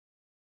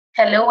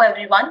Hello,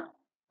 everyone.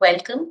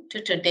 Welcome to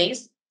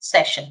today's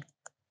session.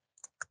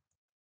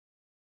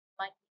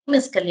 My name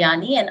is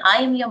Kalyani, and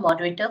I am your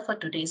moderator for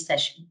today's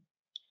session.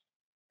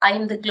 I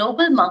am the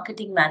Global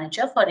Marketing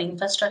Manager for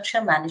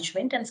Infrastructure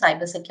Management and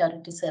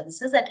Cybersecurity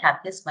Services at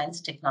Happiest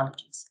Minds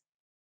Technologies.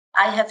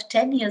 I have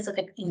 10 years of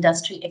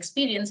industry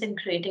experience in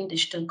creating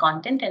digital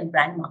content and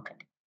brand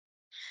marketing.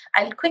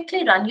 I'll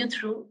quickly run you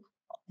through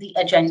the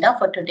agenda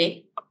for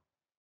today.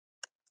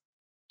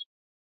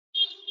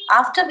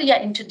 After we are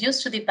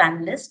introduced to the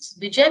panelists,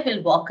 Vijay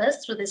will walk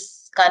us through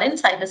this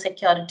current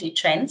cybersecurity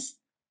trends.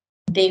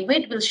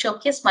 David will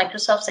showcase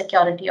Microsoft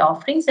security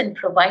offerings and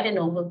provide an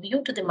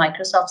overview to the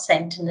Microsoft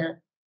Sentinel.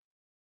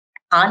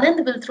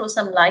 Anand will throw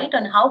some light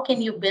on how can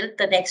you build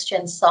the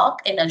next-gen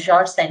SOC in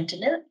Azure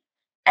Sentinel.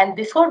 And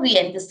before we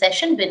end the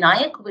session,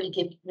 Vinayak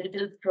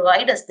will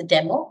provide us the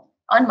demo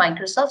on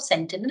Microsoft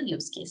Sentinel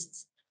use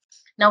cases.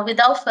 Now,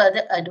 without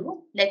further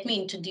ado, let me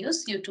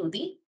introduce you to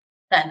the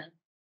panel.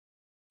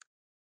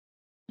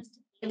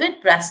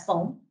 David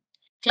Brasbaum,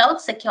 Cloud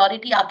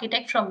Security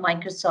Architect from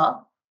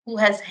Microsoft, who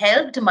has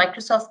helped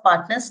Microsoft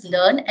partners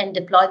learn and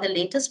deploy the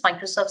latest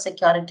Microsoft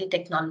security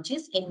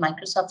technologies in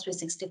Microsoft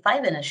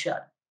 365 and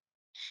Azure.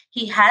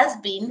 He has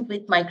been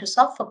with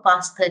Microsoft for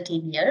past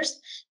 13 years,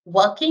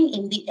 working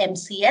in the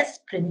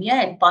MCS, Premier,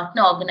 and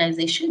Partner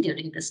organization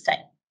during this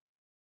time.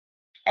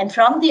 And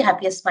from the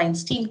Happiest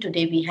Minds team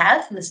today, we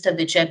have Mr.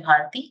 Vijay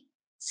Bharti,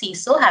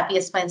 CISO,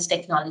 Happiest Minds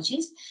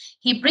Technologies.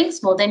 He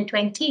brings more than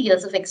 20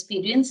 years of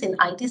experience in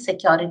IT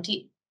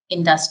security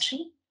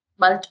industry,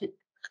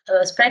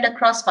 spread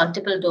across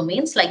multiple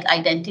domains like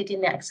identity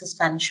and access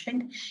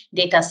management,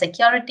 data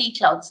security,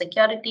 cloud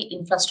security,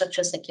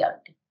 infrastructure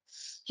security.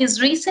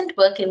 His recent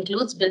work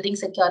includes building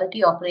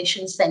security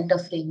operations center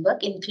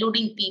framework,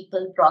 including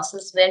people,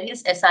 process,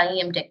 various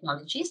SIEM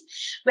technologies,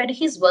 where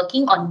he's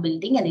working on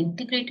building an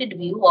integrated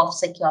view of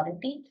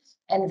security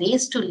and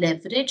ways to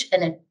leverage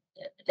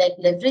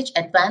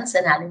advanced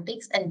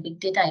analytics and big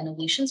data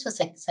innovations for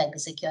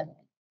cybersecurity.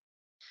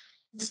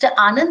 Mr.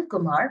 Anand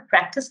Kumar,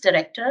 Practice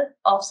Director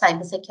of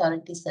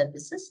Cybersecurity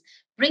Services,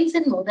 brings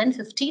in more than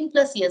 15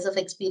 plus years of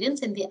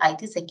experience in the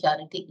IT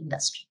security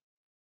industry.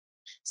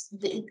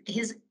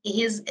 His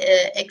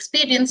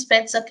experience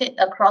spreads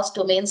across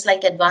domains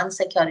like advanced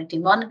security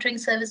monitoring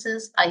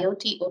services,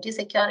 IoT, OT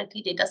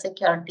security, data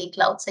security,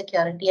 cloud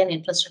security, and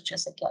infrastructure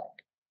security.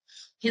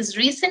 His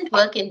recent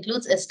work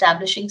includes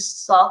establishing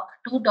SOC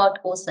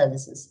 2.0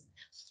 services,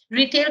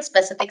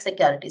 retail-specific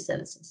security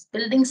services,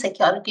 building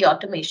security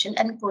automation,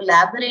 and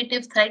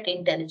collaborative threat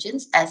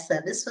intelligence as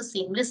service for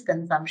seamless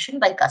consumption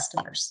by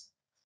customers.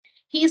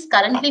 He is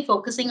currently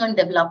focusing on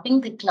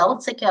developing the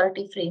cloud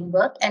security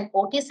framework and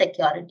OT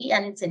security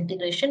and its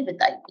integration with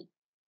IT.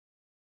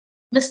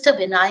 Mr.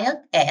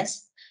 Vinayak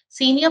S.,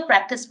 Senior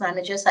Practice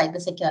Manager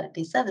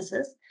Cybersecurity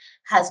Services,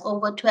 has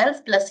over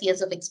 12 plus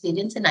years of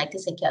experience in IT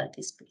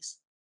security space.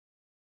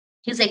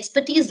 His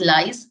expertise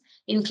lies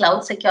in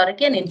cloud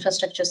security and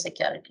infrastructure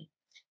security.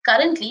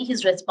 Currently, he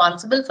is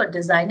responsible for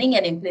designing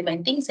and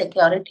implementing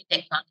security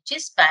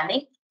technologies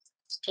spanning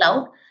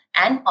cloud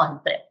and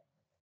on-prem.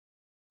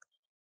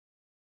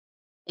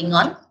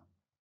 On.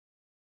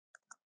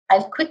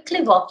 I'll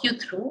quickly walk you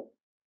through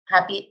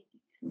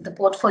the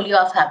portfolio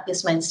of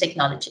Happiest Minds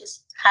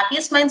Technologies.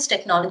 Happiest Minds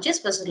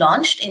Technologies was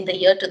launched in the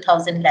year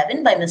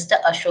 2011 by Mr.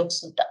 Ashok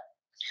Suta,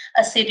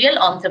 a serial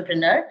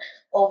entrepreneur,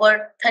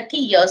 over 30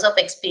 years of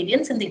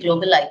experience in the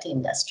global IT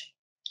industry.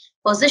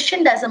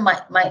 Positioned as a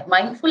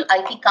mindful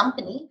IT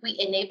company, we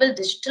enable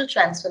digital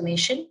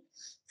transformation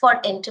for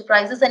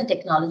enterprises and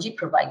technology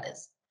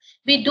providers.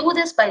 We do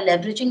this by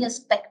leveraging a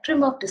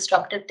spectrum of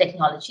disruptive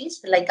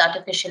technologies like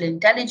artificial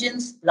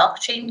intelligence,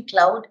 blockchain,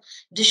 cloud,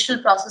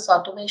 digital process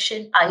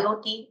automation,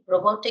 IoT,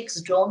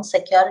 robotics, drone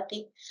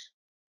security,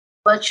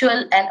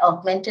 virtual and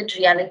augmented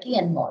reality,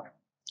 and more.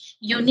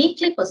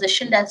 Uniquely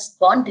positioned as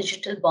born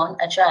digital, born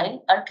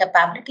agile, our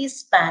capabilities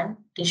span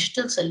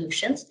digital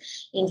solutions,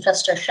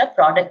 infrastructure,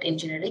 product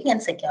engineering,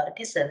 and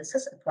security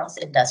services across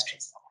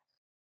industries.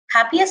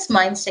 Happiest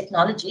Minds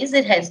Technologies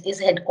is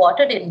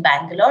headquartered in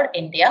Bangalore,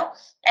 India,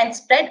 and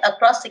spread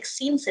across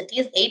 16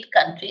 cities, 8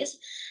 countries,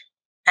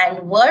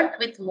 and work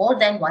with more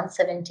than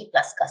 170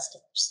 plus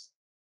customers.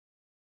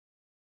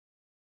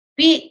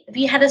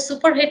 We had a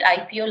super hit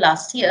IPO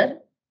last year,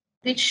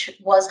 which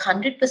was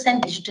 100%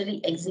 digitally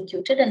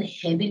executed and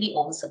heavily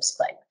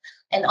oversubscribed.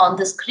 And on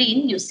the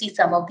screen, you see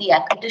some of the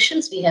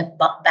acquisitions we have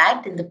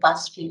bagged in the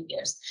past few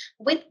years.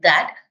 With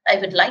that, I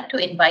would like to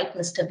invite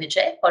Mr.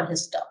 Vijay for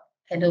his talk.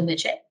 Hello,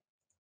 Vijay.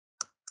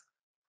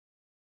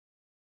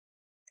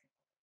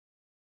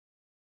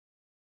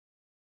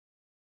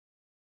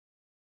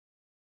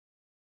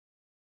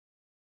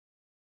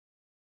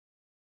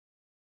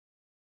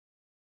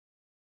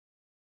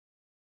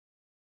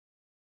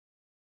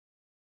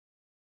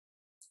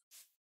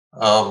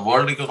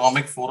 World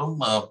Economic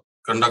Forum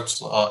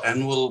conducts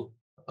annual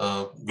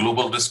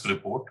global risk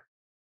report.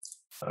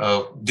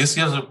 This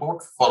year's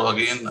report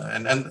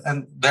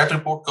and that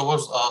report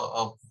covers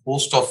a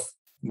host of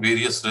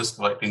various risks,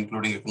 right,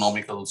 including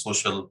economical,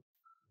 social,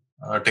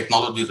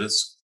 technology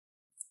risks.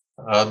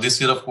 This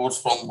year, of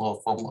course, from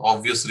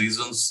obvious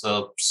reasons,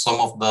 some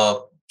of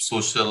the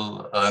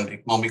social and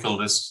economical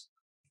risks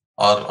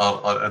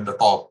are at the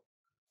top.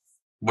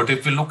 But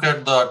if we look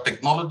at the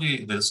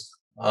technology risk,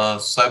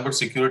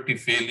 cybersecurity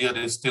failure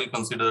is still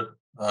considered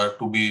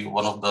to be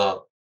one of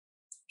the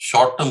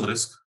short-term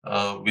risk,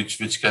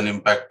 which can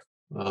impact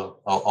our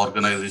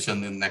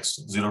organization in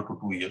next 0 to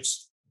 2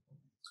 years.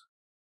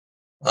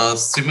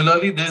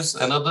 Similarly, there's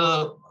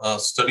another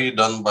study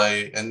done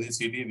by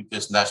NACD, which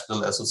is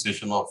National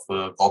Association of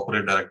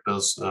Corporate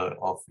Directors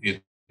of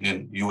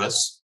in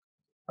US,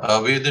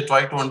 where they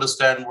try to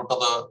understand what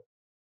are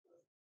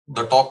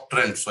the top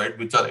trends, right,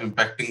 which are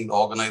impacting the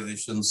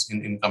organizations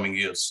in coming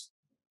years.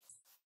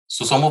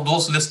 So some of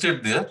those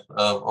listed there,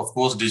 of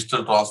course,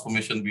 digital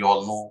transformation, we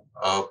all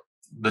know.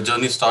 The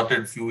journey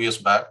started a few years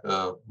back,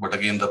 but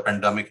again, the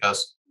pandemic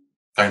has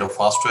kind of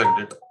fast-tracked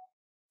it.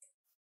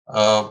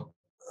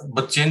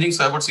 But changing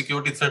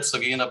cybersecurity threats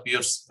again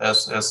appears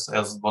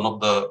as one of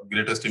the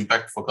greatest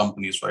impact for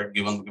companies, right?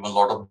 Given a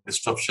lot of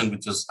disruption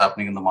which is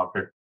happening in the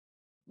market,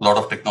 a lot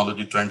of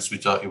technology trends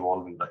which are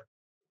evolving, right?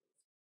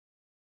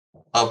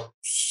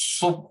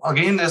 So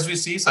again, as we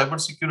see,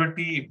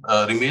 cybersecurity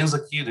remains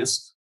a key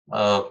risk.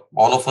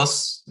 All of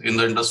us in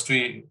the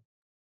industry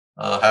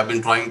have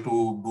been trying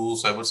to do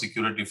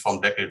cybersecurity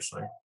from decades,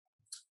 right?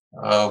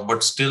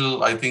 But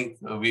still, I think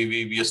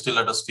we are still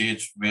at a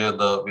stage where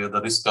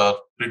the risks are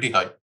pretty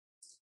high.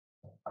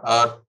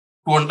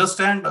 To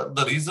understand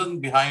the reason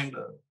behind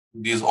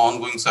these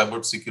ongoing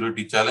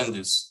cybersecurity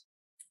challenges,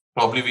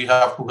 probably we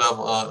have to have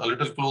a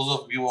little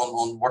closer view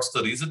on what's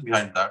the reason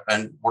behind that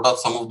and what are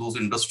some of those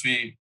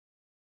industry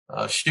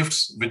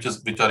shifts which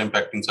are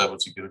impacting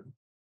cybersecurity.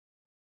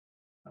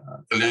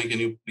 Kalyani, can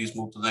you please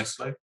move to the next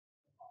slide?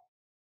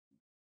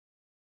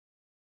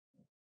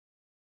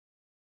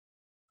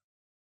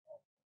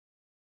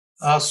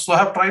 So I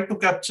have tried to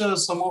capture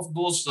some of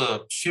those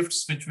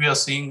shifts which we are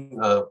seeing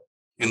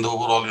in the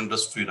overall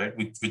industry, right,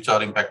 which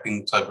are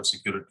impacting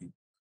cybersecurity.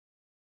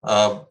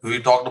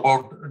 We talked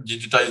about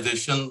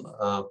digitization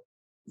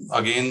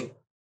again,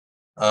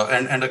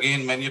 and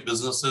again, many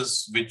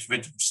businesses which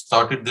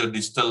started their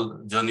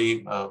digital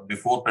journey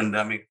before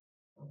pandemic,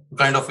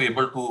 kind of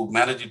able to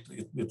manage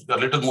it a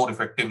little more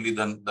effectively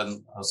than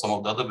some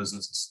of the other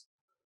businesses.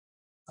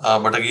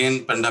 But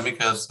again,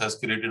 pandemic has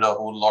created a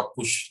whole lot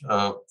push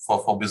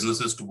for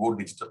businesses to go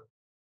digital.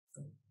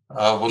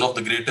 One of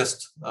the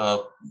greatest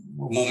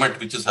movement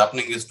which is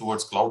happening is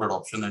towards cloud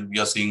adoption, and we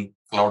are seeing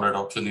cloud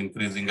adoption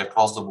increasing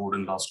across the board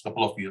in the last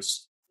couple of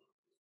years.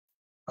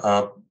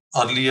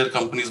 Earlier,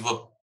 companies were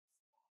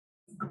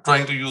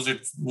trying to use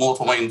it more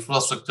for my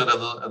infrastructure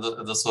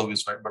as a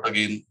service, right? But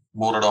again,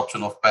 more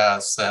adoption of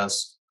PaaS,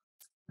 SaaS,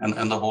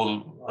 and the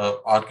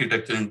whole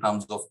architecture in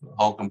terms of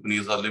how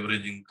companies are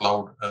leveraging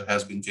cloud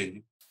has been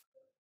changing.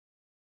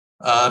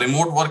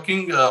 Remote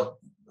working,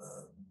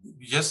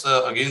 yes,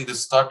 again,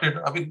 this started,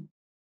 I mean,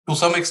 to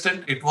some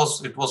extent, it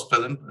was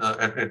present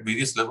at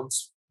various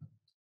levels.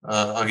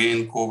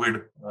 Again,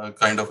 COVID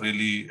kind of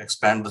really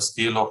expand the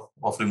scale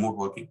of remote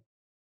working.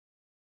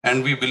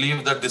 And we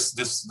believe that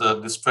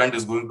this trend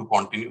is going to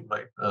continue,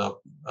 right?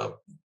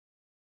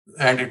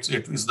 And it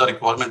is the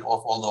requirement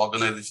of all the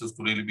organizations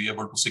to really be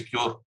able to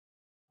secure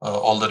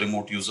all the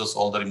remote users,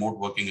 all the remote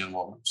working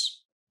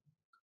environments.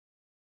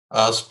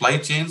 Supply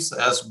chains,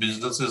 as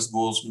businesses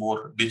goes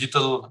more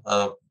digital,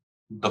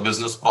 the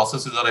business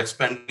processes are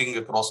expanding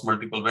across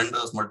multiple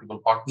vendors, multiple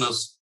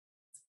partners.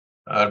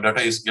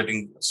 Data is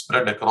getting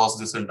spread across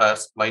this entire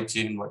supply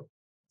chain,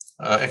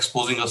 right?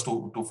 Exposing us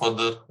to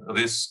further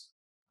risk.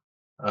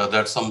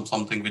 That's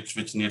something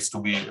which needs to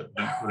be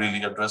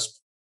really addressed.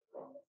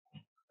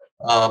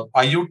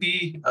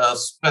 IoT,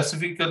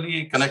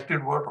 specifically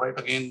connected world, right?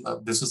 Again,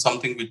 this is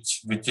something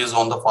which is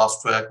on the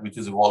fast track, which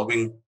is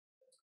evolving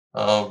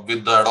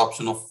with the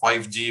adoption of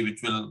 5G,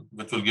 which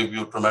will give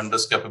you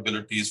tremendous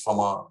capabilities from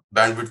a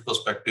bandwidth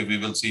perspective. We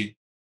will see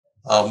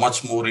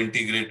much more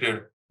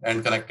integrated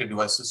and connected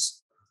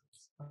devices,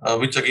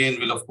 which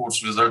again will of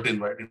course result in,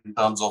 right, in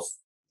terms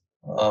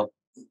of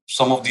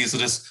some of these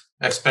risks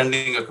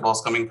expanding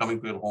across coming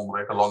to your home,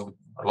 right,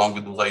 along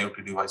with those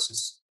IoT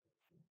devices.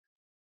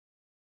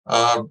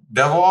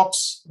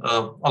 DevOps,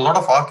 a lot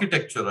of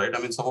architecture, right? I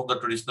mean, some of the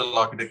traditional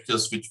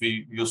architectures which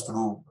we used to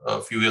do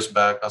a few years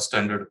back, a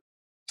standard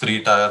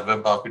 3-tier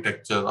web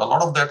architecture, a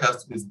lot of that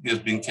is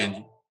being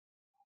changing.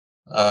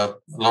 A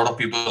lot of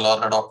people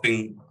are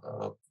adopting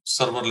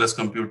serverless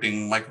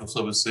computing,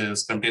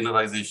 microservices,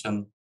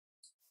 containerization.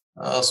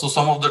 So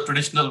some of the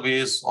traditional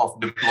ways of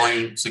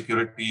deploying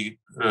security,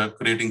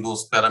 creating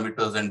those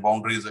parameters and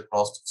boundaries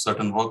across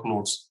certain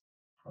workloads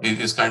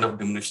is kind of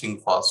diminishing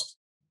fast.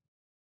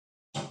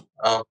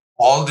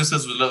 All this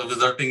is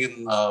resulting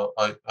in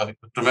a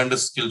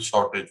tremendous skill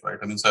shortage, right?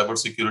 I mean,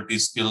 cybersecurity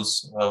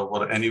skills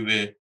were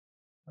anyway,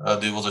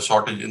 there was a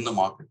shortage in the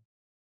market.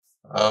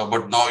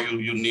 But now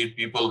you need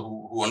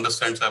people who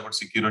understand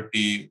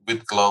cybersecurity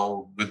with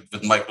cloud, with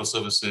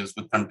microservices,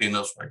 with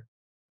containers, right?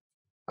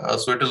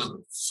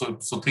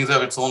 So things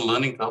have its own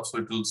learning curve. So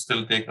it will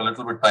still take a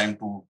little bit time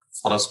for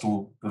us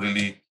to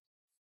really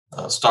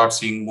start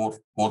seeing more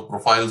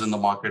profiles in the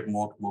market,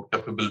 more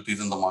capabilities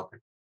in the market.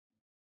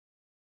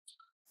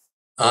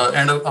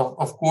 And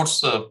of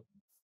course,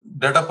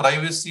 data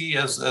privacy,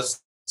 as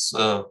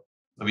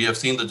we have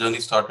seen the journey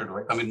started,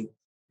 right? I mean,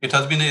 it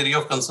has been an area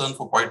of concern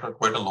for quite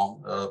a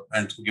long,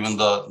 and given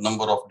the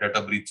number of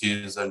data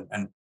breaches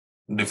and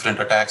different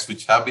attacks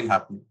which have been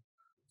happening,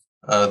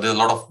 there are a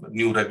lot of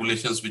new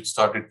regulations which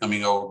started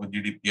coming out with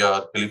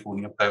GDPR,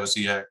 California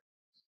Privacy Act,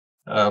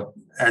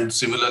 and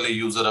similarly,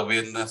 user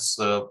awareness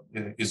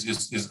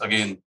is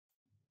again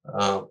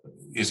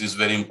is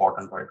very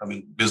important, right? I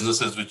mean,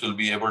 businesses which will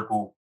be able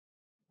to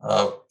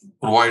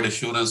provide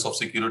assurance of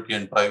security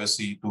and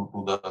privacy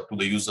to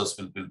the users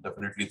will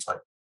definitely thrive.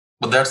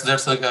 But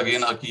that's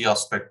again a key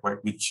aspect, right,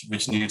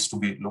 which needs to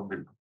be looked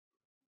into.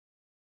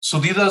 So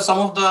these are some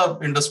of the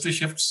industry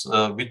shifts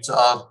which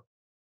are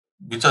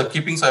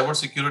keeping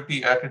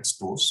cybersecurity at its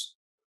toes,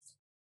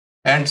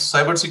 and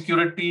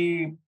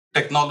cybersecurity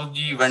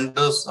technology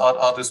vendors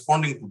are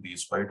responding to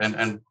these, right,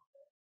 and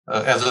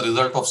as a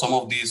result of some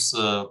of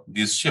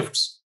these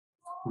shifts,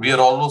 we are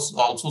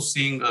also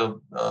seeing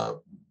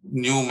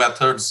new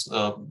methods,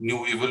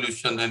 new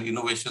evolution and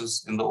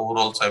innovations in the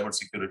overall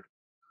cybersecurity.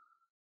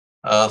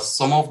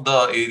 Some of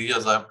the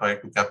areas I've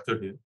tried to capture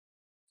here.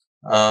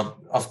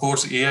 Of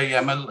course,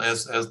 AI ML,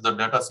 as the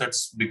data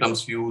sets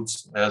becomes huge,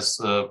 as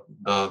the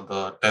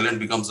talent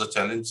becomes a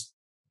challenge,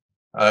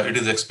 it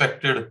is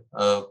expected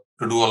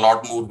to do a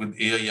lot more with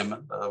AI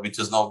ML, which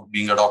is now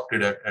being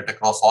adopted at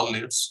across all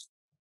layers,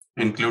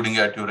 including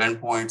at your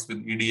endpoints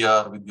with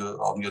EDR,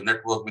 on your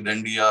network with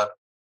NDR.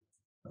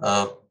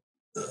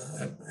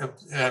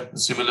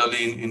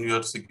 Similarly, in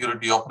your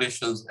security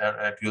operations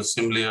at your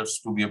SIM layers,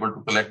 to be able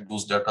to collect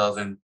those data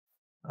and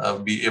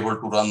be able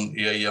to run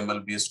AI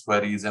ML based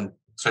queries and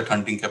threat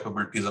hunting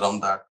capabilities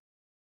around that.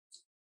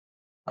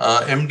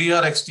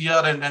 MDR,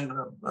 XDR, and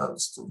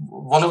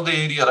one of the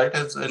area, right,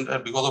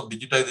 and because of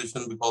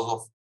digitization, because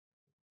of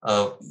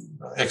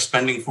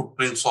expanding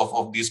footprints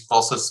of these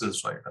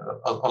processes, right,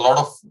 a lot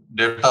of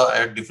data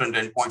at different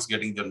endpoints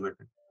getting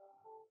generated.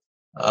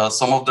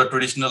 Some of the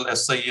traditional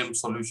SIEM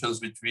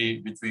solutions which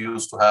we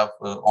used to have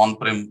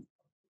on-prem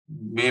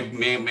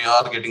may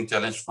are getting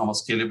challenged from a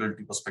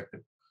scalability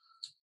perspective.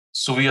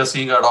 So we are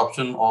seeing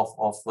adoption of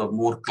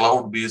more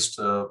cloud-based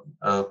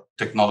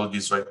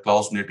technologies, right?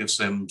 Cloud-native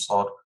SIEMs,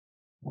 or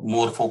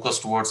more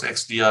focused towards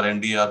XDR,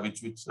 NDR,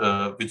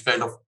 which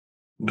kind of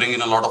bring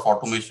in a lot of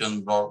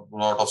automation, a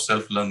lot of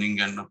self-learning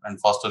and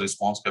faster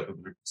response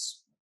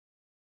capabilities.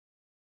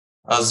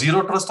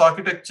 Zero trust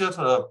architecture,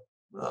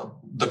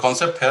 the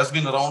concept has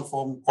been around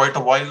for quite a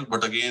while,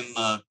 but again,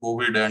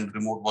 COVID and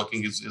remote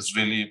working is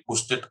really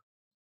pushed it.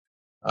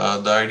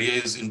 The idea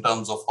is in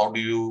terms of how do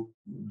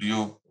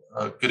you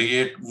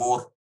create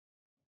more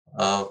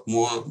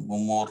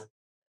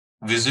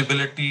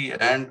visibility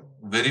and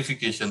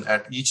verification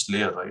at each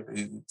layer, right?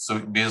 So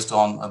based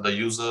on the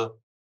user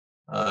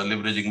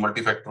leveraging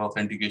multi-factor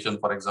authentication,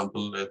 for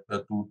example,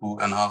 to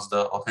enhance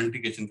the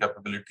authentication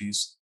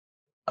capabilities.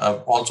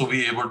 Also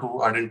be able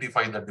to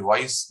identify the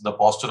device, the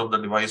posture of the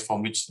device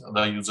from which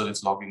the user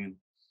is logging in.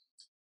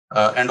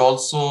 And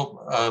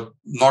also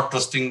not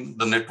trusting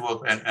the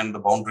network and the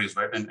boundaries,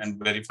 right? And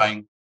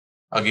verifying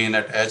again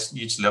at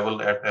each level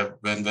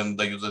when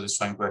the user is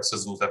trying to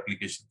access those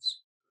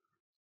applications.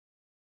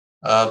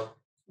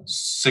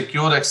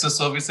 Secure access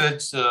service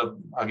edge,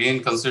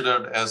 again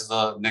considered as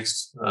the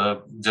next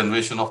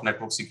generation of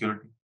network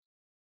security.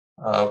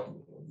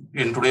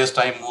 In today's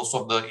time, most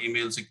of the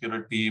email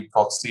security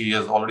proxy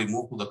has already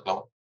moved to the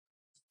cloud.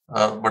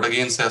 But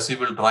again, SASE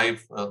will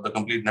drive the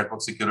complete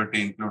network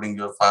security, including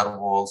your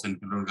firewalls,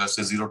 including, let's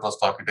say, zero trust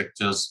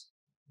architectures,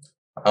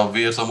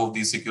 where some of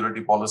these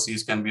security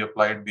policies can be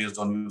applied based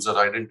on user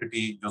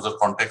identity, user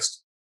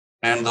context,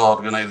 and the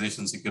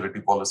organization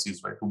security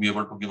policies, right, to be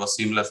able to give a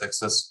seamless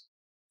access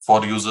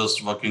for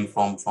users working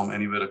from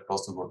anywhere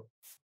across the world.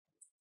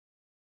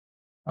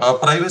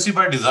 Privacy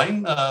by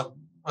design.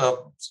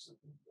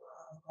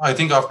 I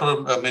think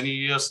after many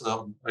years,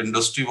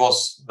 industry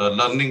was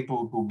learning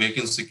to bake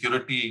in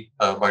security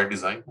by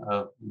design.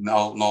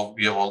 Now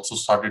we have also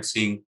started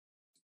seeing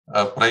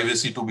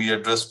privacy to be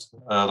addressed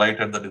right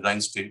at the design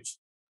stage.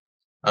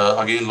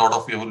 Again, a lot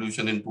of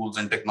evolution in tools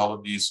and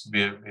technologies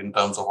in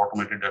terms of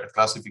automated data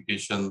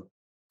classification,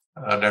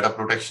 data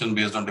protection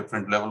based on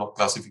different level of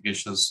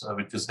classifications,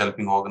 which is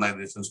helping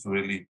organizations to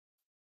really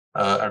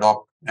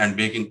adopt and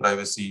bake in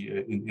privacy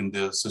in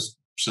their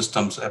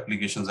systems,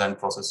 applications, and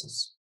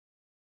processes.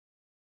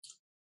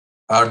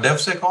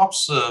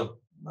 DevSecOps,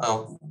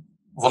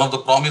 one of the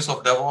promise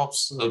of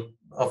DevOps,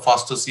 a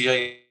faster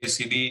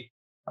CI/CD,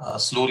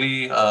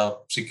 slowly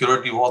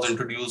security was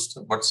introduced,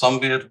 but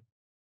somewhere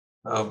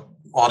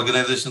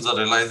organizations are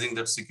realizing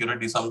that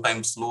security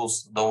sometimes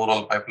slows the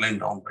overall pipeline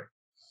down, right?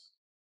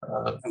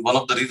 And one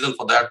of the reasons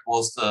for that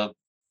was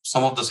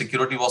some of the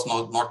security was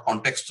not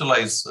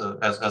contextualized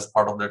as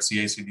part of that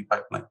CI/CD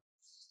pipeline.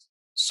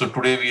 So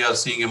today we are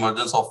seeing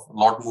emergence of a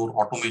lot more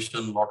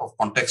automation, a lot of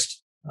context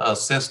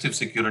sensitive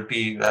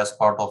security as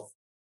part of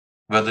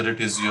whether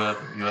it is your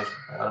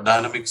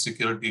dynamic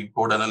security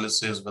code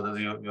analysis, whether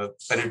your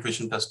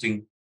penetration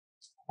testing,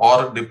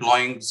 or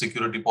deploying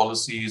security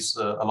policies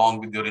along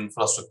with your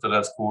infrastructure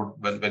as code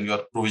when you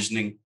are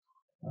provisioning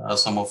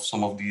some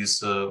of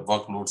these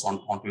workloads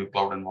onto your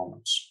cloud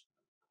environments.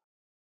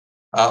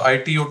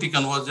 IT/OT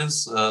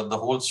convergence, the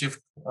whole shift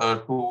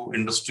to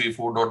Industry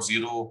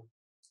 4.0,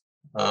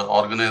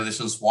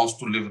 organizations wants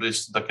to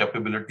leverage the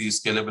capability,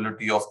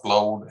 scalability of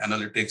cloud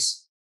analytics,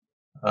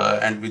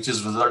 and which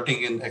is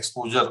resulting in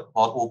exposure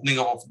or opening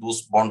up of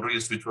those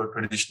boundaries which were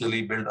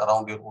traditionally built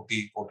around your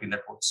OT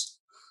networks.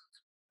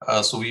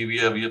 So we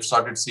have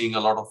started seeing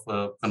a lot of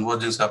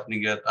convergence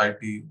happening at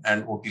IT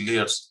and OT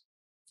layers,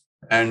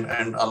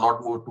 and a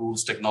lot more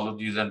tools,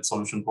 technologies, and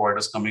solution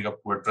providers coming up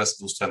to address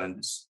those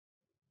challenges.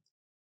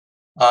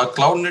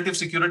 Cloud native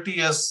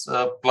security as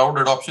cloud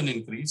adoption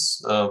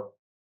increase,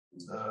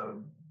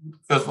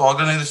 because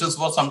organizations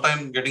were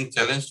sometimes getting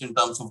challenged in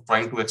terms of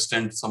trying to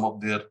extend some of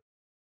their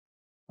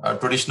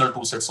traditional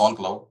tool sets on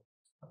cloud.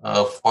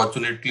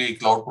 Fortunately,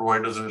 cloud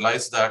providers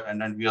realize that,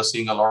 and then we are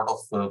seeing a lot of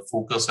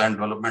focus and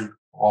development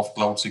of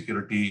cloud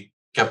security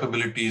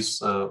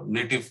capabilities,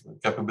 native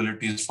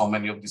capabilities from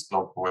many of these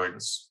cloud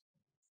providers.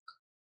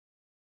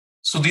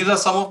 So these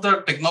are some of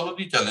the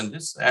technology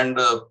challenges, and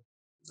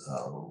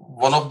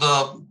one of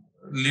the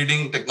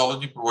leading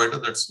technology provider,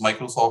 that's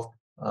Microsoft,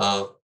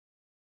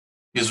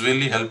 is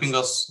really helping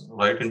us,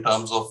 right, in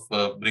terms of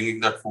bringing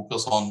that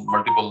focus on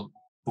multiple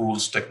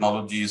tools,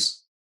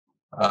 technologies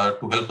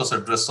to help us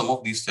address some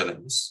of these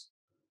challenges.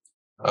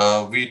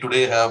 We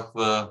today have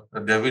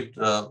David,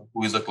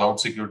 who is a cloud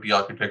security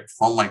architect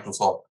from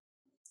Microsoft,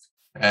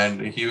 and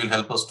he will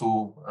help us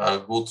to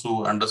go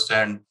through,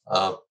 understand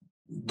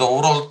the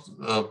overall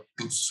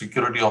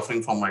security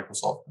offering from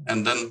Microsoft.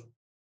 And then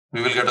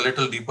we will get a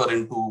little deeper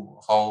into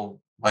how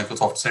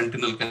Microsoft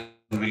Sentinel can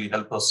really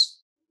help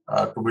us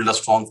to build a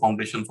strong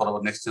foundation for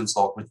our next gen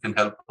SOC, which can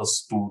help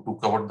us to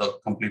cover the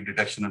complete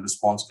detection and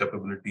response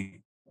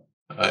capability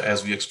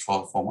as we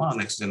explore from a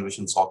next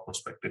generation SOC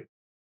perspective.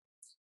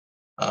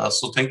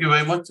 So thank you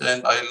very much,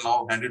 and I'll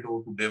now hand it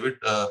over to David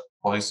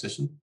for his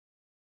session.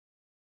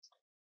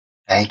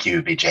 Thank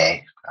you,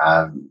 Vijay.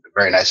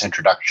 Very nice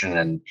introduction,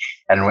 and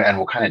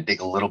we'll kind of dig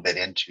a little bit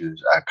into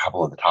a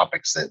couple of the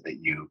topics that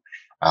you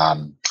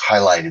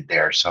highlighted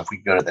there. So if we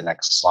go to the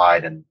next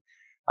slide, and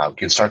we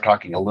can start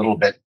talking a little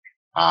bit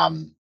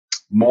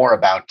more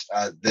about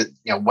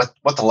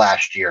what the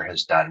last year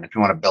has done. And if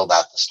you want to build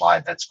out the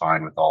slide, that's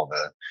fine with all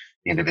the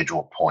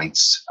individual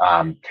points.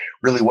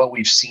 Really, what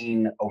we've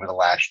seen over the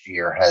last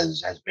year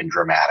has been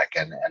dramatic,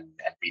 and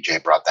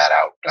Vijay brought that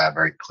out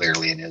very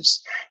clearly in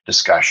his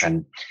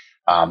discussion.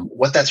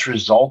 What that's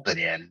resulted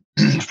in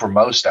for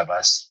most of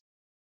us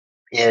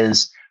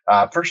is,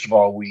 first of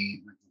all,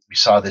 we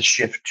saw this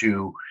shift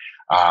to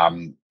at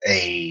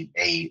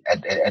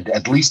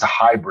least a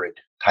hybrid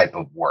type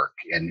of work.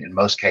 And in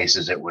most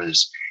cases, it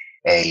was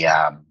a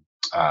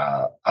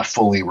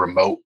fully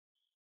remote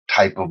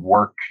type of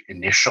work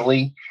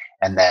initially.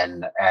 And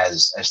then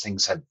as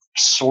things have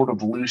sort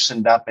of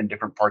loosened up in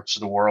different parts of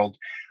the world,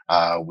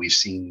 we've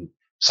seen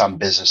some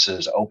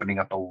businesses opening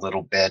up a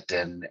little bit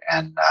and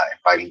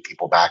inviting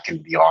people back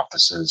into the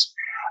offices.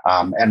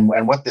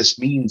 And what this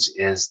means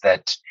is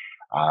that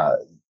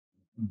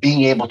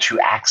being able to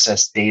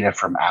access data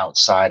from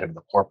outside of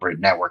the corporate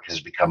network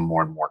has become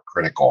more and more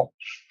critical.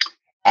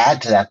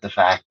 Add to that the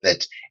fact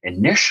that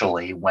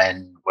initially,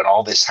 when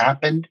all this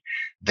happened,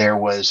 there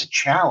was a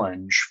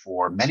challenge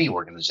for many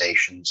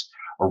organizations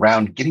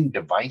around getting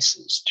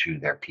devices to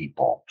their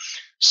people.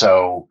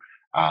 So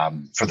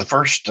for the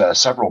first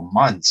several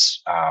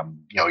months,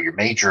 your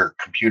major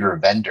computer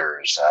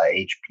vendors,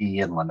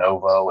 HP and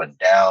Lenovo and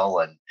Dell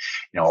and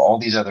all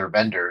these other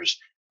vendors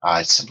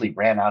simply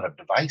ran out of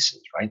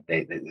devices. Right?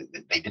 They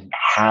didn't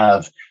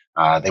have.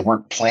 They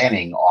weren't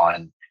planning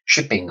on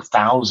shipping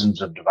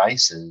thousands of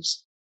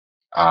devices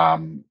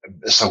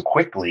so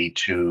quickly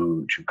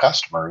to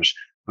customers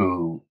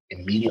who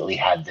immediately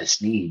had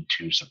this need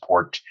to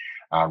support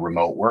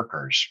remote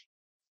workers.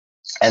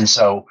 And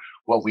so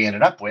what we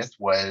ended up with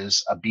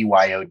was a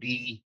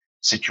BYOD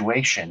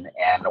situation,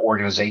 and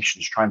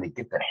organizations trying to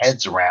get their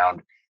heads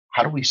around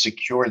how do we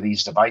secure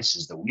these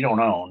devices that we don't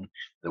own,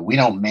 that we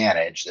don't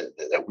manage,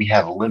 that we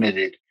have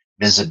limited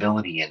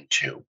visibility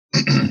into.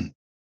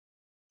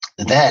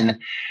 Then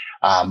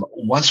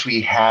once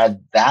we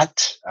had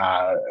that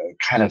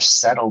kind of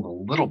settled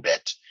a little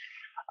bit,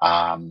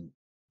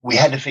 we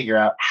had to figure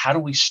out how do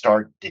we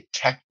start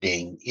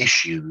detecting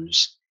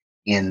issues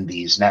in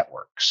these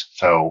networks.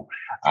 So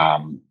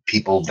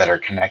people that are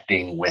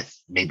connecting with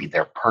maybe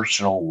their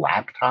personal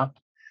laptop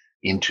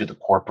into the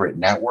corporate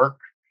network,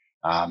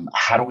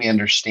 how do we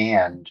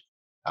understand,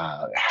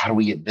 how do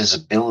we get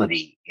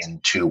visibility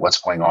into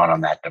what's going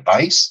on that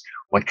device,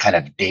 what kind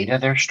of data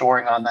they're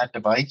storing on that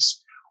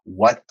device,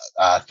 what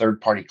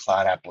third-party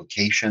cloud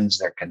applications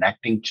they're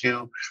connecting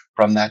to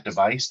from that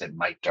device that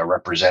might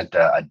represent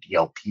a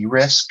DLP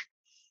risk.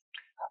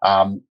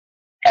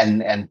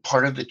 And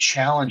part of the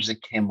challenge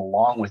that came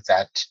along with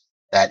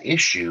that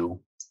issue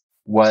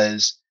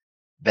was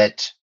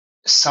that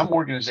some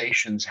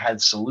organizations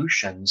had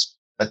solutions,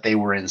 but they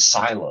were in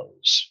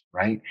silos,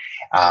 right?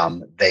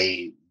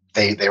 They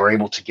were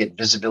able to get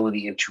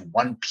visibility into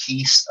one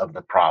piece of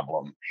the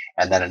problem,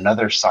 and then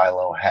another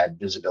silo had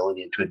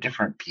visibility into a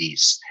different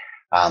piece.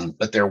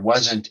 But there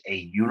wasn't a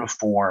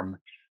uniform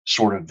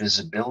sort of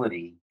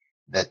visibility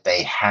that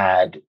they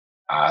had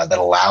that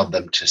allowed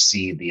them to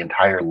see the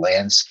entire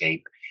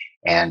landscape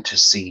and to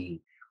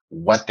see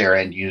what their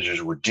end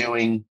users were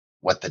doing,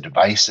 what the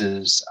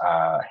device's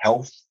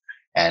health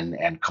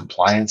and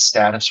compliance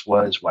status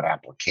was, what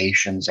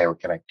applications they were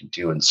connected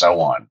to, and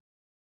so on.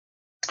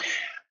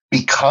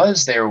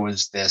 Because there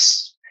was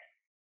this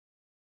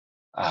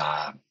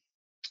kind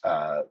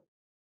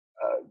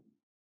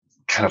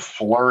of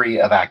flurry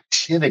of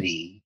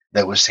activity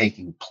that was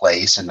taking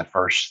place in the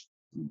first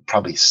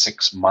probably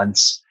 6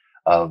 months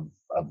of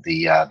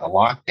the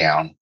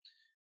lockdown,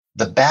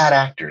 the bad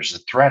actors, the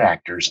threat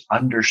actors,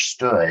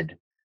 understood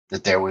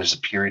that there was a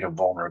period of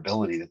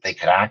vulnerability that they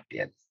could act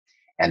in,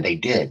 and they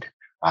did.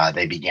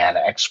 They began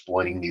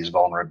exploiting these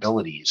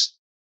vulnerabilities,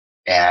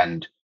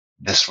 and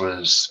this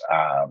was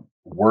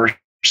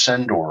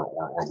worsened, or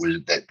was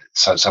that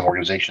some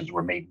organizations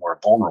were made more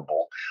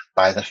vulnerable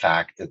by the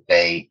fact that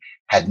they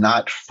had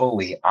not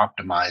fully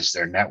optimized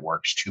their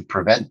networks to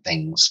prevent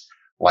things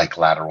like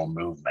lateral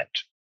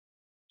movement.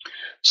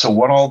 So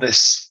what all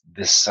this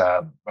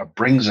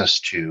brings us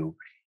to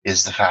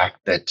is the fact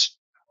that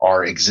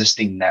our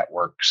existing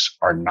networks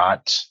are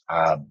not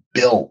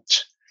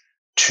built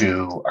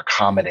to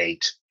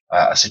accommodate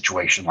a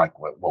situation like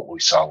what we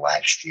saw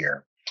last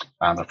year.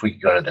 If we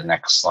could go to the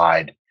next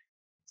slide.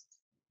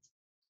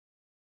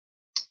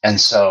 And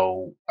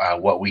so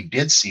what we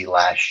did see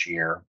last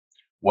year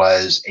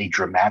was a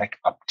dramatic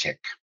uptick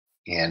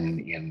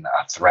in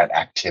threat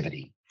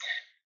activity.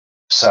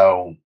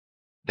 So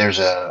there's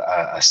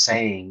a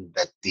saying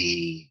that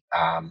the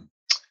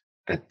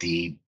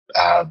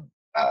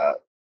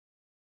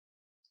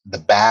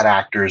bad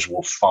actors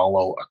will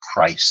follow a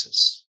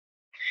crisis.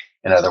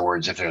 In other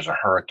words, if there's a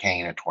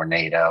hurricane, a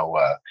tornado,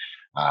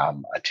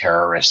 a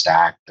terrorist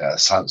act,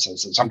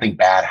 something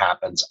bad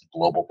happens, a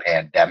global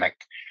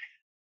pandemic,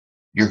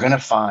 you're going to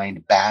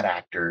find bad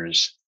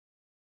actors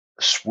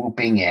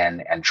swooping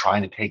in and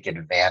trying to take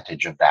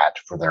advantage of that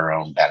for their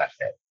own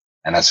benefit.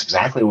 And that's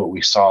exactly what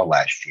we saw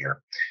last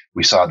year.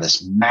 We saw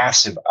this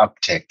massive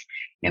uptick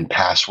in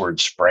password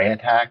spray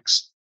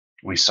attacks.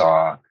 We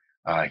saw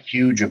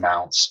huge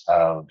amounts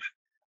of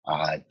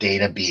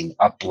data being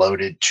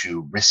uploaded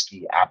to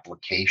risky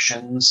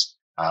applications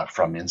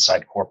from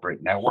inside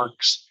corporate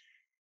networks.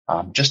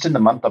 Just in the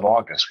month of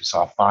August, we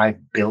saw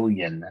 5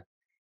 billion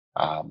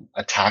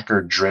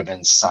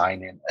attacker-driven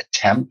sign-in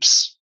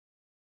attempts,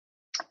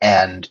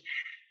 and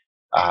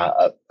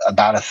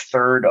about a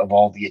third of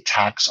all the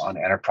attacks on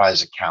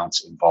enterprise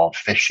accounts involved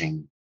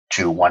phishing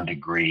to one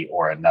degree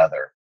or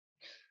another.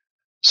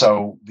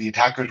 So the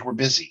attackers were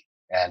busy,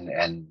 and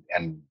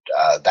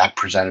that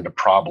presented a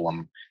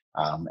problem,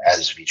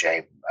 as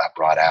Vijay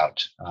brought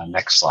out.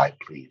 Next slide,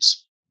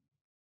 please.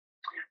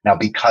 Now,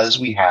 because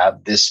we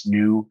have this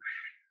new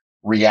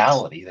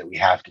reality that we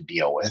have to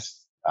deal with,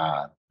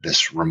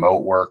 this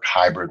remote work,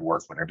 hybrid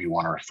work, whatever you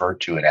want to refer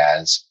to it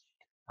as,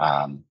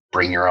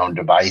 bring your own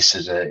device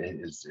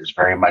is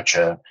very much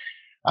a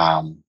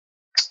kind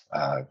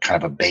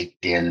of a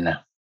baked-in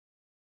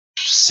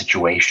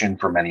situation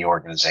for many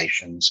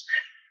organizations.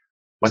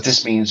 What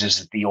this means is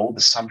that the old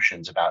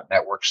assumptions about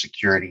network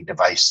security,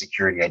 device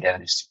security,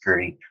 identity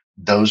security,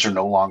 those are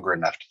no longer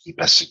enough to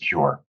keep us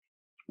secure.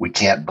 We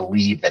can't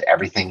believe that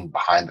everything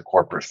behind the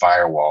corporate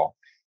firewall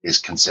is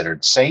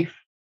considered safe.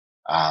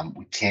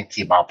 We can't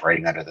keep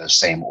operating under those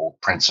same old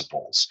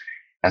principles.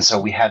 And so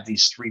we have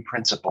these 3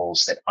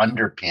 principles that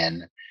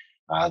underpin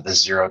the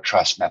zero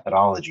trust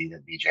methodology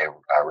that Vijay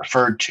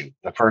referred to.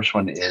 The first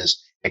one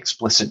is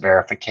explicit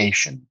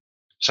verification.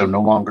 So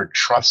no longer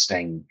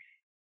trusting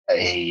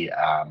a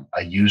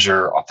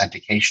user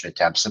authentication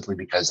attempt simply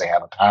because they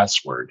have a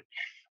password,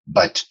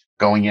 but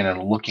going in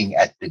and looking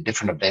at the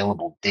different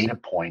available data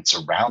points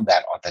around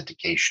that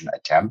authentication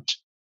attempt,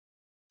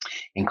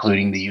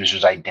 including the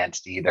user's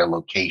identity, their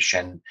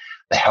location,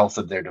 the health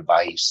of their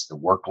device, the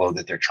workload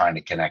that they're trying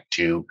to connect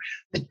to,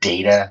 the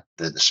data,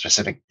 the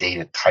specific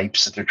data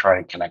types that they're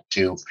trying to connect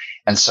to,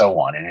 and so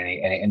on, and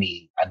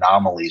any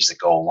anomalies that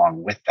go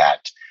along with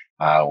that.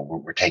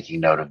 We're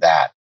taking note of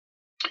that.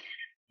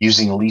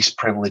 Using least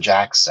privilege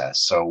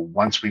access. So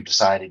once we've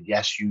decided,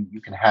 yes,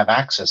 you can have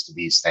access to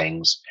these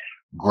things,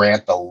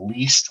 grant the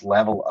least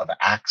level of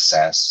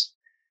access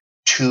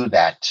to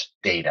that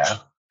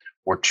data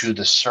or to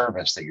the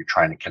service that you're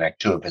trying to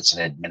connect to. If it's an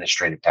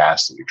administrative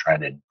task that you're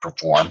trying to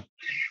perform,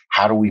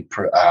 how do we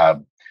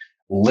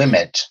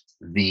limit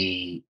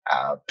the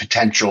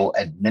potential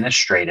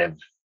administrative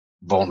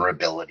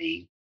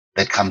vulnerability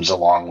that comes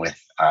along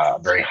with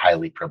very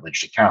highly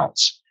privileged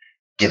accounts?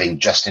 Giving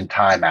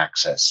just-in-time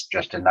access,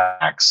 just enough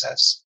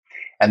access.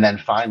 And then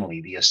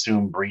finally, the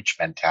assume breach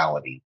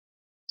mentality.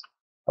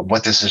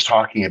 What this is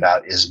talking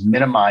about is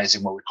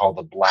minimizing what we call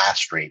the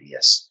blast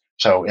radius.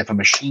 So if a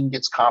machine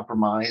gets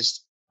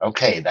compromised,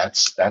 Okay,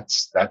 that's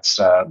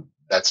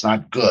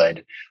not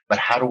good. But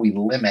how do we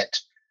limit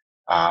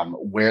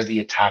where the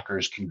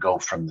attackers can go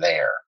from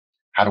there?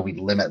 How do we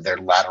limit their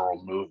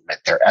lateral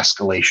movement, their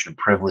escalation of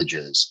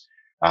privileges,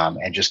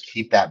 and just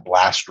keep that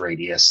blast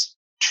radius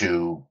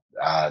to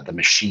the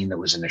machine that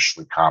was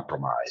initially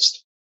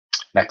compromised?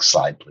 Next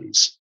slide,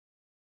 please.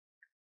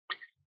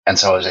 And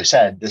so, as I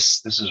said,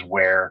 this is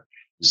where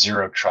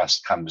zero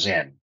trust comes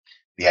in.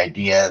 The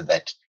idea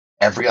that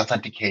every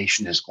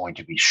authentication is going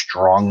to be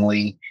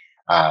strongly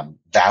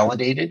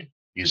validated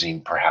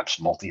using perhaps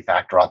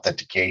multi-factor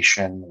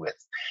authentication with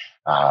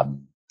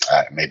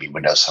maybe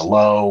Windows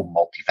Hello,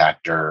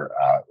 multi-factor,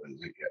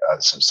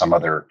 some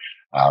other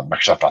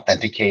Microsoft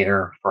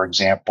Authenticator, for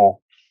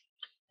example,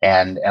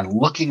 and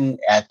looking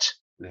at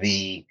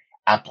the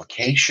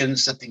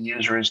applications that the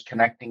user is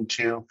connecting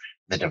to,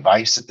 the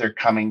device that they're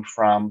coming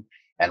from,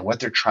 and what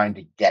they're trying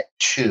to get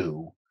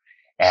to,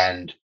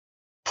 and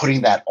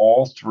putting that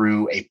all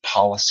through a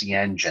policy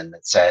engine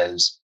that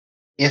says,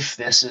 if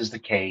this is the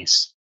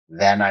case,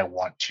 then I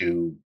want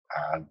to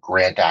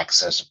grant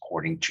access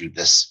according to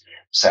this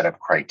set of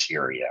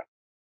criteria.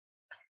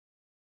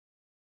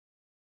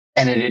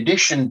 And in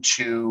addition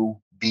to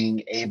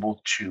being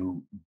able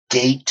to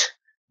gate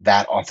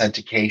that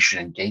authentication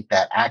and gate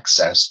that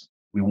access,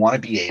 we want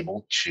to be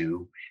able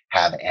to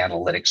have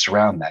analytics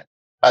around that.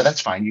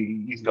 That's fine.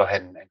 You can go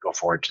ahead and go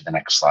forward to the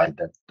next slide.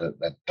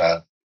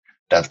 That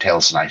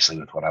dovetails nicely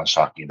with what I was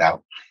talking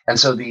about. And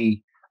so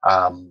the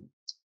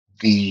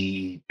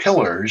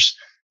pillars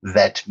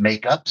that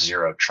make up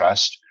zero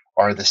trust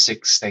are the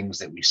 6 things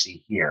that we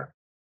see here.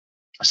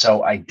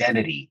 So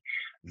identity,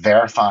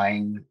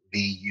 verifying the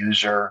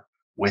user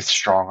with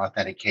strong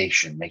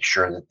authentication, make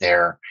sure that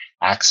their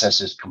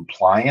access is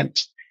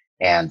compliant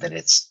and that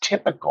it's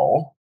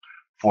typical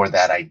for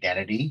that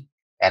identity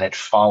and it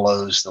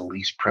follows the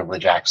least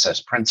privilege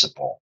access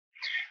principle.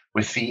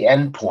 With the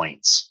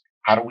endpoints,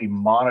 how do we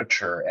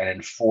monitor and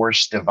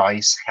enforce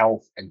device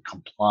health and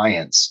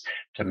compliance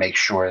to make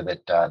sure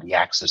that the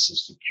access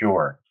is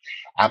secure?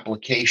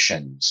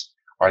 Applications,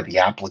 are the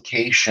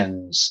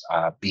applications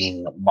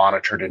being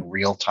monitored in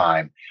real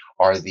time?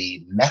 Are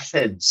the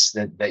methods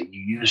that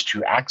you use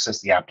to access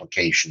the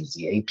applications,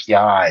 the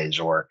APIs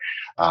or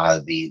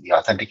the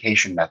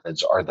authentication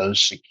methods, are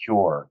those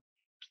secure?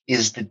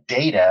 Is the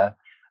data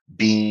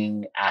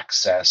being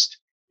accessed?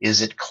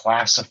 Is it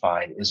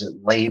classified? Is it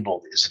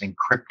labeled? Is it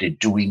encrypted?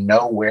 Do we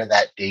know where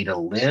that data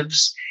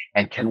lives?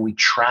 And can we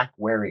track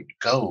where it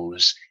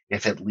goes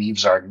if it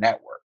leaves our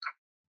network?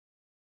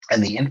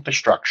 And the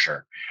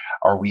infrastructure,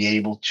 are we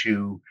able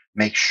to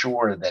make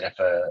sure that if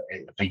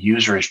a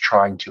user is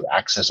trying to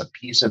access a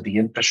piece of the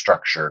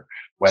infrastructure,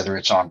 whether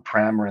it's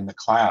on-prem or in the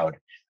cloud,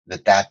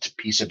 that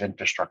piece of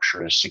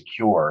infrastructure is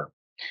secure?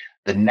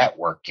 The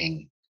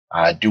networking,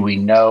 do we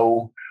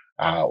know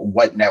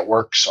what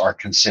networks are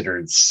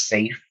considered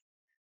safe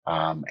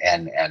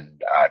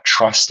and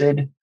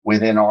trusted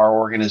within our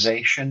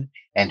organization?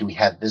 And do we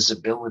have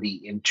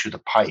visibility into the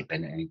pipe?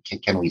 And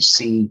can we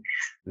see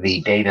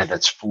the data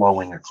that's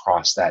flowing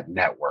across that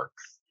network?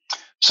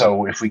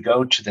 So if we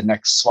go to the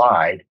next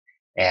slide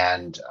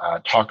and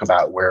talk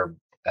about where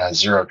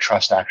zero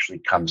trust actually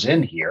comes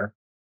in here,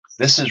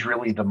 this is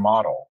really the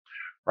model,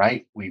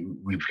 right?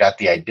 We've got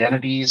the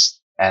identities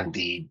and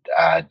the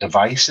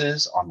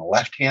devices on the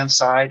left-hand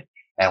side,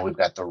 and we've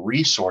got the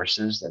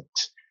resources that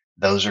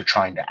those are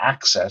trying to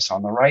access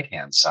on the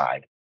right-hand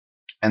side.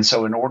 And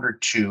so in order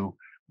to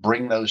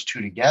bring those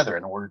two together,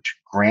 in order to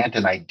grant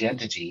an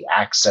identity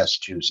access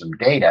to some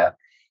data,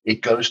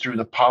 it goes through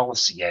the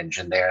policy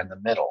engine there in the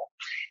middle.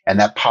 And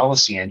that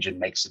policy engine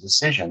makes a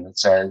decision that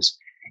says,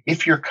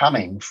 if you're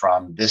coming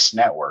from this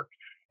network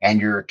and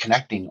you're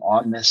connecting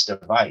on this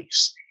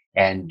device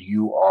and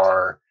you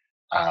are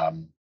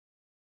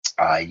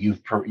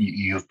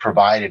you've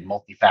provided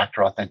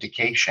multi-factor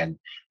authentication,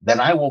 then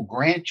I will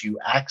grant you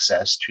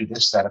access to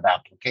this set of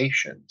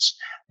applications.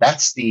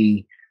 That's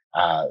the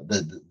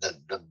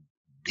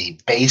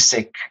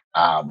basic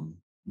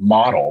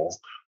model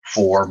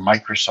for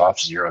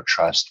Microsoft Zero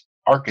Trust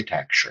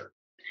architecture.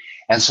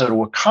 And so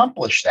to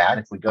accomplish that,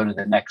 if we go to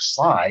the next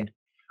slide,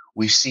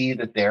 we see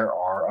that there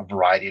are a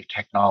variety of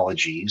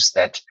technologies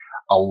that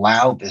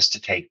allow this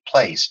to take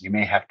place. You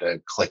may have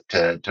to click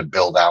to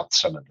build out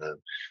some of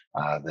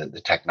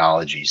the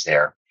technologies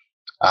there.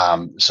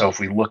 So if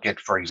we look at,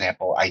 for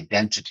example,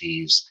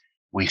 identities,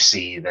 we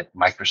see that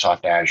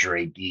Microsoft Azure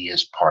AD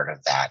is part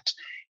of that.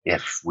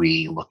 If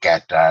we look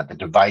at the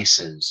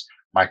devices,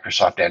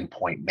 Microsoft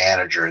Endpoint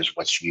Manager is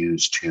what's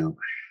used to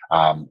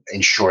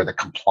ensure the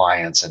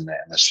compliance and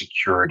the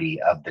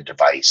security of the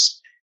device.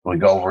 When we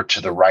go over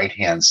to the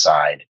right-hand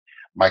side,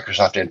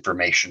 Microsoft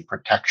Information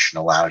Protection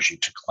allows you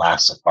to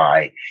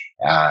classify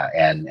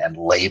and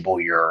label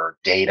your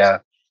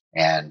data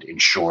and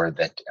ensure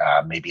that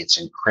maybe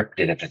it's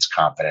encrypted if it's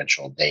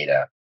confidential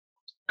data.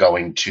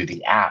 Going to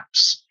the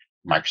apps,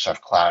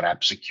 Microsoft Cloud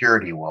App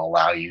Security will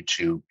allow you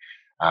to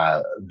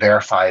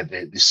verify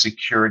the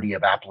security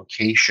of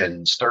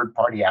applications,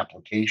 third-party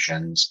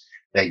applications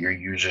that your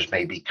users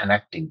may be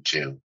connecting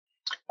to.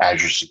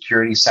 Azure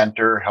Security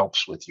Center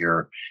helps with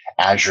your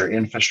Azure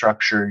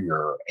infrastructure,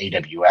 your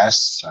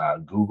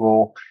AWS,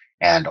 Google,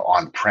 and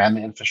on-prem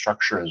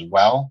infrastructure as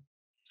well.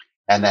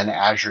 And then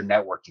Azure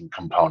networking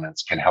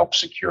components can help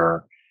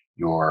secure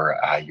your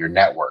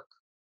network.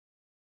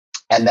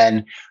 And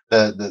then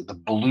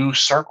the blue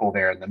circle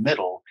there in the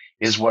middle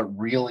is what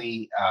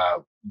really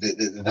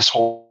this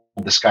whole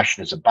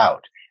discussion is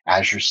about.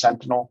 Azure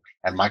Sentinel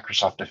and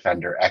Microsoft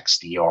Defender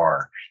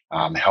XDR,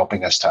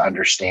 helping us to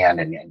understand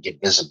and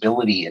get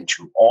visibility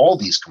into all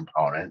these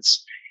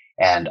components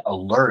and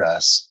alert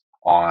us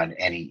on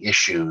any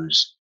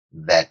issues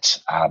that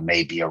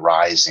may be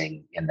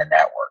arising in the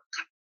network.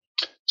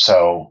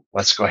 So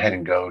let's go ahead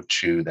and go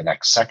to the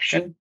next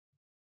section,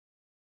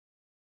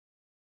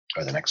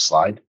 or the next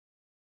slide.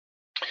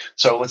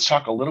 So let's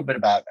talk a little bit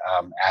about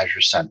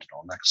Azure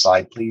Sentinel. Next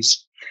slide,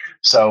 please.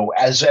 So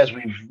as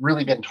we've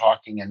really been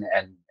talking and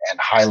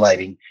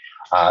highlighting,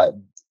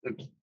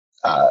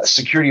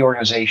 security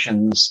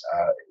organizations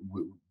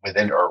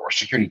within or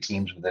security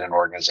teams within an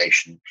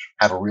organization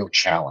have a real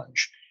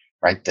challenge,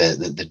 right?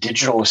 The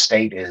digital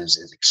estate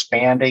is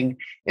expanding.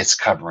 It's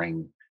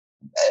covering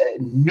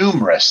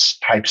numerous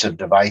types of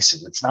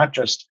devices. It's not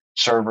just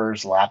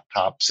servers,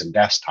 laptops, and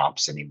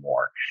desktops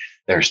anymore.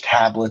 There's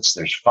tablets,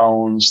 there's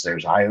phones,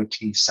 there's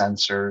IoT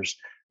sensors,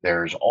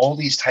 there's all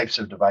these types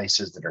of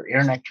devices that are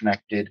internet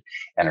connected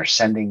and are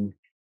sending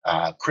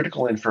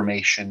critical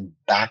information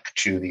back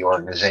to the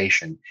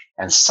organization.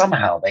 And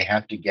somehow they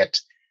have to get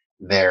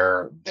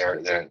their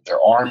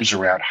arms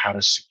around how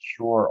to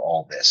secure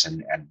all this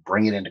and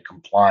bring it into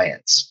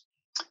compliance.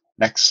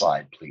 Next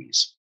slide,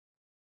 please.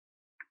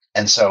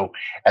 And so,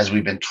 as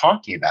we've been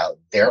talking about,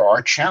 there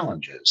are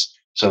challenges.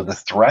 So the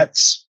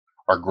threats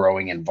are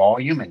growing in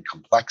volume and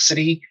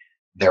complexity.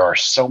 There are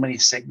so many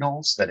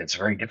signals that it's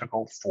very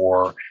difficult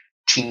for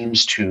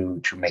teams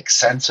to make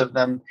sense of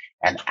them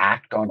and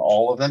act on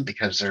all of them,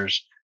 because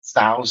there's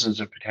thousands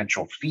of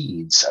potential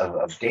feeds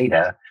of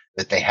data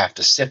that they have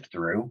to sift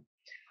through.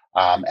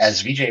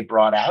 As Vijay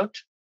brought out,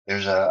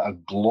 there's a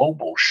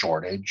global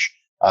shortage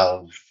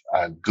of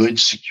good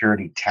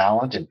security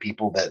talent and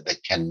people that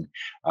can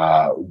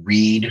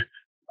read,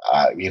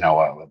 a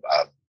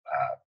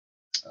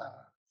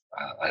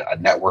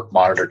network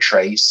monitor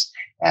trace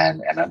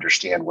and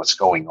understand what's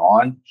going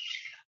on.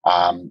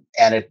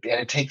 And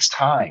it takes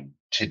time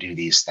to do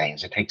these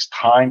things. It takes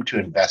time to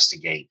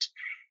investigate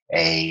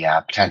a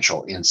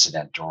potential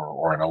incident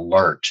or an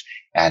alert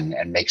and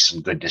make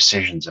some good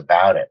decisions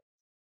about it.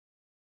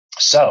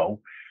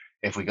 So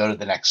if we go to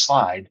the next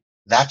slide,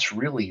 that's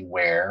really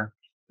where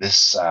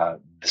this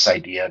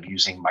idea of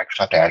using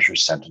Microsoft Azure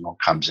Sentinel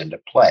comes into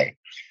play.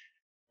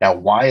 Now,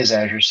 why is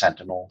Azure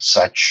Sentinel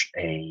such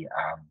a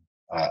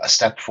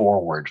step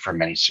forward for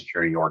many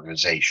security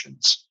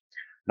organizations?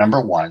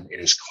 Number one, it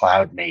is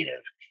cloud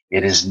native.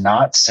 It is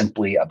not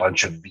simply a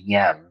bunch of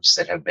VMs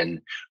that have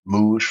been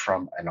moved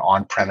from an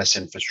on-premise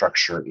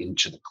infrastructure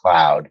into the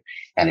cloud.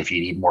 And if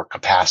you need more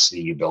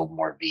capacity, you build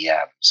more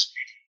VMs.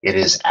 It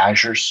is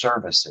Azure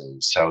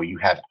services. So you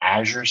have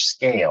Azure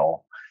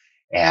Scale,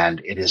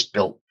 and it is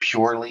built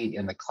purely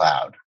in the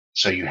cloud.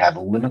 So you have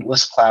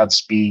limitless cloud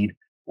speed,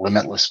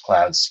 limitless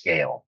cloud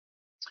scale.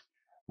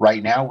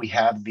 Right now, we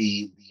have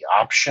the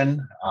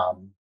option,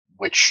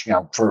 which,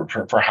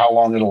 for how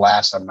long it'll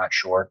last, I'm not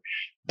sure.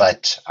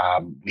 But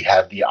we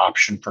have the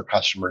option for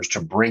customers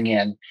to bring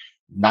in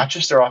not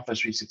just their Office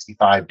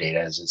 365 data,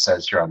 as it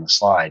says here on the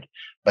slide,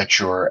 but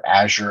your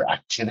Azure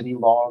activity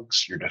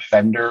logs, your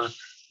Defender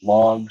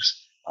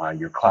logs,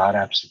 your Cloud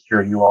App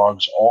Security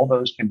logs. All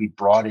those can be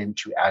brought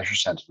into Azure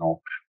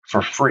Sentinel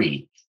for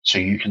free, so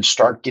you can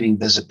start getting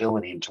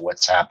visibility into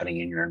what's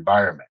happening in your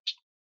environment.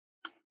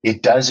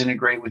 It does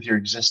integrate with your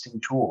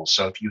existing tools.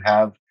 So if you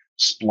have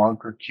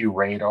Splunk or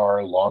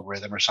QRadar,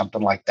 Logarithm, or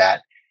something like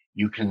that,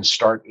 you can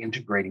start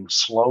integrating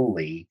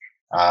slowly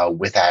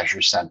with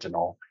Azure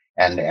Sentinel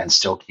and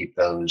still keep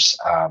those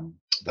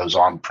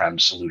on-prem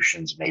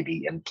solutions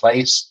maybe in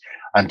place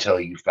until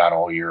you've got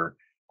all your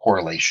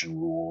correlation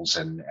rules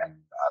and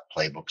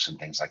playbooks and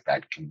things like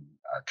that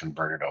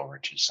converted over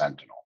to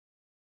Sentinel.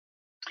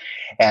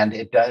 And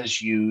it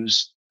does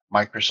use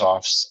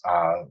Microsoft's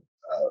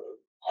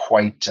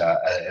quite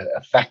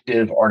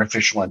effective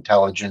artificial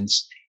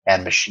intelligence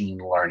and machine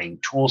learning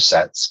tool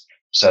sets,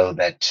 so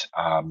that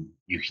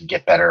you can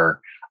get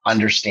better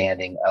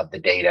understanding of the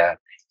data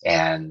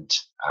and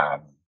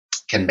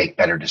can make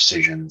better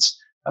decisions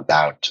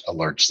about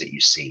alerts that you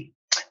see.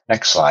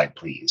 Next slide,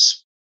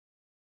 please.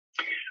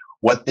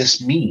 What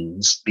this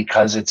means,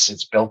 because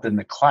it's built in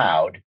the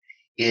cloud,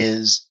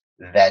 is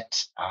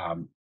that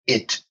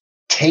it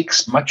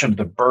takes much of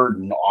the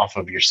burden off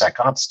of your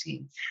SecOps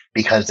team,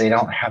 because they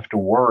don't have to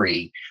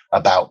worry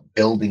about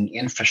building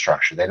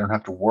infrastructure. They don't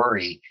have to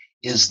worry,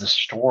 is the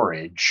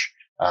storage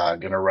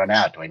going to run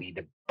out? Do I need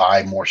to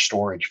buy more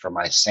storage for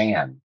my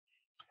SAN?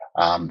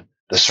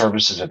 The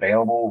service is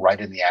available right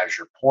in the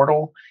Azure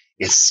portal.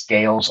 It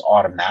scales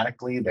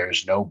automatically.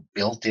 There's no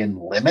built-in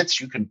limits.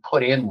 You can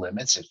put in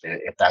limits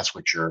if that's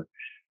what your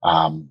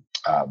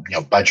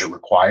budget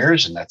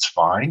requires, and that's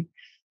fine.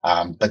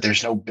 but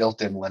there's no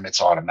built-in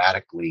limits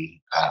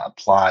automatically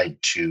applied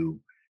to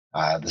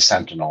the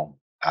Sentinel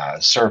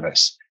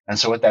service. And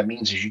so what that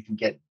means is you can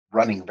get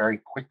running very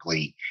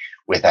quickly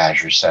with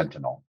Azure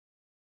Sentinel.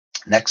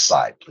 Next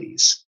slide,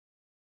 please.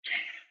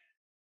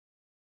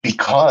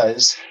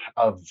 Because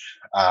of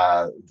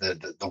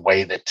the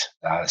way that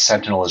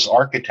Sentinel is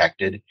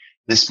architected,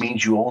 this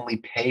means you only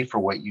pay for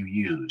what you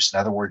use. In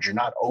other words, you're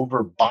not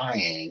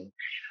overbuying,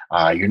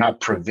 you're not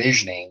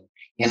provisioning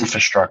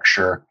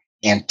infrastructure,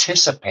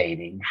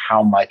 anticipating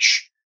how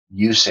much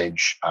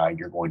usage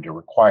you're going to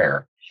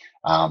require.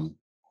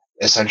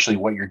 Essentially,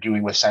 what you're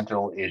doing with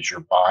Sentinel is you're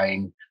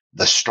buying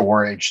the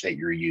storage that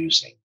you're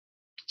using.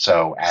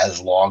 So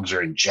as logs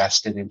are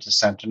ingested into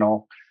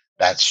Sentinel,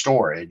 that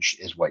storage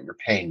is what you're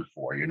paying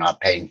for. You're not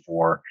paying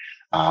for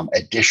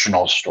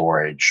additional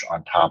storage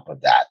on top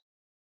of that.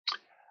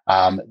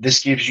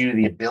 This gives you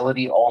the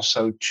ability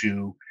also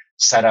to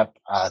set up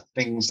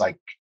things like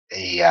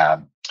a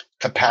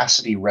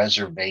capacity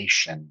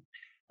reservation,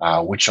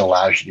 which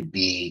allows you to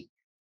be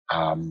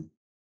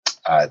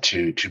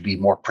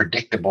more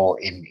predictable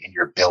in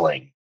your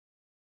billing.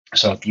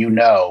 So if you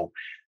know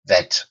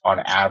that on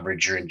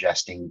average you're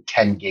ingesting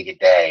 10 gig a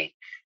day,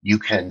 you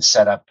can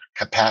set up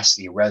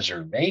capacity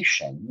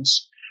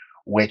reservations,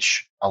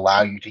 which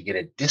allow you to get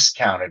a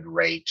discounted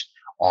rate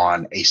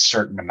on a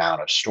certain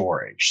amount of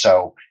storage.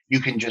 So you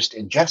can just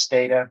ingest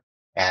data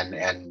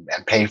and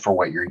pay for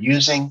what you're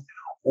using,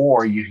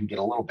 or you can get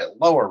a little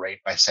bit lower rate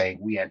by saying,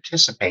 we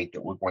anticipate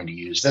that we're going to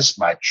use this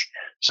much,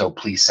 so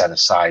please set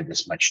aside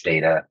this much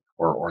data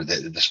or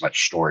this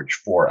much storage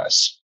for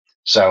us.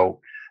 So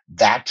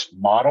that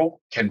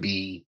model can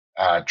be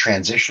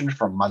transitioned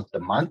from month to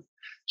month.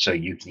 So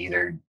you can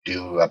either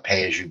do a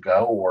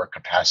pay-as-you-go or a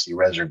capacity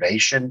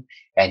reservation,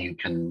 and you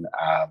can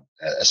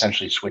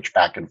essentially switch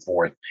back and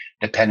forth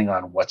depending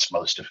on what's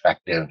most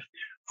effective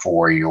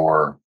for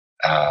your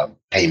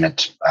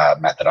payment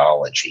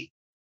methodology.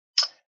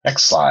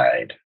 Next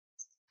slide.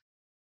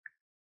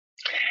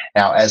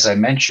 Now, as I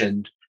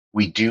mentioned,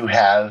 we do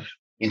have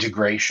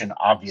integration,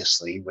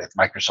 obviously, with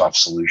Microsoft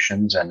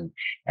solutions, and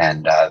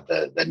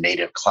the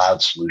native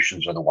cloud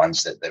solutions are the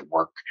ones that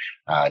work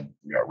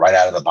right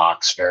out of the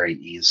box very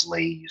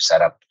easily. You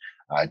set up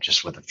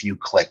just with a few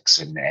clicks,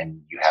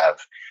 and you have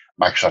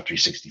Microsoft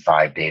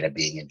 365 data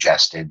being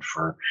ingested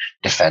for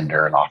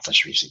Defender and Office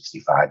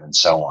 365 and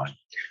so on.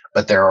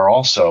 But there are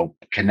also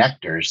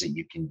connectors that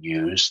you can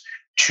use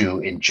to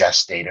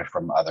ingest data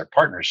from other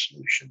partner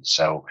solutions.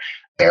 So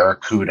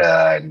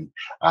Barracuda and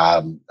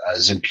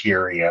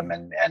Zimperium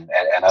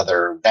and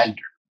other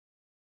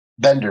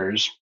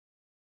vendors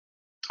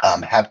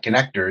have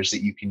connectors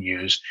that you can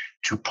use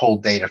to pull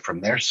data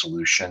from their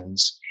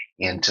solutions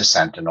into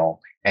Sentinel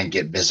and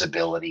get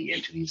visibility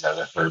into these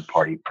other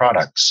third-party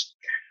products.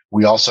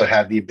 We also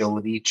have the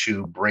ability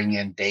to bring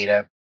in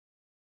data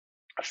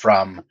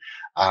from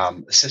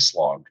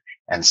syslog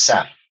and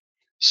Ceph.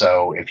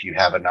 So if you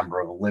have a number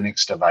of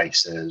Linux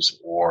devices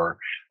or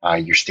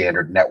your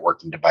standard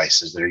networking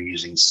devices that are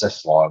using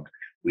syslog,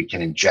 we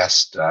can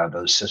ingest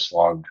those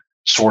syslog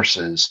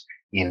sources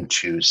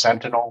into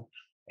Sentinel,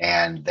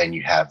 and then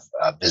you have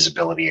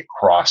visibility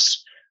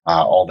across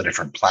all the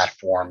different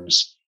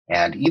platforms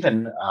and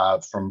even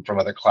from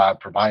other cloud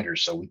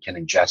providers. So we can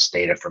ingest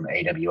data from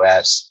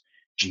AWS,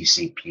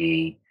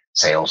 GCP,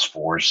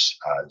 Salesforce,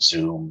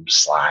 Zoom,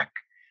 Slack.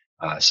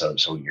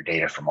 So your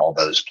data from all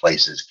those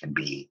places can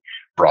be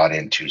brought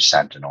into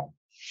Sentinel.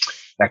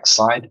 Next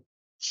slide.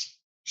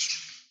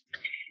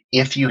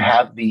 If you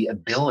have the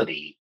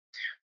ability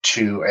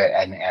to,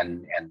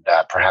 and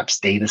perhaps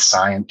data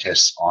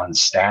scientists on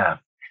staff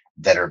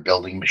that are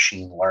building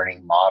machine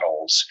learning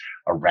models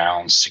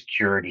around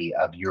security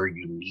of your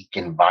unique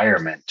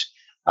environment,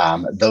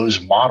 those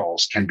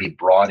models can be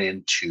brought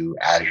into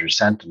Azure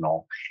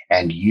Sentinel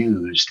and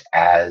used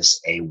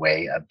as a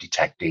way of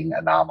detecting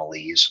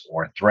anomalies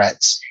or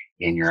threats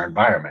in your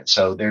environment.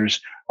 So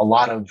there's a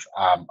lot of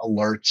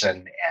alerts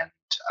and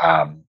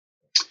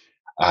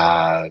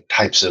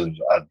types of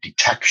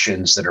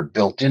detections that are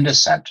built into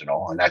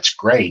Sentinel, and that's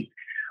great.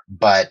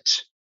 But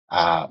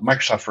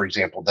Microsoft, for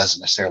example,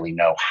 doesn't necessarily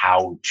know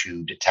how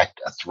to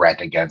detect a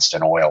threat against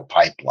an oil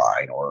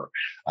pipeline or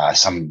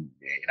some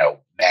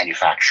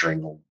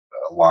manufacturing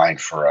line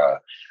for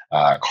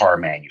a car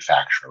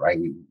manufacturer, right?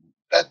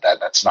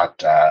 That's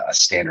not a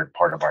standard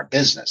part of our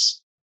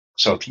business.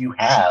 So if you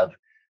have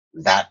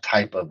that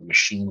type of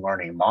machine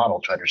learning model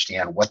to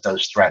understand what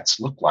those threats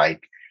look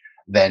like,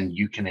 then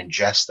you can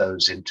ingest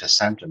those into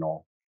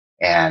Sentinel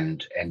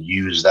and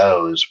use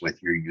those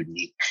with your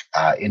unique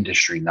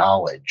industry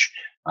knowledge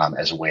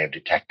as a way of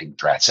detecting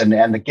threats. And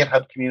the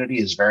GitHub community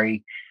is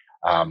very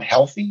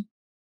healthy.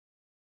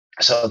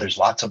 So there's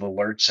lots of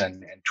alerts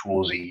and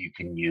tools that you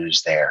can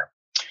use there.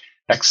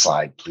 Next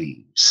slide,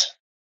 please.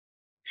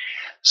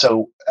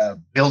 So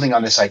building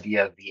on this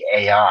idea of the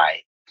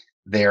AI,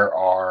 there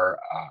are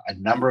a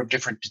number of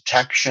different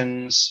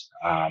detections,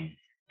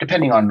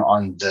 depending on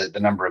the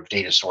number of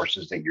data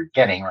sources that you're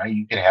getting, right?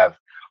 You could have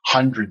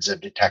hundreds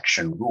of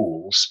detection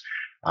rules.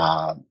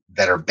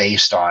 that are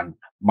based on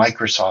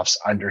Microsoft's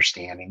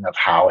understanding of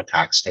how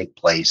attacks take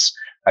place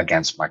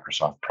against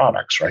Microsoft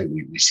products, right?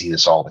 We see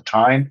this all the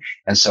time.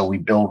 And so we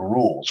build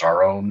rules.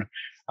 Our own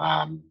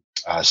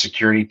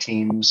security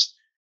teams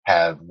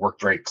have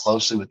worked very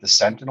closely with the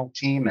Sentinel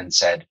team and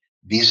said,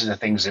 these are the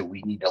things that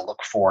we need to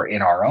look for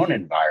in our own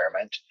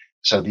environment.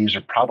 So these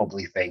are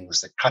probably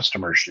things that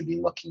customers should be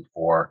looking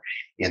for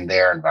in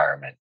their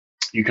environment.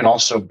 You can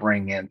also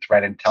bring in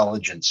threat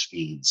intelligence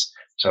feeds.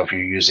 So if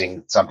you're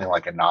using something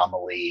like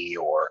Anomaly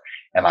or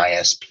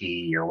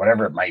MISP or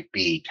whatever it might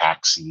be,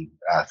 taxi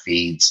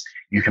feeds,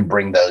 you can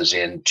bring those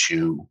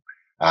into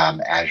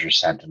Azure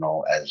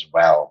Sentinel as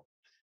well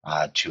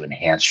to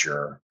enhance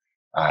your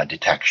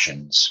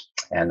detections.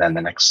 And then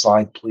the next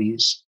slide,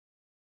 please.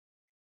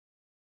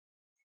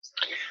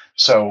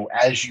 So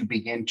as you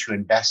begin to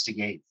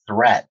investigate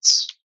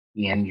threats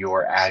in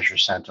your Azure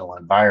Sentinel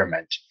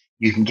environment,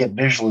 you can get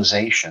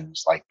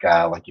visualizations like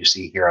you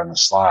see here on the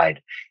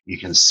slide. You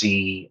can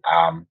see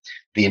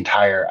the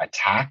entire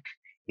attack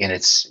in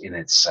its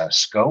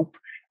scope,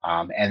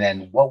 and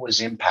then what was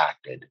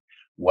impacted.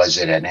 Was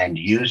it an end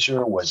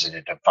user? Was it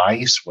a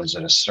device? Was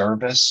it a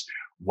service?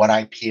 What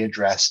IP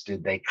address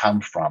did they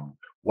come from?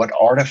 What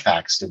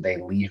artifacts did they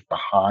leave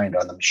behind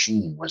on the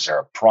machine? Was there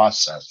a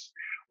process?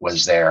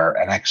 Was there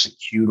an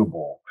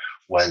executable?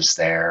 Was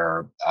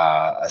there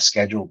a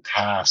scheduled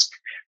task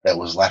that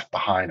was left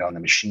behind on the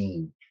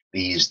machine?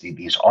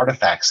 These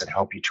artifacts that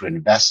help you to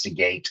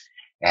investigate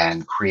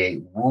and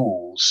create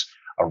rules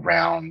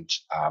around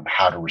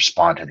how to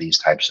respond to these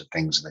types of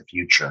things in the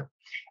future.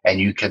 And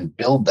you can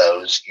build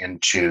those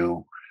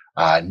into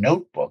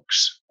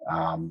notebooks,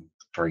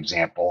 for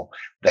example,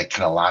 that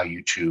can allow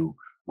you to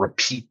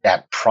repeat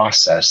that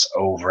process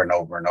over and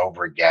over and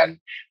over again,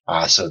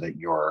 so that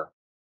your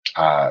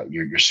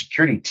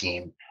security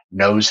team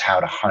knows how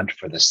to hunt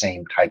for the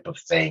same type of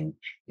thing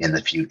in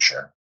the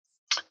future.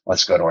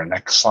 Let's go to our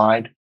next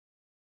slide.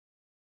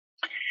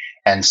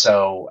 And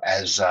so,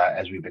 as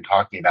we've been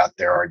talking about,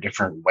 there are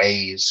different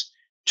ways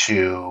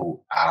to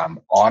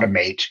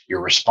automate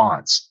your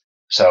response.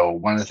 So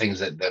one of the things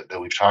that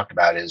we've talked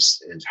about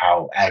is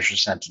how Azure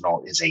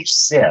Sentinel is a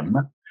SIM,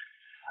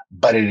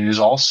 but it is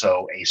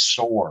also a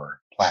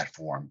SOAR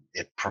platform.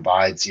 It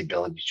provides the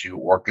ability to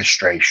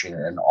orchestration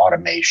and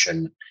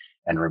automation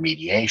and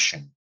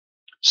remediation.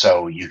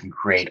 So you can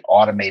create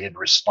automated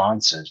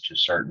responses to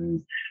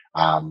certain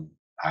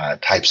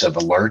types of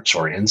alerts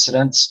or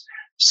incidents.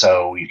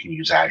 So you can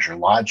use Azure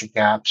Logic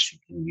apps, you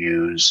can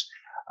use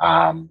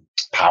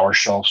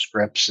PowerShell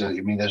scripts. I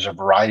mean, there's a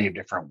variety of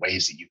different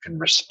ways that you can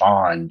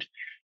respond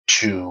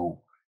to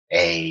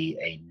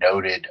a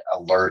noted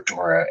alert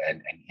or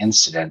an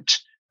incident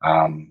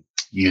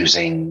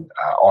using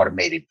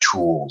automated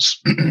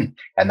tools.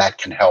 And that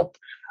can help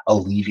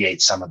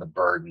alleviate some of the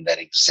burden that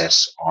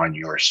exists on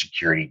your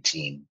security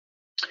team.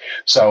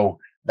 So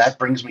that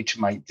brings me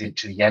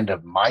to the end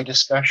of my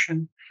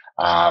discussion.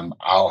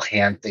 I'll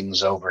hand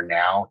things over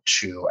now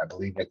to, I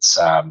believe it's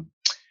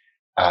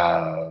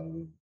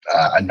Anand.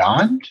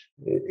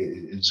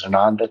 Is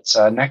Anand that's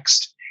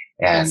next?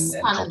 And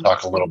he'll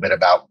talk a little bit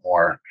about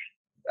more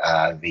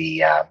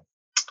the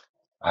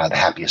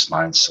Happiest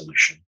Minds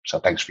solution. So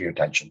thanks for your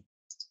attention.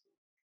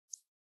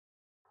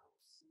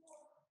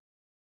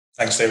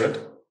 Thanks, David.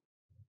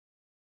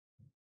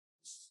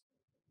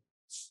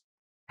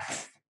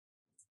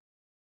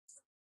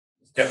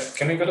 Yeah,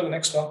 can we go to the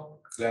next one,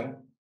 Glenn?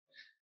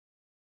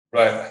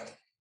 Right.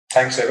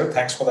 Thanks, David.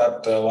 Thanks for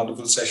that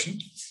wonderful session.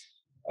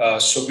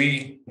 So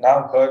we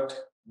now heard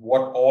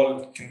what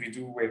all can we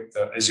do with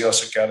Azure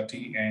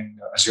Security and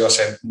Azure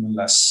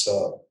Sentinel as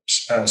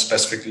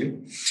specifically.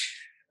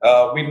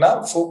 We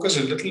now focus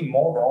a little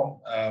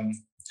more on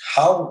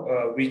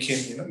how we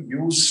can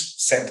use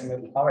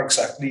Sentinel. How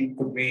exactly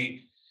could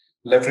we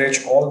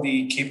leverage all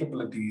the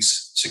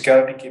capabilities,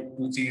 security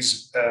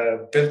capabilities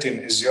built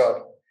in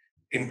Azure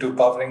into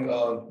powering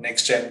a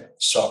next-gen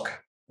SOC.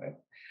 Right?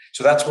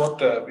 So that's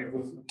what we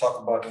will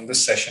talk about in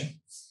this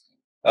session.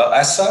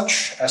 As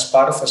such, as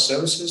part of our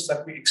services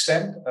that we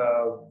extend,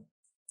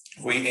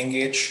 we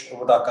engage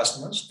with our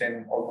customers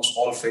in almost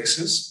all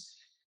phases,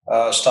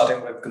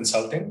 starting with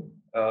consulting.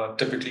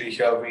 Typically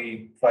here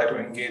we try to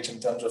engage in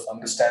terms of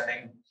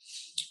understanding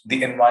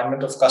the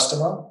environment of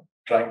customer,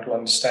 trying to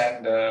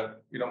understand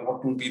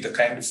what will be the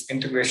kind of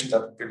integration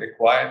that will be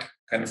required,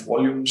 kind of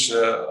volumes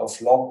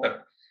of log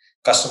that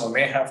customer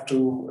may have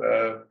to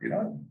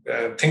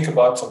think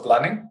about for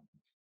planning,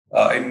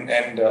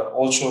 and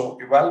also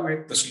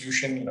evaluate the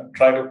solution,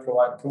 try to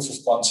provide proof of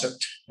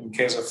concept in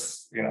case of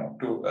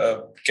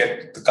to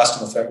get the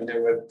customer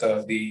familiar with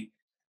the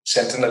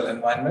Sentinel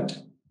environment.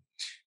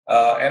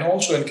 And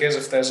also in case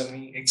if there's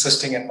any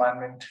existing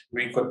environment,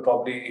 we could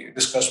probably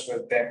discuss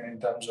with them in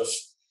terms of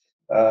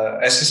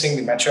assessing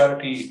the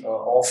maturity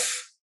of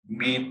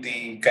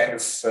the kind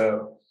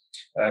of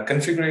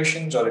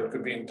configurations, or it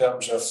could be in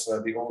terms of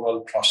the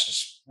overall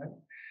process.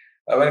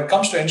 Right? When it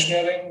comes to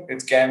engineering,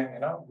 it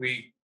can,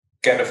 we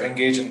kind of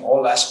engage in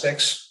all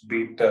aspects,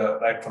 be it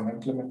right from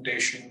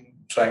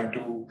implementation, trying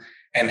to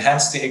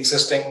enhance the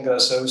existing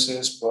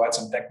services, provide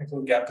some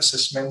technical gap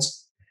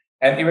assessments,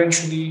 and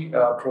eventually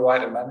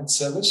provide a managed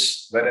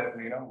service wherein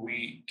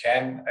we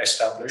can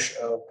establish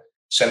a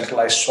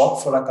centralized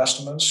SOC for our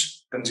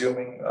customers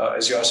consuming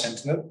Azure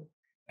Sentinel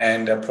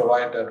and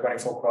provide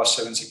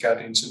 24/7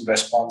 security incident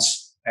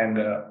response and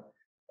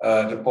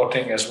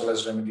reporting as well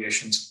as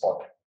remediation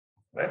support.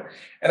 Right,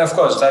 and of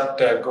course that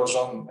goes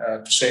on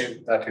to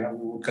say that we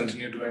will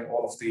continue doing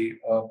all of the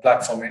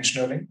platform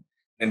engineering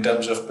in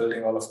terms of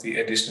building all of the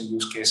additional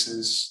use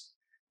cases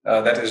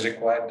that is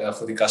required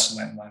for the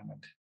customer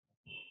environment.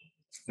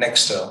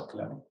 Next,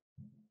 Glenn.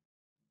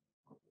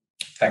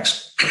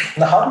 Thanks.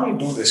 Now, how do we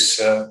do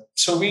this?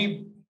 So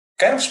we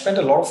kind of spend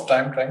a lot of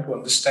time trying to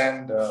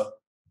understand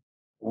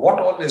what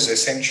all is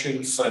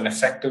essential for an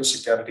effective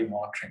security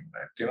monitoring.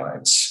 Right,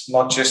 it's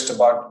not just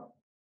about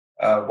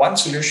one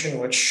solution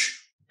which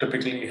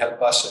typically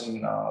help us in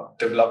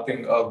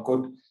developing a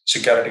good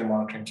security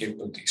monitoring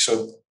capability. So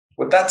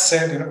with that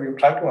said, we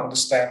try to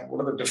understand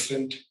what are the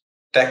different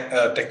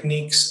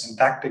techniques and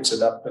tactics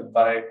adopted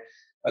by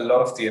a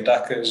lot of the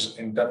attackers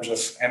in terms of,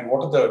 and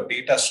what are the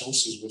data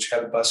sources which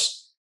help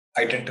us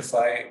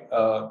identify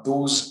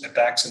those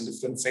attacks in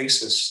different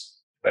phases,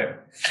 right?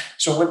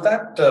 So with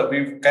that,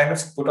 we've kind of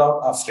put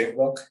out our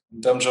framework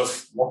in terms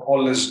of what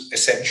all is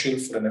essential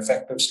for an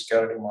effective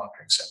security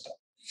monitoring setup,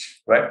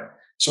 right?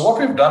 So what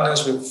we've done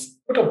is we've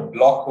put a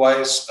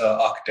block-wise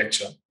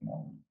architecture,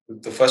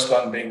 with the first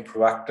one being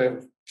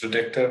proactive,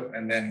 predictive,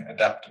 and then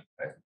adaptive.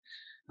 Right?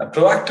 Now,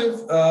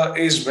 proactive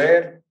is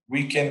where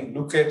we can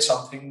look at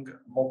something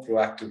more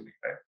proactively,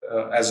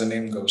 right? As the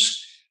name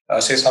goes.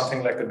 Say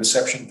something like a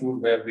deception tool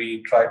where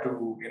we try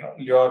to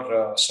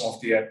lure some of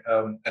the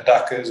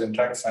attackers and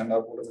try to find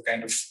out what are the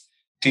kind of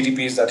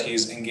TTPs that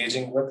he's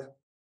engaging with,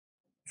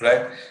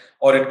 right?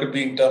 Or it could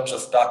be in terms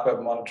of dark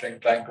web monitoring,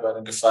 trying to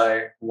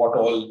identify what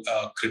all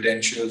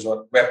credentials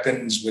or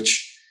weapons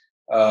which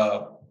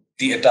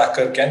the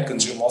attacker can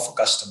consume off a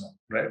customer,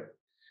 right?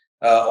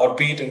 Or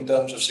be it in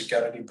terms of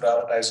security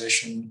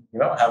prioritization,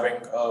 having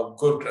a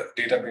good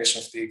database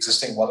of the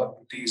existing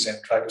vulnerabilities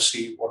and try to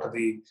see what are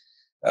the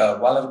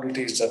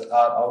vulnerabilities that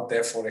are out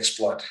there for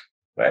exploit,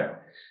 right?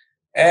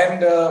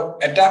 And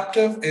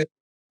adaptive is,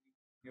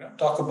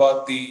 talk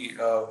about the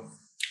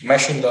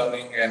machine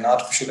learning and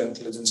artificial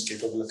intelligence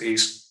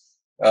capabilities,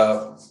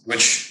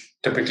 which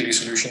typically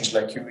solutions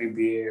like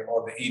UEBA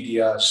or the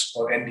EDRs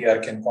or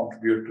NDR can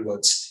contribute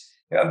towards.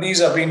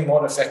 These are being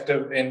more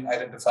effective in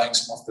identifying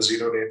some of the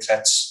zero-day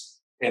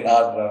threats in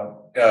our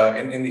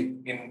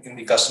in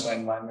the customer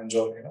environments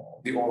or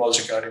the overall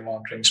security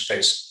monitoring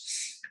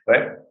space,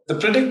 right? The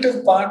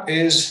predictive part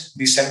is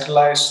the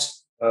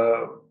centralized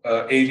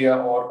area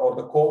or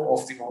the core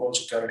of the overall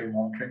security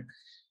monitoring,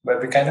 where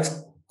we kind of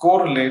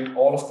correlate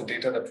all of the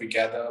data that we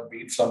gather,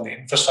 be it from the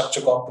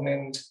infrastructure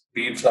component,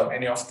 be it from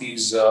any of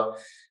these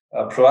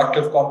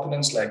proactive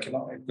components, like,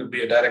 it could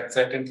be a direct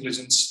threat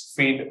intelligence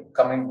feed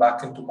coming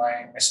back into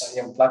my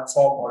SIM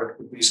platform, or it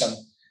could be some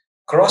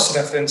cross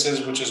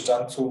references, which is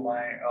done through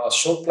my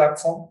SOC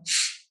platform,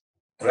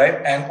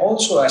 right? And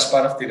also as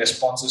part of the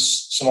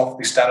responses, some of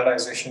the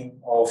standardization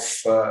of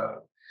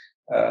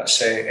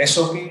say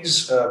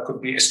SOPs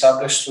could be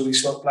established through the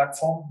SOC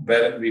platform,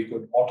 wherein we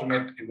could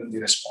automate even the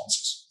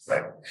responses,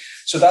 right?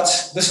 So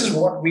this is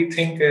what we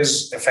think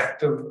is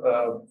effective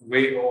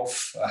way of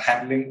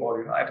handling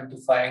or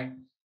identifying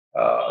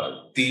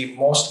the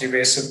most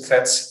evasive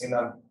threats in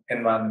an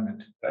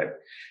environment, right?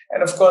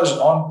 And of course,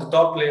 on the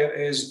top layer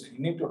is you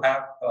need to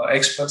have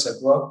experts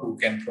at work who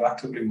can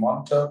proactively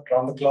monitor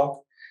around the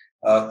clock,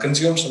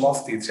 consume some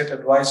of the threat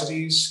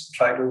advisories,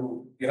 try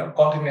to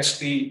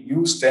continuously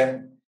use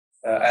them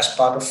as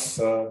part of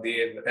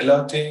the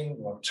alerting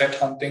or threat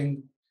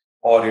hunting,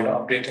 or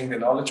updating the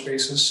knowledge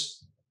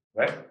bases,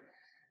 right?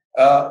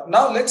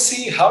 Now let's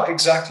see how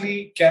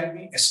exactly can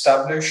we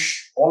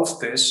establish all of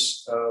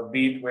this,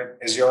 be it with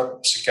Azure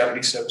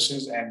security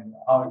services, and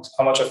how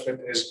much of it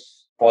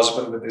is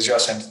possible with Azure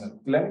Sentinel.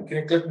 Glenn, can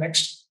you click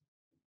next?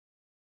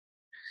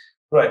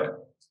 Right.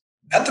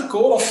 At the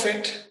core of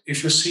it,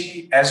 if you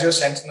see Azure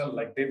Sentinel,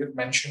 like David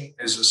mentioned,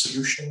 is a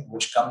solution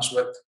which comes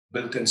with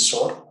built-in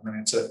SOAR. I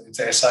mean, it's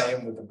a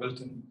SIM with a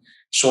built-in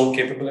SOAR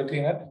capability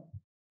in it.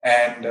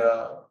 And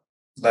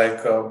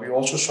we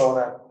also saw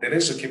that there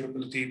is a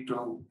capability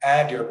to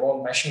add your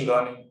own machine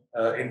learning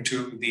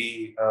into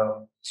the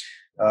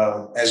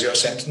Azure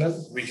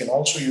Sentinel. We can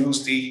also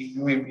use the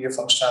UEBA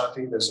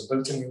functionality. There's a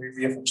built-in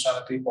UEBA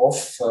functionality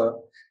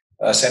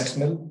of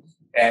Sentinel.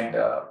 And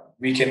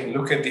we can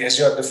look at the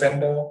Azure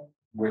Defender,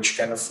 which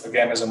kind of,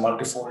 again, is a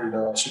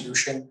multifold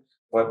solution,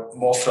 but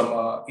more from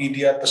an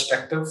EDR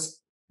perspective.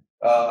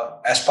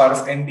 As part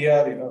of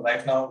NDR,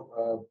 right now,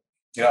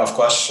 of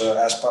course,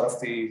 as part of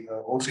the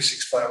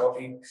O365 or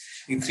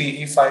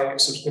E3, E5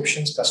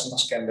 subscriptions,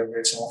 customers can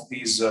leverage some of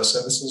these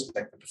services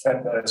like the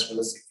Defender as well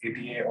as the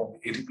ATA or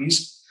the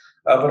ATPs.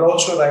 But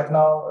also right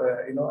now,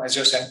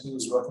 Azure Sentinel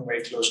is working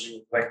very closely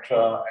with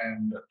Vectra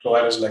and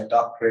providers like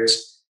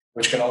Darktrace,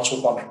 which can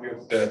also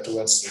contribute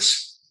towards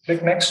this.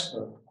 Click next.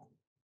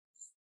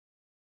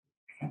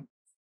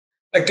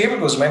 Like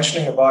David was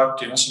mentioning about,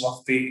 some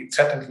of the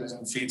threat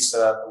intelligence feeds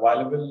that are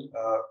available.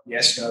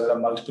 Yes, there are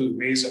multiple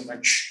ways in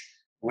which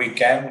we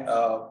can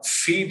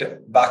feed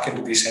back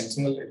into the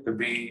Sentinel. It could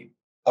be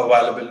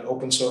available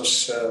open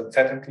source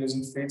threat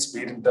intelligence feeds,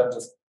 be it in terms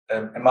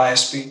of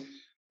MISP,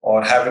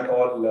 or have it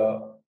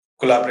all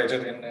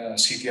collaborated in a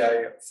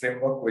CTI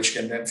framework, which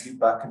can then feed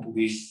back into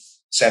the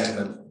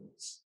Sentinel.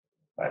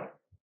 Right.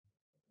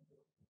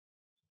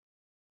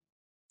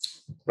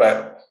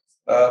 Right.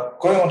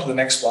 Going on to the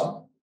next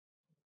one.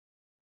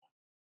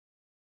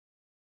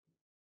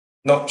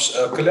 No,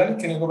 Kalyani,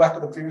 can you go back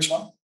to the previous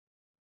one?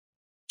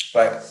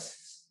 Right.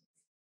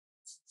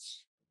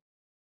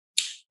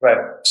 Right.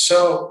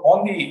 So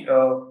on the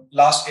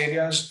last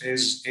areas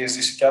is the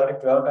security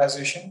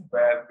prioritization,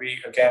 where we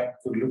again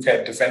could look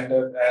at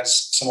Defender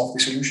as some of the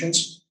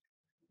solutions.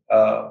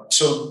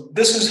 So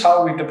this is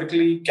how we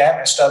typically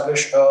can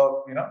establish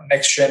a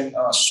next gen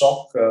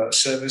SOC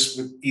service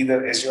with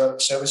either Azure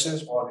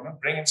services or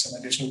bring in some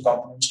additional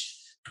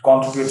components to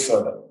contribute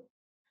further.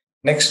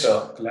 Next,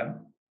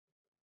 Kalyani.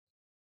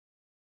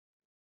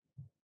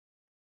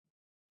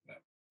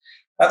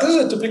 Now, this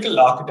is a typical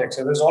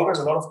architecture. There's always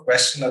a lot of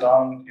question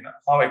around,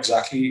 how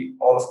exactly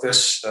all of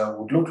this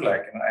would look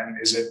like, and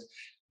is it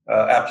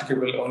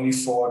applicable only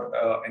for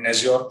an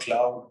Azure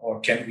cloud,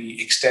 or can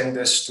we extend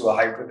this to a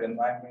hybrid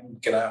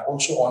environment? Can I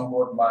also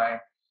onboard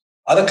my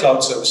other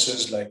cloud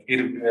services like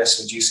AWS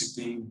or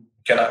GCP?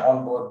 Can I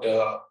onboard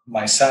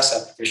my SaaS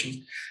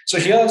application? So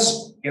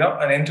here's,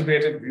 an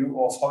integrated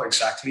view of how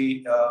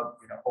exactly,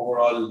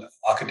 overall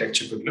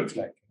architecture could look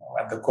like.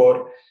 At the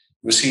core,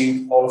 you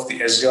see all of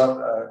the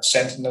Azure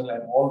Sentinel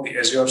and all the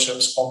Azure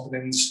service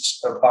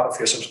components part of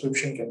your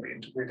subscription can be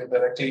integrated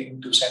directly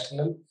into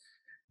Sentinel.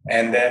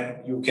 And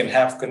then you can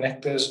have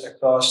connectors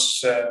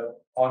across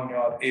on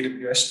your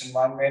AWS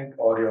environment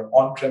or your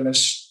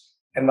on-premise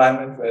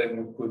environment, where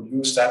you could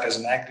use that as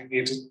an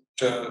aggregator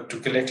to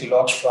collect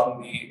logs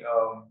from the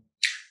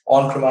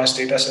on-premise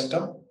data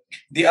center.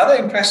 The other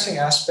interesting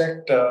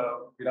aspect,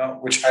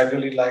 which I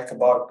really like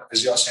about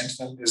Azure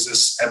Sentinel, is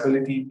this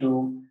ability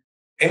to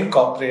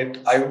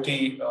incorporate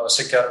IoT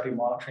security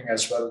monitoring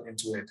as well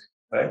into it,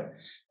 right?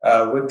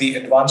 With the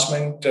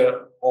advancement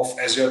of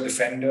Azure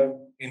Defender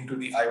into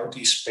the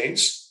IoT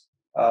space,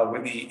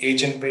 with the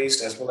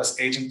agent-based as well as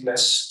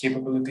agent-less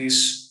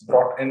capabilities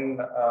brought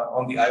in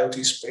on the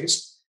IoT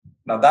space.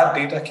 Now that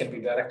data can be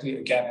directly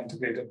again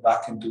integrated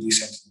back into the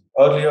Sentinel.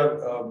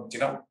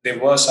 Earlier, there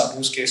were some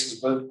use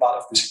cases built part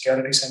of the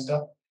security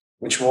center,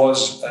 which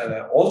was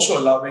also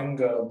allowing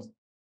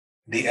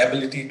the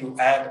ability to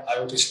add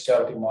IoT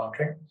security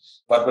monitoring.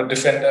 But with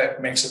Defender,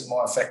 it makes it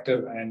more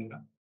effective and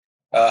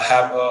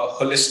have a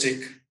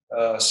holistic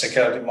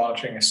security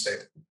monitoring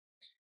estate.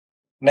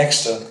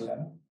 Next,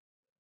 Glenn.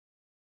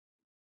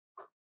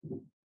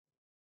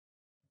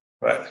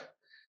 Right.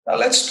 Now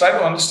let's try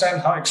to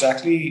understand how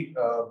exactly,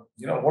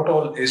 what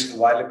all is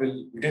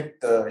available. We did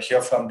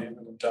hear from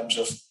David in terms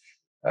of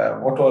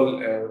what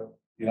all,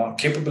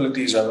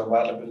 capabilities are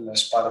available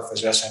as part of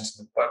Azure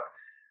Sentinel.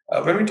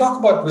 But when we talk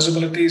about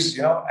visibilities,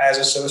 as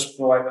a service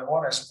provider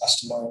or as a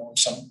customer,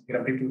 some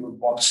people would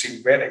want to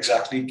see where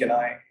exactly can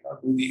I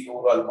do the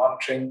overall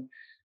monitoring.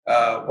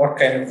 What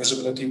kind of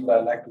visibility would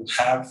I like to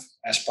have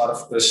as part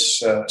of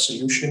this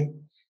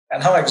solution,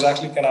 and how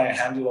exactly can I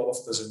handle all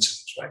of those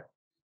incidents, right?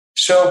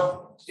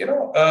 So,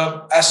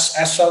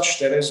 as such,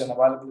 there is an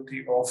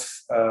availability of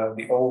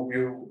the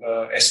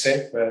overview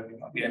estate where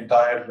the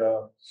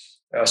entire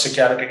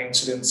security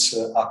incidents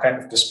are kind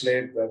of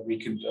displayed, where we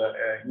could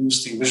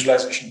use the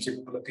visualization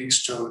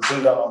capabilities to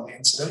drill down on the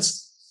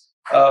incidents.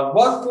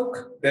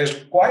 Workbook,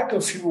 there's quite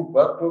a few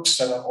workbooks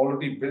that are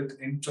already built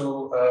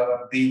into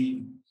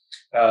the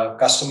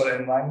customer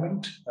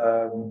environment.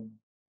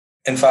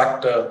 In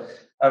fact,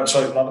 I'm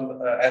sorry, not in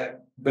the,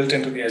 built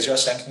into the Azure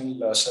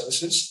Sentinel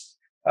services.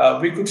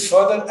 We could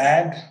further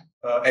add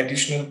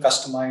additional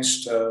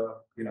customized,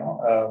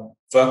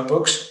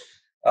 workbooks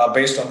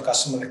based on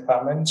customer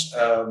requirements.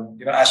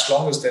 As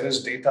long as there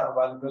is data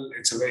available,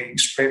 it's a very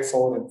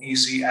straightforward and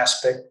easy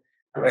aspect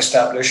to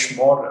establish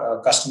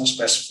more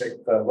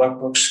customer-specific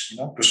workbooks,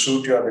 to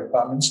suit your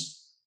requirements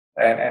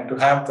and to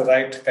have the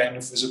right kind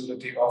of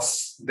visibility of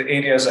the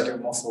areas that you're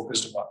more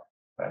focused about.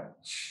 Right.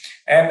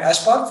 And as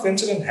part of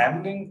incident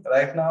handling,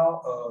 right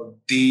now,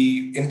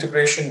 the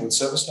integration with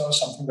ServiceNow is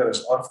something that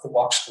is out of the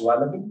box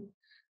available.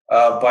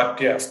 But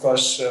yeah, of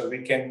course, we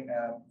can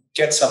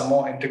get some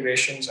more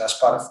integrations as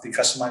part of the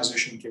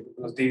customization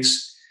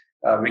capabilities.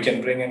 We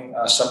can bring in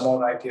some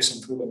more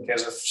ITSM tool in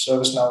case of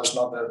ServiceNow is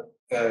not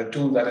the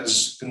tool that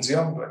is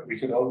consumed. But we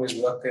could always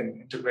work and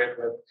integrate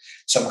with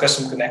some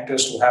custom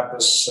connectors to have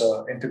this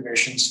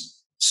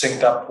integrations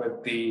synced up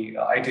with the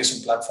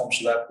ITSM platform,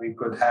 so that we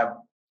could have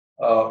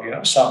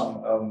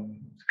some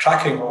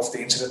tracking of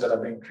the incidents that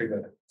are being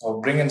triggered,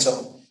 or bring in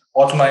some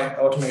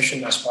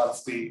automation as part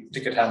of the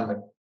ticket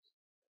handling.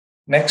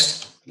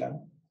 Next.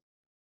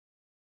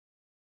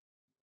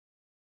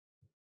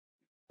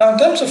 Now, in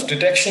terms of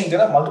detection,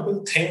 there are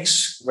multiple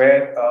things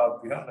where,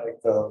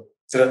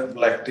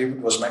 like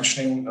David was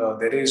mentioning,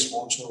 there is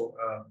also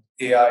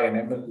AI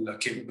and ML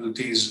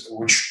capabilities,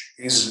 which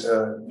is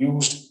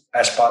used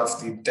as part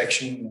of the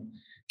detection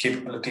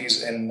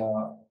capabilities in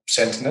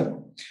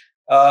Sentinel.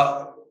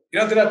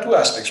 There are two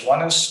aspects.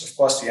 One is, of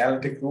course, the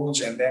analytic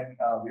rules, and then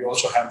we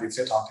also have the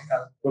threat hunting.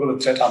 I'll go to the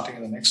threat hunting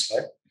in the next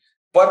slide.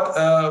 But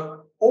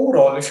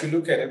overall, if you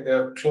look at it,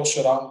 they're close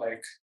to around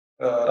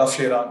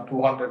roughly around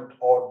 200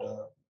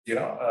 odd,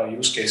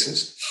 use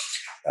cases.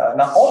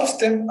 Now, all of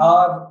them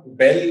are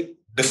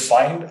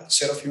well-defined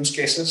set of use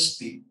cases.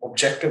 The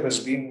objective has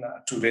been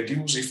to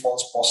reduce the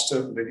false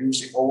positive,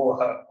 reduce the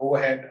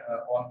overhead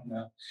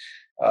on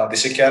the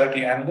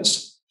security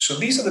analyst. So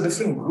these are the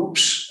different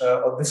groups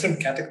or different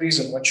categories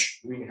in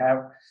which we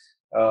have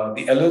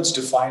the alerts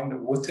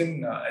defined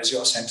within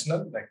Azure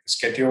Sentinel, like the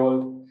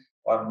scheduled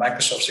or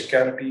Microsoft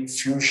Security,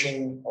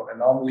 Fusion or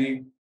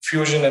Anomaly.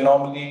 Fusion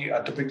Anomaly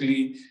are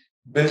typically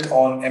built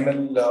on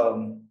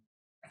ML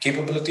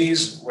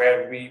capabilities,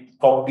 where we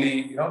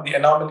probably, the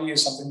anomaly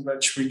is something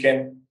which we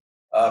can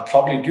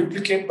probably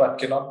duplicate but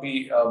cannot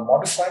be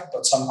modified,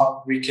 but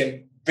somehow we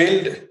can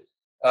build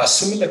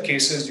similar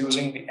cases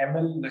using the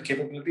ML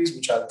capabilities,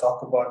 which I'll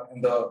talk about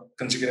in the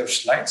consecutive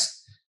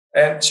slides.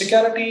 And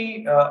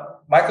security,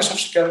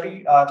 Microsoft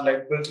Security are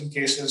like built-in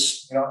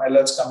cases,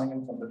 alerts coming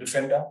in from the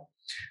Defender.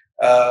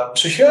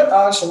 So here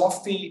are some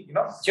of the,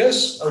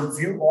 here's a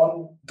view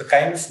on the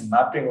kind of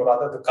mapping, or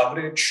rather the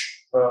coverage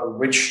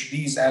which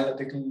these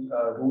analytical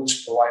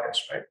rules provide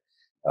us, right?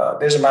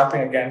 There's a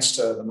mapping against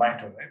the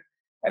MITRE, right?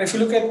 And if you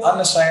look at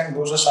unassigned,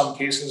 those are some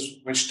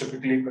cases which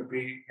typically could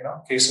be,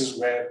 cases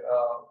where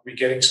we're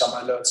getting some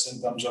alerts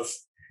in terms of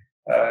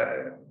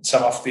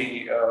some of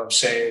the,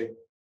 say,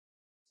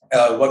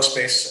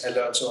 workspace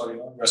alerts, or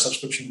your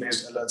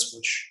subscription-based alerts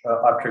which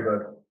are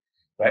triggered,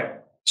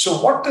 right?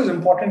 So what is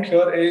important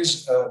here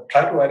is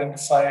try to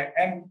identify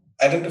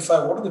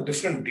what are the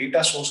different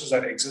data sources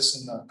that exist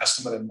in a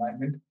customer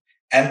environment,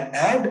 and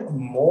add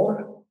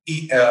more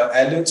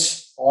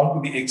alerts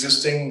onto the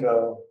existing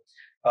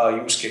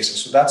use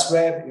cases. So that's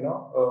where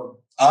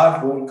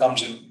our role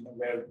comes in,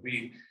 where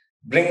we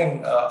bring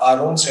in our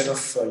own set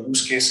of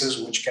use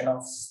cases which kind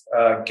of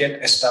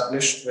get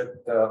established with,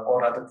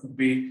 or rather could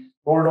be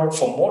rolled out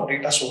for more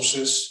data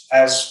sources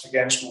as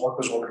against what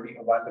was already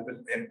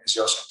available in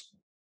Azure Sentinel.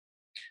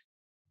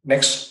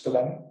 Next,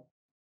 Kalani.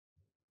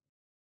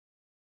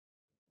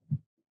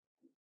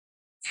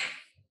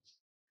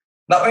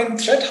 Now, in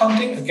threat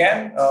hunting,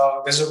 again,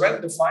 there's a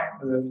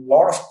well-defined, a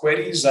lot of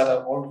queries that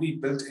are already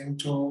built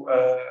into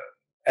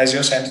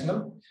Azure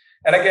Sentinel.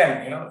 And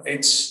again,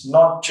 it's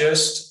not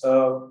just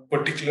a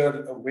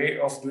particular way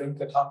of doing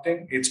threat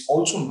hunting. It's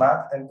also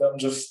mapped in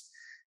terms of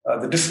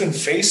the different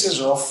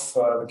phases of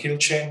the kill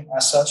chain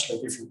as such.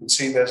 Like if you could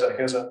see, here's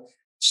a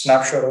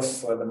snapshot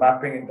of the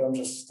mapping in terms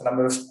of the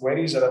number of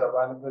queries that are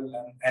available,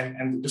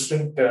 and the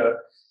different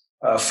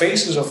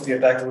phases of the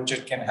attack which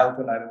it can help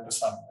in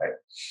identifying, right?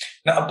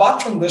 Now,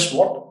 apart from this,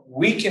 what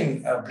we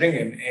can bring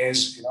in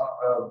is,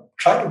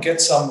 try to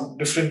get some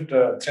different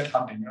threat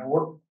hunting.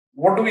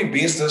 What do we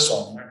base this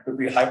on? It could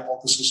be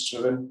hypothesis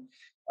driven,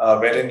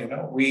 wherein,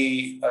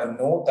 we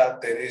know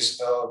that there is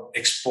an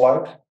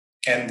exploit,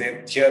 and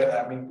then here,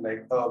 I mean,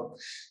 like,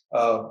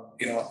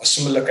 a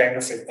similar kind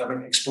of,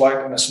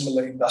 exploit in a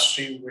similar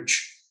industry,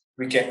 which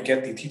we can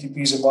get the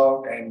TTPs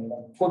about and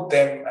put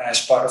them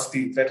as part of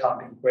the threat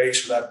hunting query,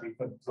 so that we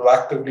could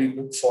proactively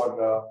look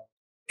for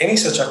any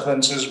such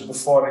occurrences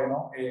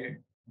before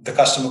the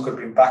customer could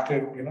be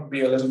impacted.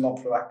 Be a little more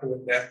proactive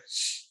in there,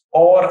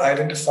 or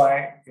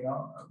identify,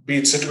 be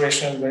it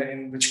situational,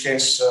 in which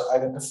case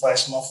identify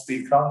some of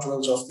the crown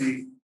jewels of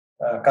the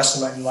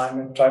customer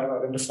environment. Try to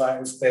identify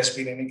if there's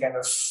been any kind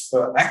of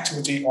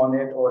activity on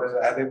it, or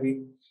have there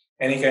been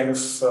any kind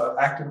of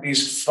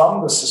activities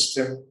from the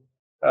system,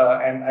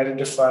 and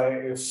identify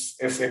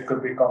if it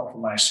could be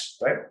compromised,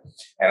 right?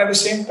 And at the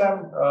same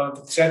time,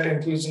 the threat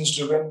intelligence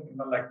driven,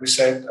 like we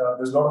said,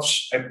 there's a lot of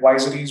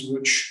advisories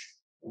which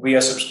we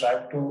are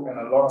subscribed to, and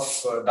a lot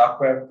of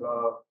dark web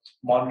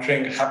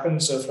monitoring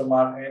happens from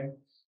our end.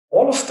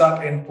 All of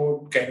that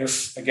input kind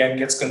of, again,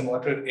 gets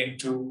converted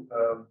into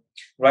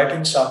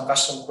writing some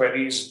custom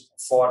queries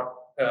for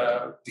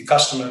the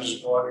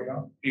customers,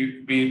 or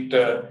be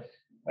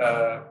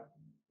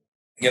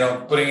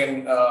it putting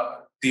in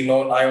the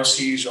known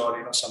IOCs,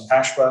 or some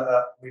hash.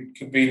 It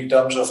could be in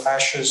terms of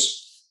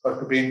hashes, or it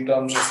could be in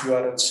terms of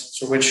URLs.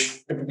 So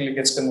which typically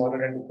gets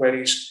converted into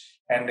queries,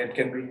 and it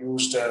can be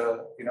used,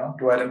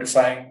 to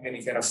identify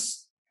any kind of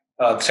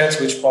threats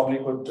which probably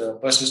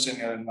could persist in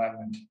your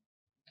environment.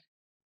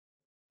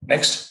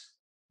 Next.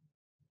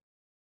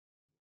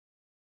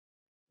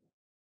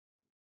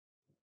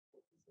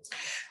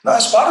 Now,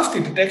 as part of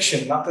the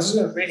detection, now this is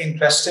a very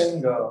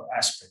interesting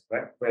aspect,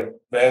 right?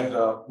 Where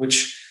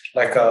which,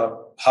 like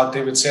how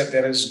David said,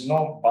 there is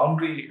no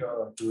boundary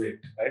to it,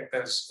 right?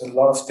 There's a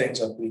lot of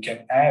things that we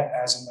can add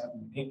as and when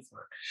we need for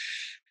it.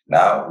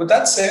 Now, with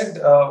that said,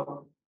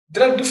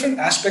 there are different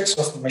aspects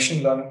of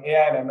machine learning,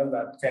 AI and ML,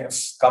 that kind of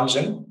comes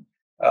in.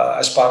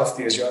 as part of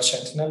the Azure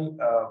Sentinel.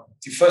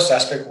 The first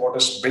aspect, what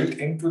is built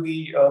into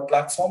the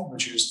platform,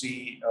 which is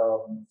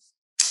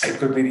it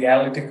could be the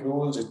analytic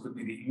rules, it could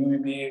be the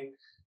UEBA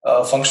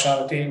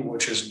functionality,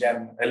 which is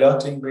again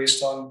alerting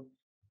based on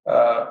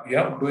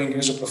doing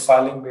user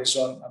profiling based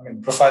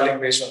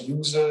on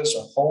users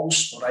or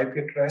hosts or IP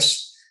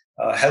address,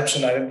 helps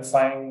in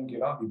identifying the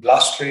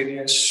blast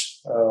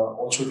radius,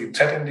 also the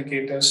threat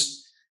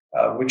indicators,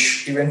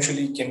 which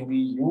eventually can be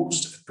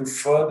used to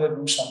further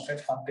do some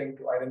threat hunting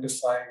to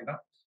identify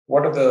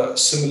what are the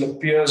similar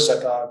peers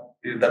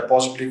that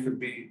possibly could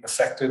be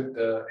affected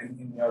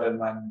in your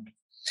environment,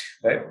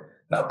 right?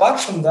 Now, apart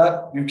from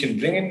that, you can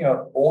bring in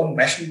your own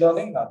machine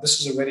learning. Now, this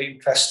is a very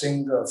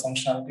interesting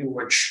functionality,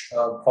 which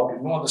probably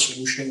no other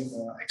solution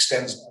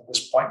extends at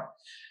this point.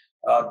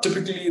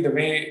 Typically, the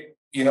way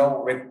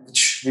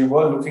which we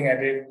were looking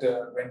at it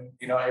when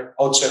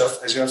outside of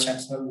Azure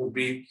Sentinel would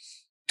be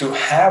to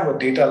have a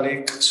data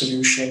lake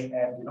solution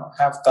and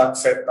have that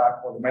fed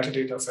back or the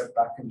metadata fed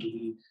back into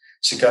the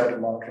security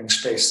monitoring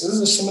space. This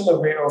is a similar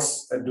way of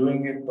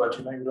doing it, but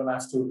you don't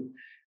have to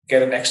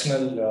get an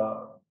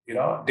external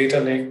data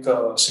lake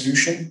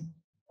solution.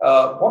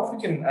 What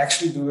we can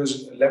actually do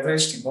is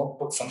leverage the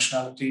notebook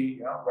functionality,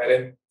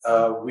 wherein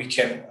we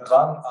can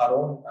run our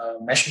own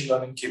machine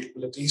learning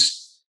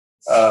capabilities,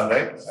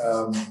 right?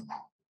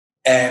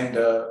 And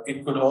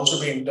it could also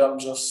be in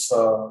terms of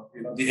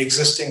the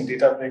existing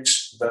data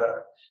bricks,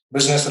 the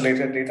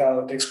business-related data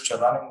analytics which are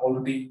running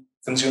already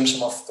consume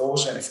some of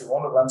those. And if you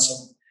want to run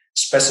some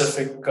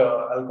specific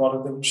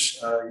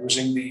algorithms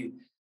using the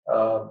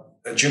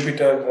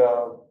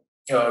Jupyter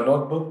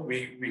notebook,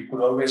 we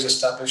could always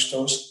establish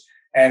those.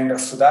 And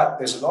for that,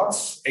 there's a lot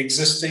of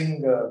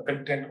existing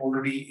content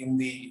already in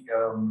the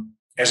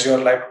Azure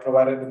Library,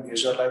 provided in the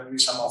Azure Library.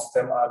 Some of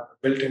them are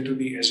built into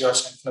the Azure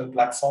Sentinel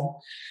platform.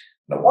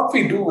 Now, what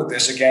we do with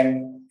this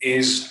again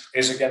is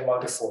again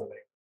multifold.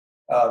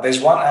 There's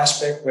one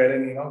aspect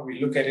wherein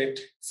we look at it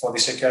for the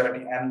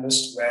security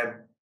analyst,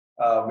 where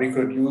we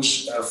could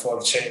use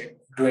for say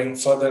doing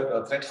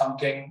further threat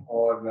hunting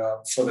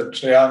or for the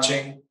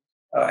triaging,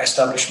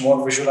 establish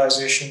more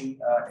visualization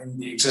in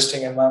the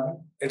existing environment.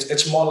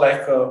 It's more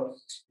like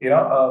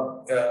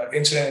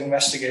incident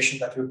investigation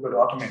that we could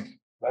automate,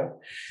 right?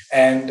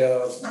 And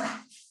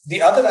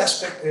the other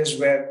aspect is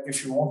where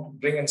if you want to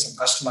bring in some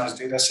customized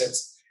data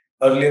sets.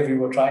 Earlier, we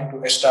were trying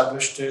to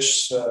establish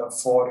this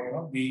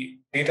for the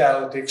data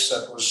analytics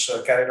that was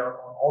carried out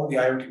on all the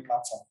IoT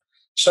platform.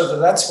 So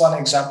that's one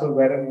example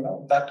where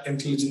that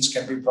intelligence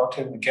can be brought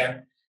in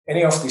again.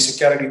 Any of the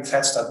security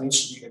threats that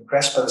needs to be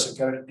addressed by the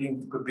security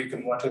team could be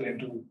converted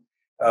into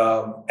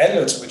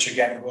alerts, which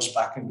again goes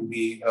back into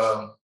the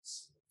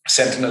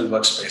Sentinel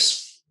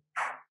workspace.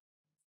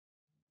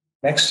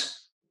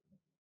 Next.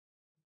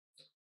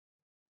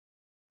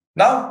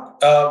 Now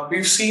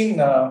we've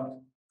seen.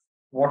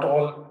 What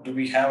all do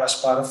we have as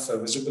part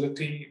of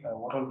visibility?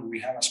 What all do we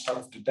have as part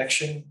of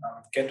detection?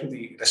 Get to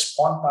the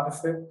respond part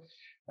of it,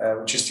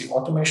 which is the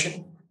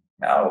automation.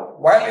 Now,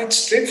 while it's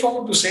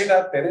straightforward to say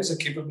that there is a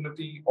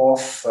capability of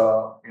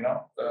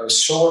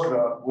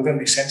SOAR within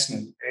the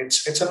Sentinel,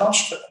 it's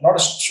not a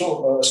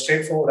so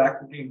straightforward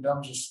activity in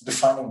terms of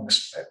defining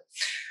this. Right?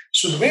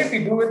 So the way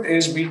we do it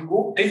is we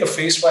go take a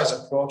phase-wise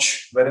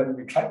approach, wherein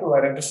we try to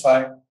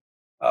identify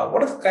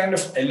what are the kind of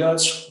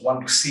alerts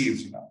one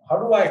receives? How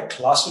do I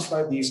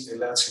classify these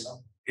alerts?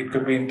 It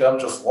could be in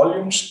terms of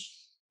volumes,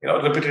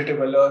 repetitive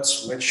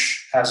alerts,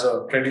 which has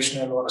a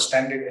traditional or a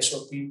standard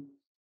SOP,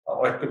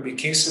 or it could be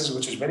cases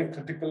which is very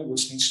critical,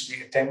 which needs to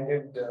be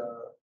attended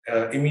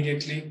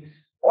immediately,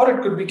 or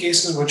it could be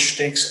cases which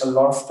takes a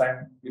lot of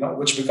time,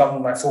 which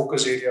become my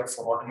focus area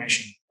for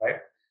automation, right?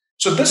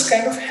 So this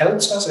kind of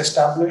helps us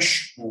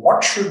establish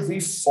what should we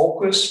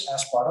focus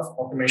as part of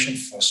automation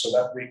first, so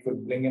that we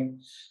could bring in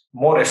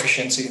more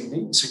efficiency in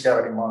the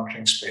security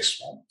monitoring space.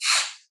 Right?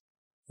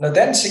 Now,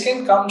 then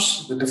second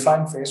comes the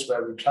define phase,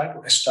 where we try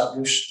to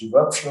establish the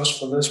workflows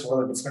for this, what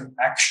are the different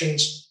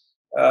actions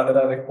that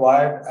are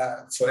required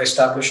for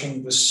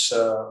establishing this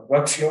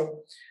workflow,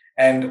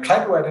 and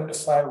try to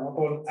identify what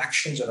all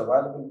actions are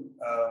available,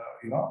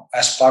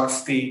 as part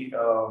of the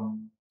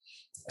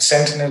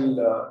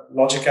Sentinel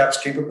Logic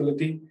Apps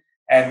capability,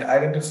 and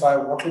identify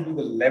what will be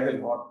the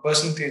level or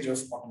percentage of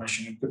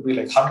automation. It could be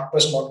like 100%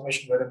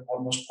 automation, wherein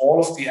almost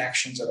all of the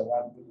actions are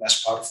available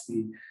as part of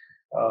the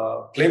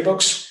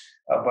playbooks.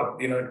 But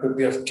it could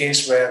be a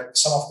case where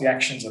some of the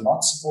actions are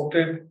not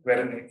supported,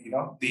 wherein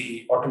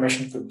the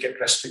automation could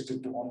get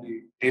restricted to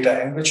only data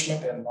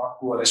enrichment and not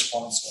to a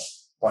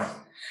response point.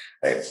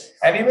 Right?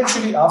 And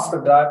eventually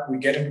after that, we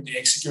get into the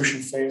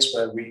execution phase,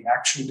 where we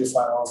actually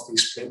define all of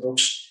these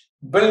playbooks,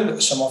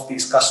 build some of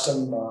these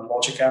custom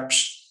logic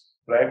apps,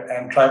 right,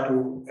 and try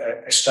to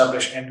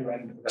establish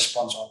end-to-end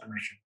response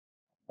automation,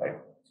 right?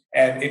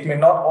 And it may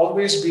not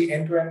always be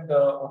end-to-end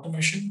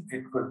automation.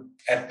 It could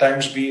at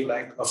times be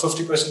like a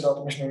 50%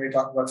 automation. When we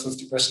talk about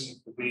 50%, it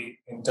could be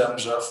in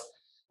terms of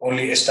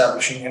only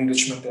establishing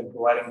enrichment and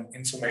providing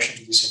information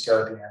to the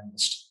security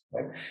analyst,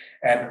 right?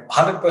 And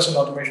 100%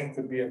 automation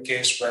could be a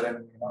case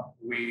wherein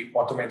we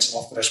automate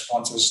some of the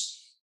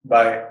responses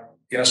by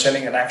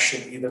sending an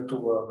action either to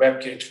a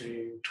web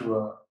gateway, to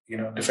a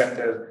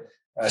Defender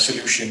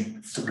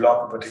solution to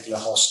block a particular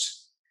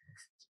host.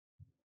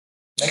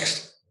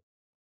 Next.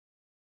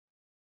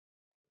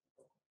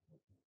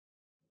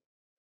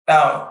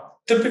 Now,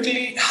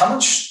 typically, how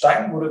much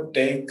time would it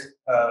take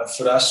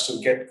for us to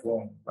get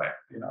going, right?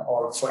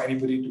 Or for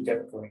anybody to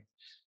get going?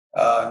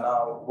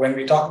 Now, when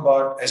we talk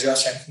about Azure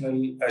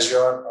Sentinel,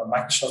 Azure,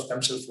 Microsoft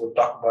themselves would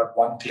talk about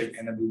one-click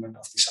enablement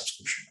of the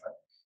subscription, right?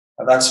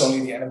 That's only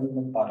the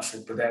enablement part of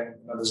it. But then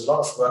there's a lot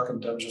of work in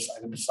terms of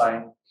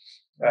identifying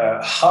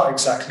how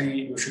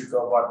exactly you should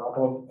go about what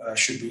all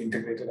should be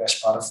integrated as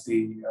part of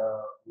the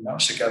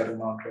security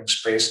monitoring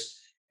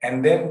space,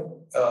 and then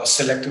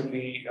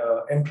selectively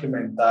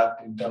implement that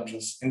in terms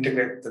of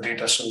integrate the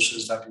data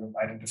sources that you've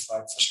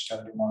identified for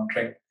security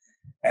monitoring.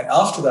 And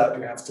after that,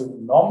 you have to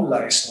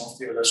normalize some of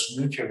the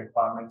reliability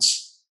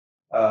requirements,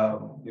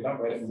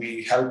 wherein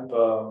we help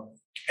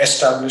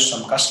establish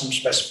some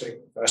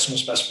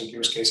customer-specific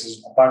use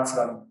cases apart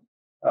from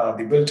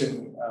the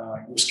built-in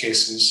use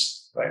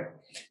cases, right?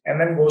 And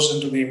then goes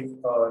into the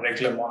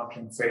regular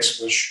monitoring phase,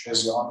 which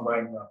is the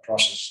ongoing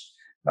process.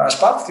 Now, as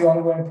part of the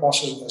ongoing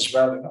process as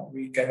well,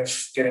 we kind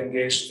of get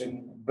engaged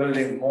in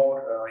building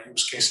more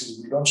use cases.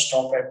 We don't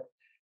stop at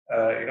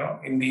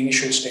in the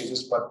initial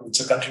stages, but it's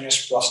a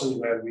continuous process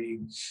where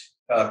we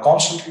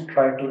constantly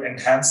try to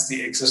enhance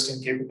the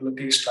existing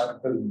capabilities, try to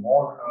build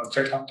more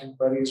threat hunting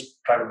queries,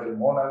 try to build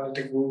more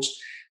analytic rules,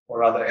 or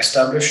rather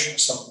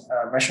establish some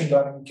machine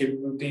learning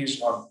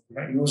capabilities, or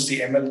use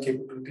the ML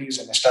capabilities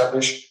and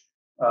establish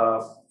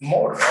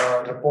more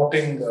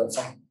reporting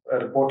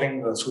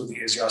through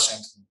the Azure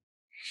Sentinel.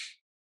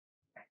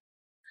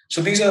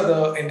 So these are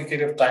the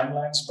indicative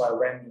timelines by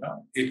when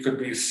it could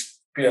be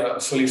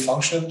fully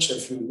functional. So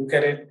if you look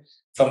at it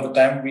from the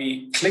time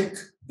we click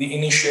the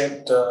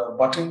initiate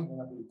button,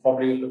 we're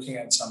probably looking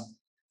at some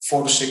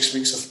 4 to 6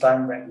 weeks of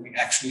time when we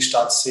actually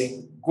start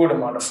seeing good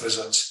amount of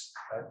results.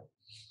 Right?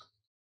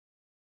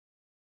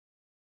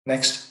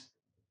 Next.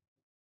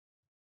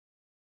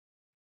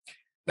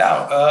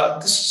 Now,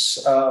 this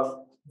is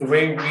the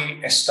way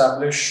we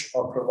establish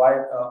or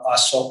provide our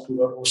SOC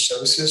 2.0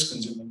 services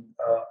consuming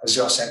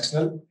Azure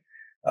Sentinel.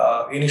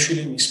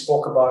 Initially, we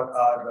spoke about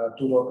our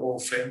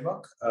 2.0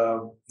 framework,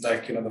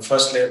 the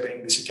first layer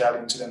being the security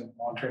incident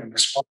monitoring and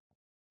response.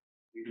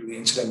 We do the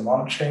incident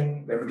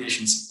monitoring,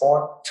 remediation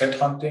support, threat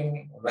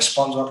hunting,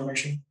 response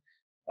automation.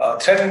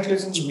 Threat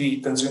intelligence,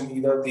 we consume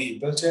either the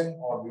built-in,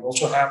 or we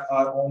also have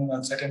our own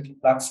threat intel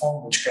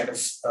platform, which kind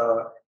of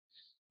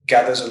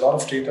gathers a lot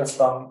of data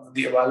from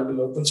the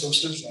available open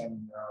sources,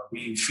 and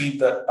we feed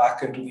that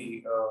back into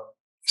the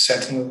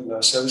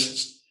Sentinel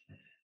services.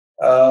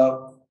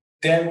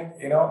 Then,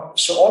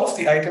 so all of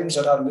the items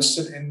that are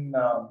listed in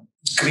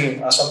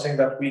green are something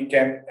that we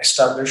can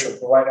establish or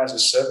provide as a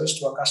service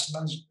to our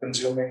customers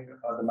consuming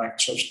the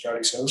Microsoft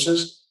security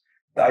services.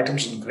 The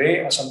items in gray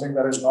are something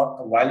that is not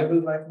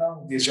available right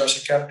now with Azure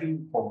Security,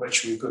 for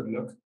which we could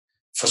look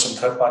for some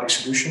third-party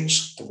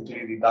solutions,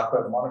 typically the dark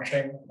web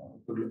monitoring. We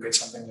could look at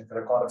something like a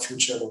record of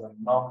future or an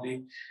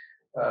anomaly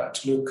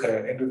to look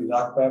into the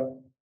dark web.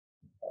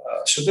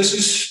 So this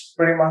is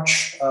pretty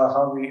much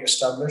how we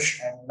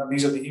establish, and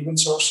these are the event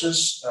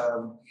sources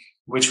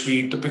which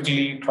we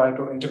typically try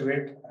to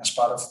integrate as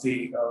part of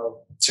the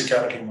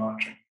security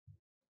monitoring.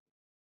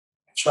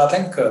 So I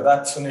think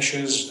that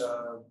finishes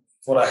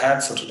what I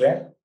had for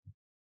today.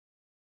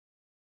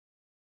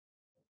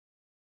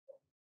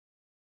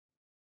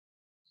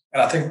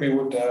 And I think we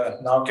would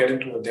now get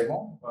into a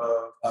demo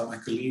by my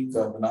colleague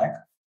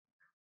Vinayak.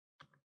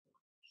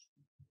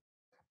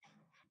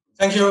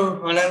 Thank you,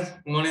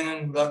 Anand. Good morning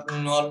and good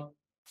afternoon all.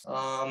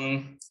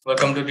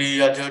 Welcome to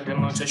the Azure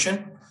demo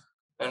session,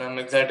 and I'm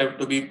excited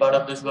to be part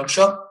of this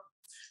workshop.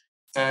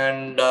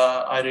 And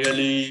I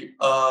really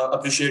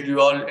appreciate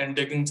you all in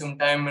taking some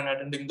time and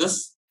attending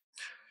this.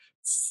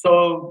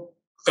 So,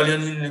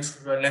 Kalyani,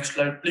 next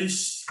slide,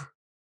 please.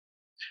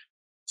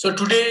 So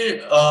today,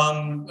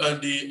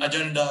 the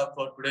agenda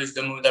for today's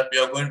demo that we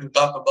are going to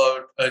talk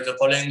about the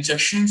following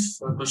sections.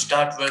 So to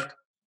start with,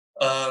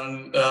 we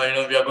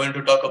are going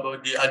to talk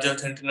about the Azure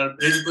Sentinel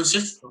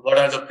prerequisites. What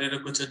are the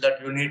prerequisites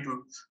that you need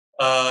to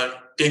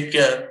take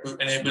care to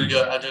enable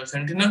your Azure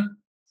Sentinel?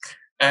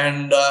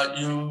 And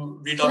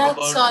we talk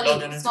about.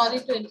 Sorry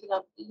to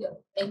interrupt you.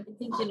 I think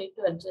you need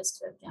to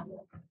adjust your camera.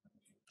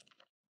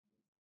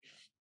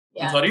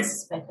 Yeah, I'm sorry? This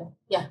is better.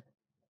 Yeah,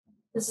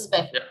 this is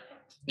better.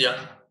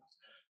 Yeah.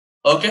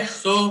 Okay,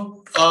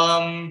 so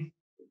and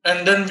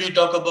then we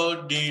talk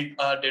about the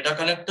data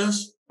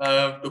connectors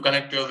to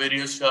connect your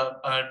various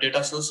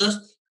data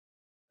sources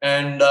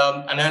and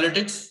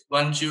analytics.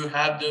 Once you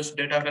have those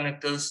data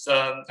connectors,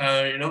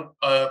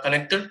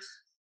 connected,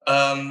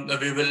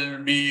 we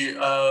will be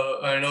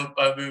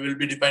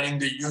defining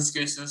the use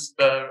cases,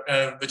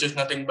 which is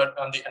nothing but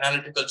on the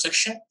analytical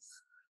section.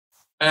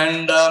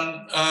 And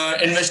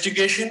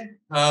investigation,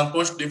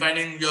 post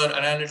defining your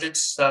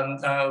analytics.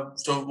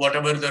 So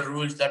whatever the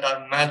rules that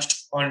are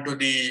matched onto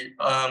the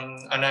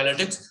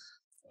analytics,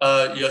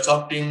 your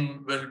SOC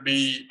team will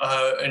be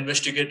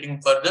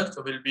investigating further.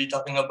 So we'll be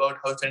talking about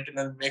how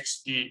Sentinel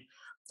makes the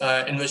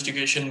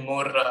investigation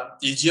more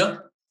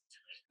easier.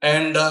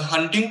 And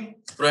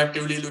hunting,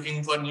 proactively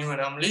looking for new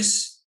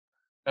anomalies.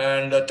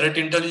 And threat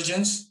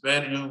intelligence,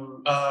 where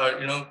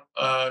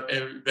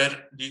where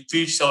the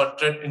feeds or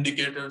threat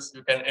indicators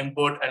you can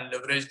import and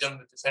leverage them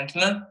with the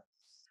Sentinel.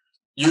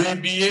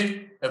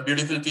 UEBA, a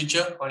beautiful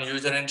feature on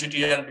user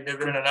entity and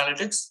behavioral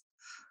analytics,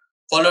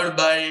 followed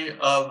by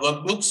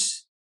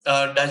workbooks,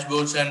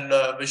 dashboards, and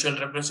visual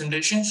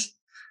representations.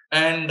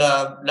 And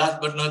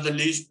last but not the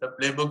least, the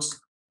playbooks,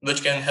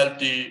 which can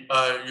help you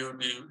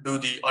do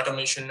the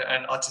automation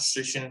and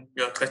orchestration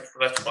your threat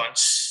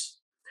response.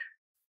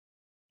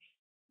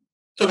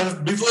 So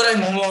before I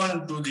move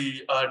on to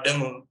the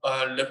demo,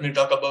 let me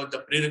talk about the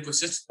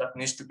prerequisites that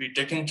needs to be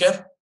taken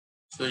care.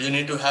 So you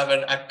need to have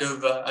an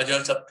active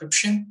Azure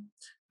subscription,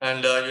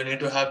 and you need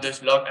to have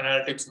this log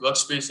analytics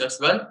workspace as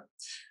well.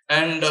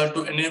 And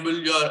to enable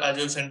your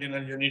Azure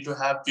Sentinel, you need to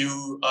have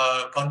few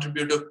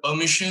contributor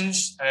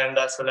permissions, and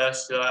as well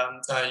as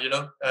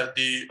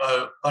the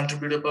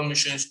contributor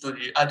permissions to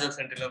the Azure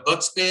Sentinel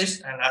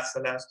workspace, and as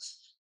well as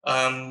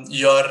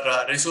your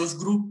resource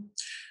group.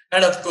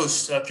 And of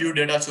course, a few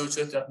data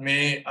sources that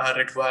may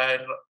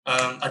require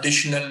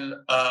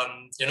additional,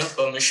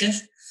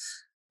 permissions.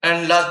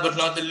 And last but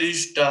not the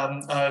least,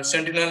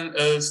 Sentinel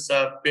is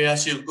pay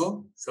as you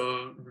go.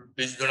 So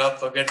please do not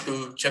forget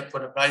to check for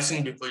the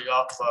pricing before you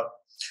opt for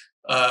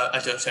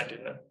Azure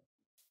Sentinel.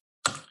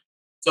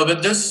 So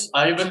with this,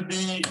 I will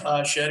be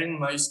sharing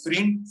my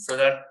screen so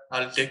that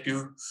I'll take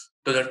you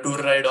to the tour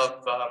ride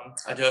of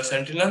Azure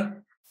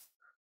Sentinel.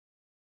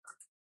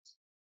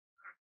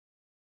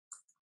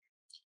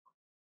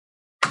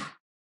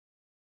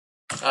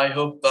 I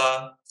hope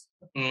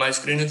my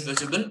screen is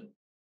visible.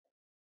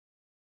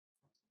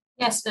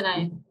 Yes,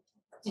 Vinay,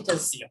 it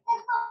is. Yeah.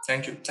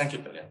 Thank you,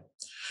 Kalyan.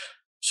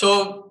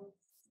 So,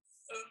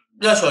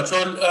 yeah, sure. So,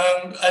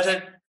 as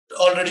I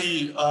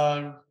already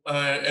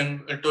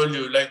told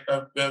you, like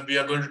we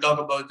are going to talk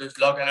about this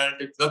log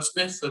analytics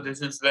workspace. So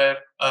this is where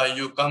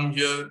you come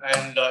here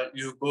and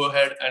you go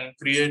ahead and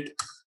create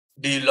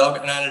the log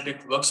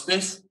analytics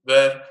workspace,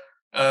 where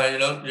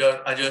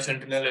your Azure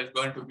Sentinel is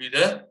going to be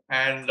there,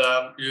 and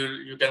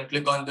you can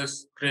click on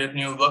this create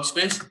new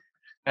workspace,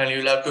 and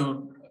you'll have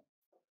to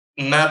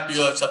map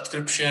your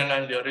subscription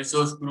and your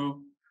resource group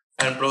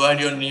and provide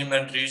your name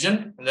and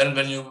region. And then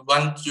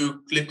once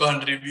you click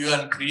on review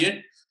and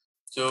create,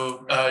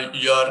 so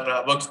your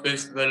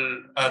workspace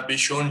will be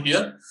shown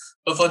here.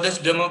 So for this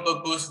demo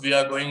purpose, we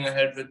are going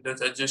ahead with this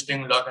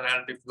existing log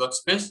analytics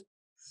workspace.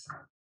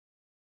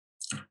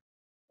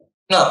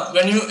 Now,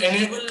 when you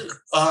enable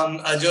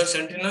Azure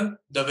Sentinel,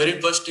 the very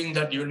first thing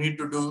that you need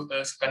to do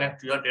is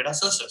connect to your data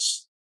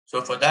sources.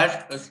 So for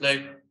that, it's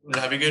like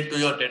navigate to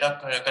your data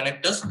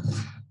connectors.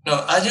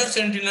 Now, Azure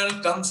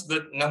Sentinel comes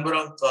with a number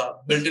of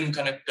built-in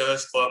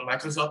connectors for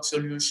Microsoft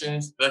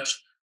solutions,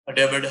 which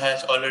David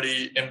has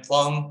already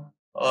informed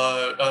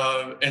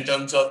in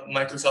terms of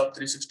Microsoft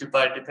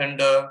 365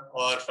 Defender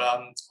or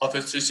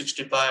Office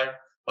 365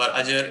 or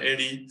Azure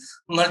AD,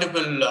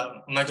 multiple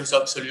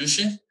Microsoft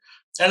solutions.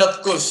 And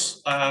of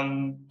course,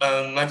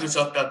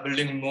 Microsoft are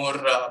building more,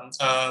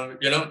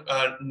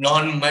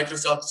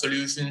 non-Microsoft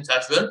solutions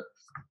as well.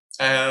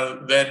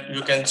 Where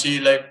you can see,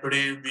 like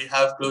today we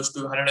have close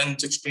to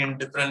 116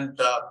 different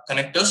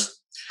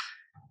connectors.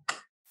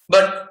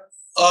 But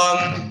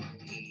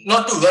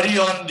not to worry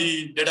on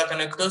the data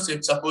connectors.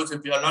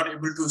 If you are not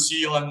able to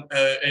see on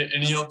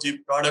any of the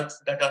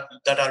products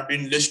that are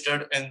being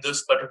listed in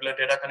this particular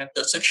data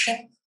connector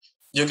section,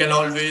 you can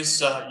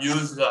always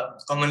use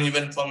common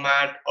event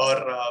format or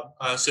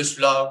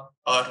syslog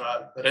or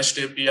REST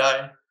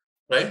API,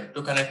 right,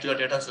 to connect your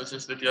data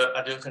sources with your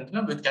Azure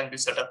Sentinel, which can be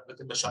set up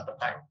within the shorter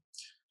time.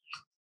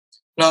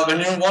 Now, when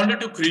you wanted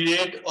to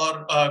create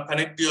or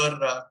connect your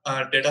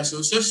data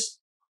sources,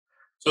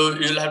 so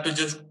you'll have to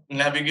just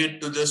navigate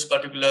to this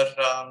particular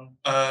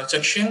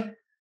section,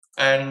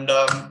 and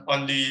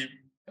on the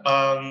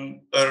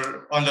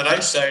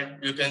right side,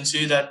 you can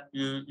see that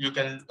you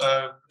can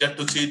get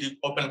to see the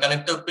open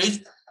connector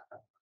page.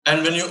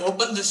 And when you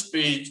open this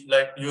page,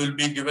 like you will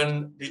be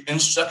given the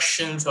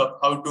instructions of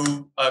how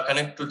to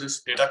connect to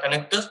this data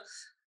connector.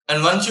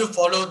 And once you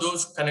follow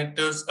those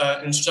connectors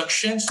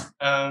instructions,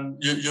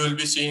 you will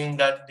be seeing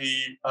that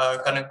the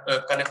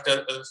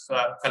connector is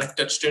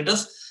connected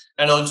status,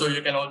 and also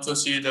you can also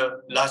see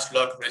the last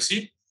log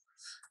receipt.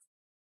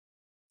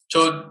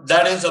 So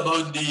that is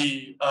about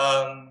the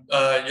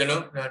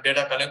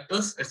data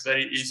connectors. It's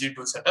very easy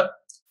to set up.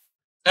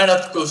 And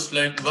of course,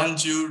 like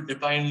once you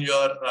define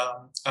your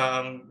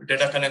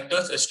data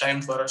connectors, it's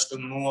time for us to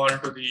move on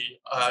to the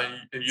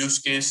use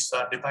case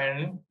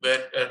defining,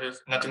 where there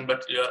is nothing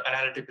but your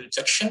analytical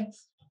section.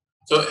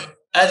 So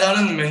as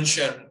Anand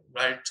mentioned,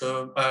 right?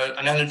 So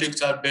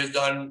analytics are based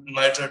on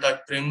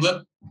MITRE-ATT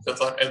framework. So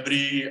for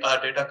every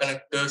data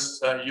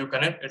connectors you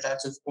connect, it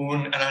has its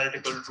own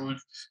analytical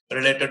rules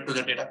related to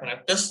the data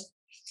connectors.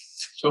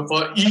 So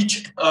for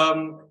each,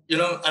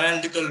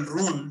 analytical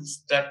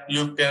rules that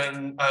you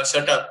can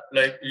set up,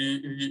 like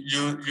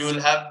you will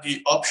have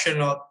the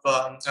option of,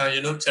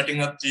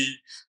 setting up the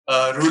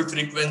rule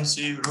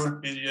frequency, rule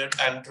period,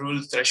 and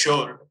rule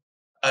threshold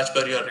as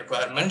per your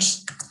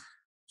requirements.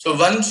 So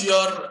once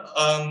your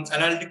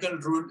analytical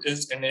rule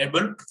is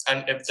enabled,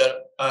 and if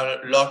the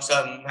logs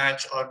are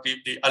matched or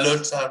the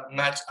alerts are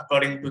matched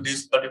according to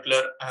this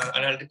particular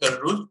analytical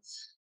rule,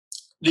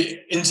 the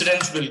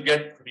incidents will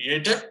get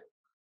created.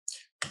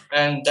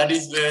 And that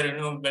is where,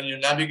 when you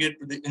navigate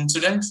to the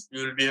incidents,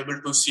 you will be able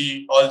to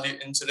see all the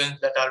incidents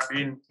that are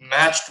being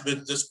matched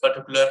with this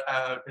particular,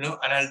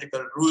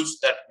 analytical rules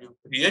that you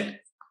create.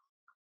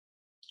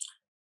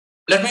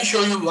 Let me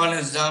show you one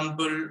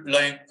example.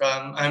 Like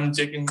I'm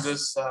taking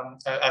this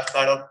as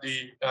part of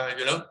the,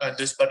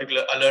 this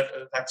particular alert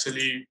is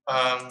actually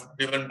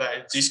given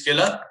by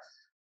Zscaler.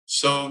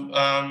 So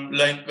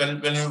like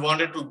when you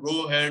wanted to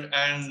go ahead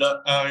and,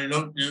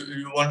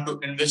 you want to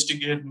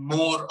investigate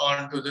more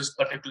onto this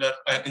particular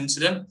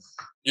incident,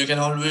 you can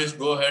always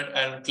go ahead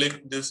and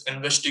click this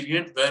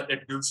investigate, where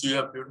it gives you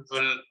a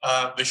beautiful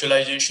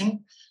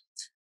visualization.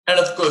 And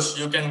of course,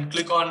 you can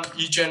click on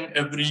each and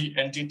every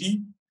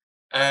entity,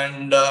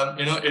 and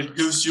it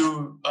gives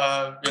you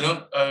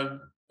the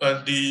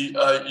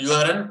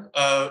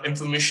URL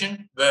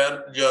information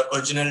where your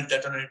original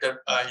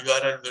detonator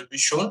URL will be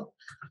shown.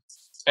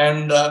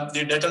 And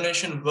the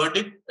detonation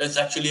verdict is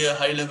actually a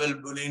high-level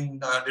Boolean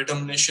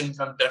determination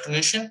from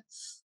detonation.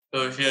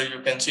 So here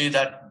you can see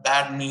that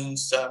bad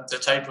means the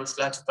site was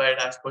classified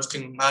as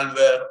posting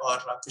malware or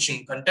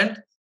phishing content.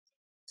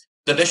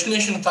 The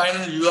destination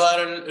final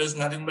URL is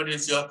nothing but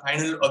it's your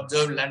final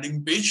observed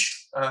landing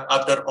page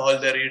after all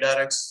the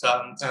redirects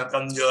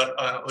from your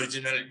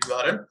original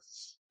URL.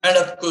 And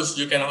of course,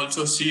 you can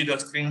also see the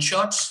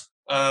screenshots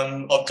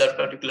of that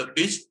particular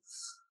page.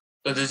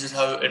 So this is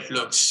how it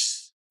looks.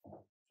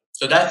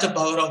 So that's the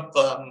power of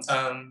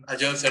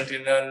Azure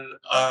Sentinel,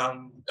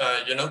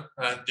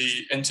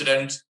 the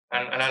incidents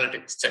and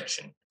analytics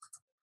section.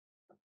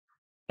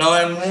 Now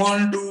I move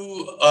on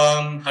to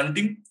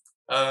hunting.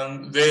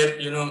 Where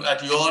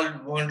as you all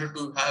wanted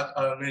to have,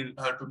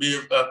 to be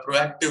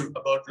proactive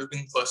about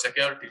looking for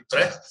security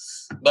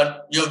threats,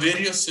 but your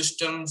various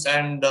systems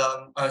and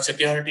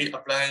security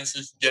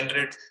appliances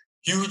generate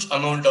huge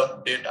amount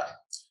of data,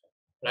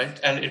 right?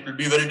 And it will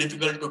be very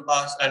difficult to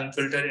pass and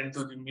filter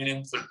into the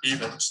meaningful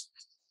events.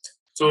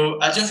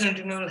 So Azure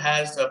Sentinel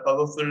has a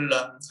powerful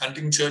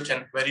hunting search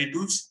and query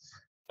tools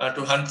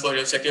to hunt for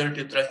your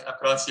security threats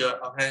across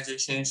your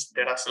organization's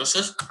data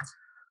sources.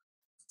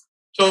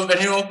 So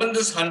when you open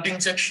this hunting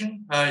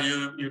section,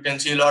 you can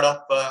see a lot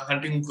of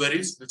hunting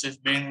queries which has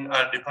been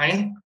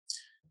defined.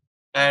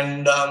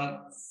 And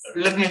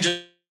let me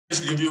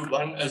just give you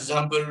one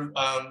example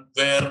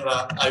where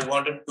I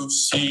wanted to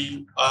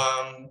see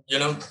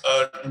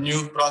a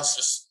new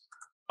process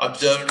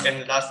observed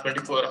in last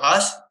 24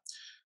 hours.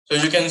 So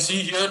you can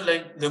see here,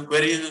 like the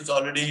query is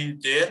already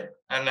there,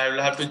 and I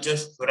will have to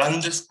just run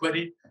this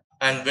query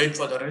and wait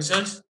for the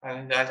results.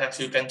 And as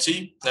you can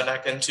see, that I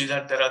can see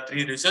that there are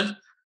 3 results.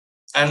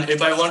 And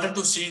if I wanted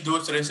to see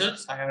those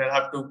results, I will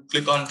have to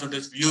click on to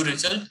this view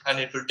result, and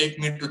it will take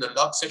me to the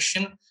log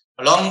section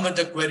along with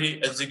the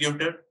query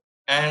executed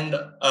and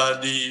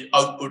the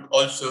output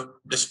also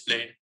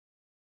displayed.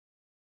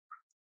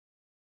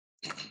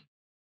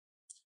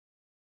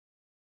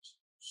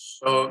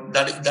 So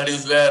that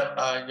is where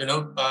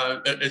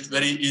it's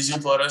very easy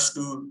for us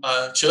to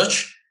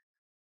search.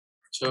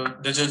 So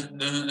these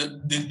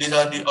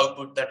are the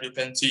output that you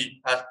can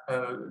see as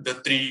the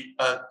 3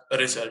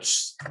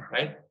 results,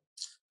 right?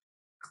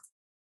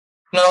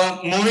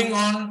 Now, moving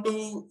on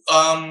to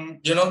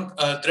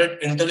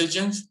threat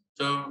intelligence.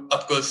 So,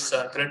 of course,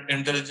 threat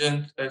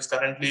intelligence is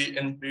currently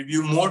in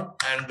preview mode,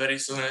 and very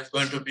soon it's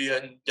going to be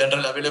in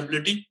general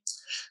availability.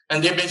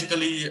 And they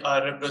basically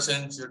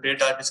represent your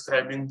data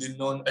describing the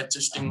known,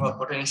 existing, or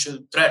potential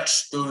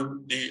threats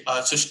to the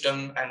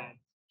system and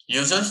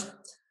users.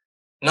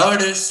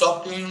 Nowadays,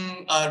 SOC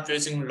teams are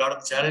facing a lot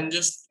of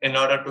challenges in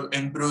order to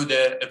improve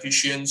their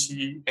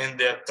efficiency in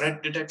their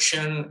threat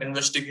detection,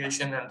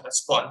 investigation, and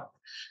response.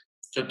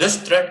 So this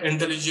threat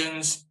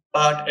intelligence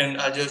part in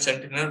Azure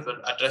Sentinel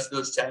will address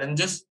those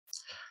challenges.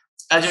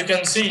 As you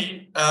can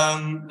see,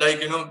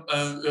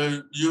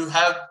 you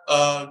have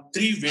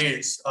 3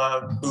 ways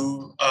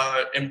to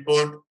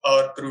import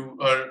or through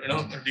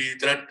the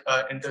threat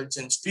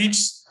intelligence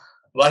feeds.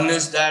 One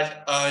is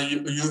that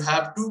you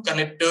have 2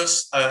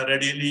 connectors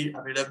readily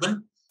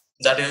available.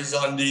 That is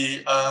on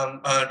the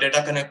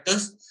data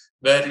connectors,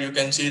 where you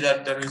can see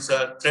that there is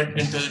a threat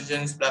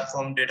intelligence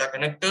platform data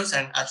connectors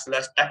and as well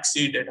as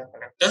taxi data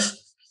connectors.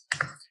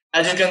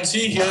 As you can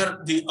see here,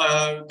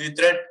 the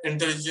threat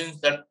intelligence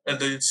that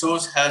the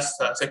source has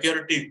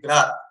security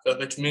graph,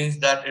 which means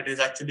that it is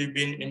actually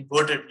being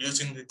imported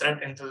using the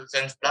threat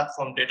intelligence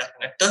platform data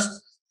connectors.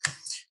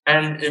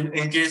 And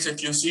in case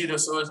if you see the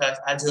source as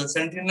Azure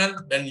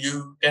Sentinel, then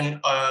you can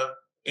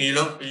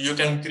you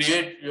can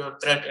create your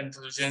threat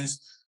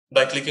intelligence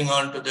by clicking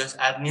on to this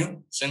add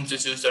new. Since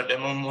this is a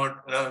demo mode,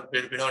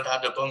 we don't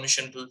have the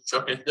permission to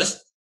showcase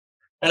this.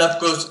 And of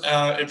course,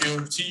 if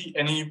you see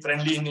any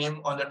friendly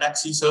name on the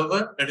taxi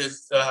server, it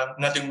is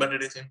nothing but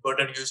it is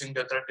imported using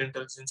the threat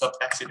intelligence of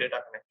taxi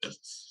data connectors.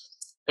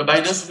 So by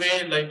this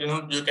way,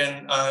 you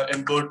can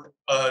import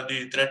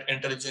the threat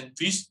intelligence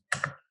piece.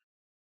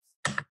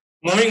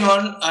 Moving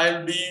on,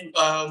 I'll be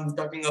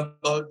talking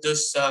about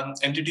this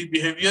entity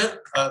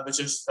behavior, which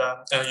is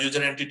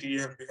user entity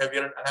and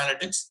behavioral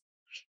analytics.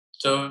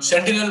 So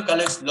Sentinel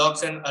collects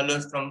logs and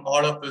alerts from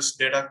all of its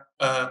data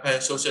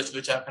sources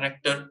which are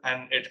connected,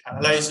 and it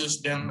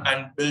analyzes them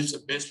and builds a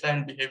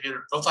baseline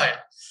behavioral profile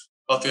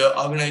of your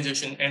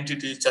organization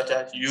entities such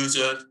as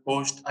users,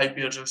 hosts, IP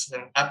addresses,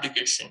 and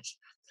applications.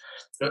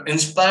 So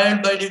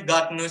inspired by the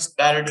Gartner's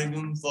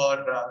paradigm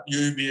for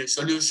UEBA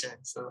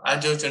solutions, so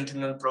Azure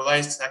Sentinel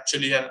provides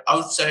actually an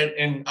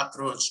outside-in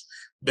approach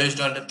based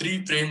on the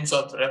 3 frames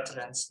of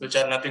reference, which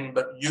are nothing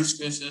but use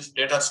cases,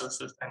 data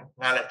sources, and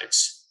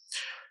analytics.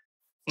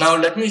 Now,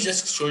 let me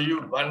just show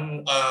you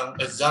one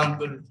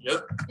example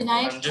here. Can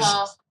I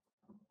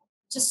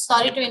just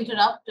sorry to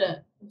interrupt,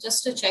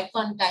 just to check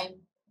on time.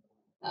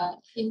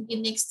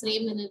 In next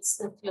 3 minutes,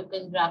 if you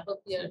can wrap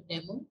up your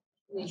demo,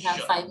 we have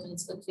 5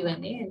 minutes for Q&A,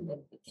 and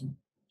then we can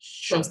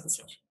close the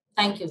session.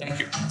 Thank you. Thank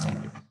you.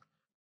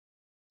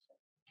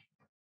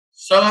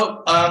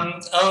 So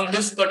on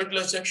this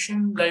particular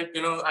section,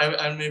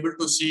 I'm able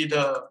to see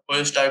the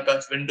OS type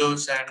as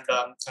Windows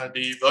and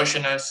the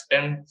version as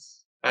 10,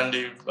 and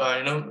the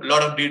a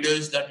lot of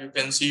details that you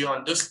can see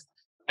on this.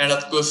 And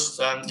of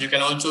course, you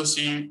can also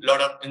see a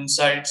lot of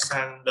insights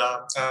and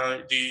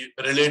the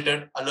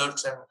related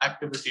alerts and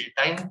activity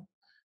time.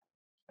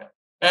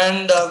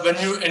 And when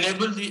you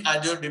enable the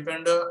Azure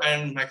Defender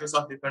and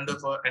Microsoft Defender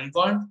for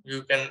endpoint,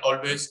 you can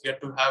always get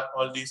to have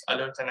all these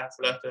alerts and as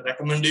well as the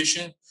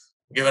recommendation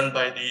given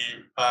by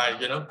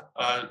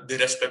the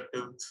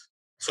respective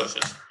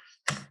sources.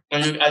 Now,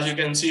 as you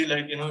can see,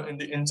 in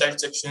the insight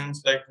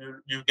sections,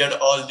 you get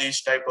all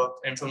these type of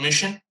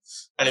information.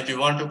 And if you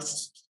want to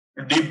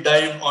deep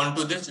dive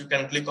onto this, you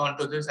can click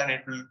onto this, and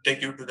it will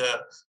take you to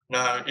the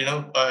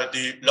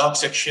the log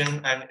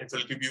section, and it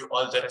will give you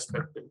all the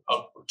respective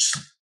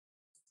outputs.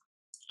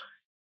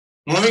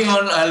 Moving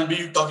on, I'll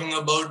be talking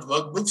about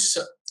workbooks,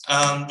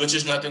 which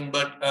is nothing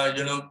but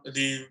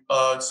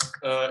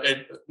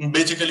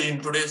basically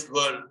in today's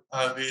world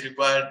we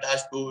require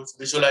dashboards,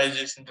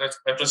 visualization,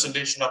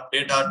 representation of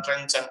data,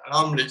 trends, and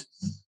anomalies,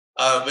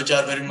 which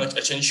are very much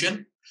essential.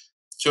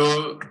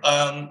 So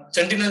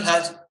Sentinel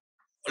has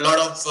a lot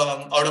of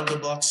out of the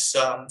box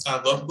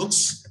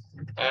workbooks,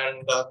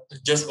 and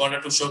just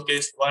wanted to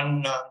showcase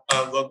one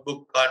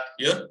workbook part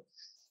here.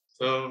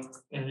 So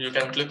you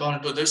can click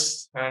onto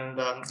this, and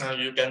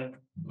you can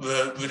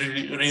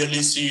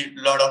really see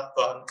a lot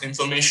of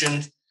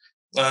information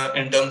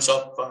in terms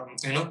of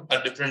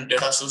different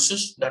data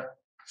sources that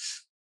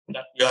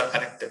you are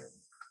connected.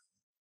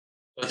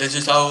 So this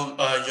is how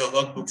your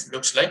workbook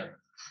looks like.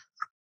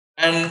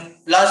 And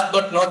last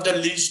but not the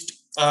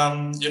least,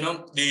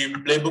 the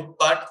playbook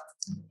part,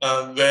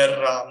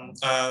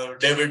 where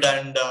David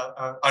and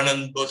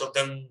Anand, both of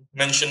them,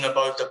 mentioned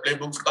about the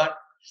playbooks part.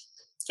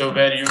 So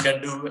where you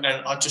can do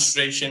an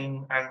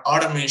orchestration and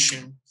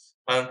automation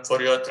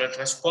for your threat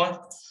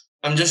response.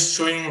 I'm just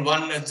showing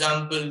one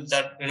example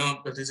that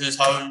this is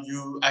how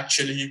you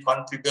actually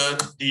configure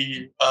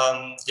the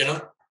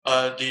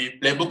the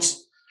playbooks,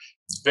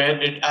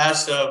 where it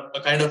has a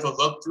kind of a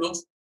workflow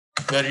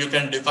where you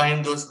can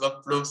define those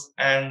workflows,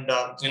 and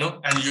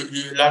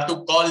you have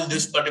to call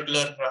this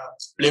particular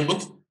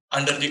playbook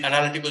under the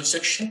analytical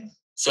section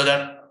so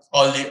that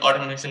all the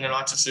automation and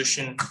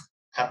orchestration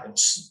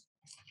happens.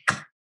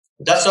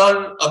 That's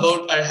all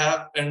about I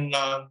have in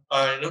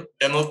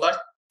demo part.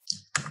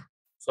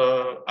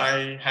 So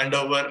I hand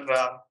over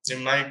the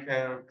mic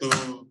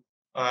to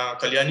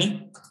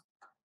Kalyani,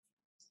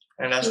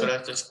 and as well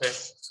as the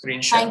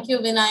screen share. Thank you,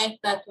 Vinayak.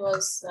 That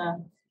was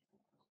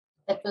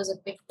a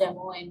quick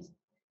demo and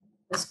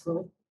was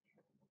good.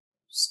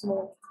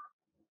 Smooth.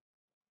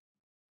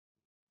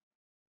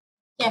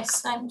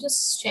 Yes, I'm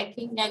just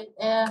checking.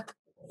 And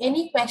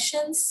any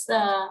questions?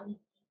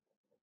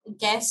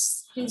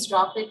 Guests, please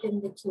drop it in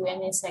the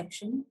Q&A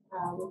section.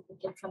 We'll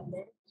pick it from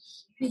there.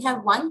 We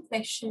have one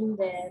question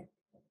there.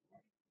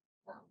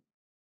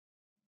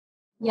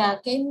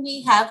 Can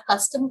we have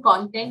custom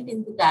content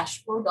in the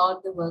dashboard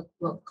or the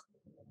workbook?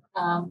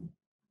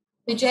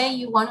 Vijay,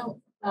 you want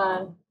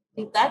to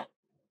take that?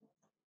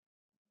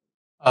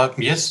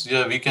 Yes,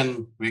 we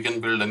can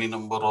build any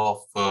number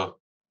of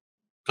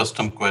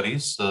custom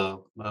queries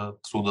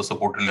through the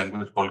supported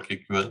language called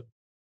KQL,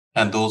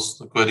 and those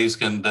queries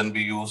can then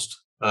be used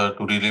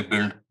to really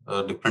build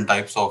different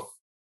types of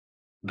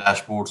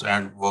dashboards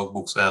and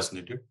workbooks as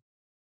needed.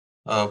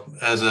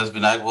 As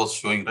Vinayak was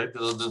showing, right,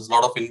 there's a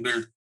lot of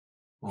inbuilt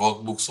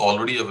workbooks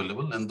already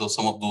available, and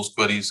some of those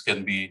queries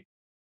can be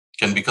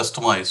can be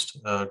customized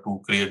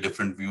to create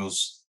different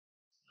views.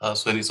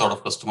 So any sort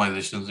of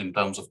customizations in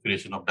terms of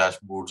creation of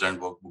dashboards and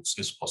workbooks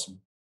is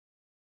possible.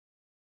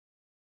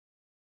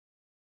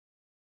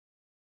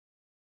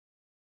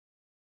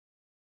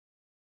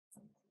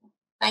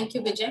 Thank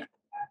you, Vijay.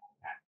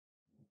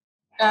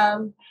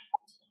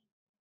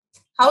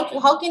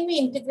 How can we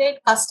integrate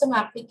custom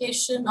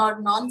application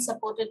or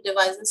non-supported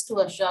devices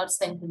to Azure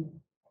Sentinel?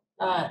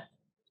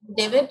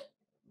 David?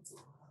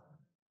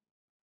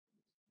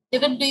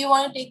 David, do you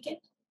want to take it?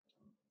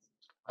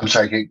 I'm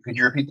sorry, could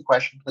you repeat the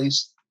question,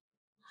 please?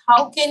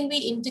 How can we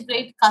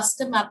integrate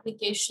custom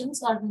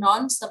applications or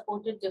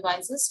non-supported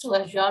devices to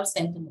Azure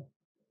Sentinel?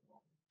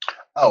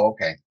 Oh,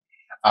 okay.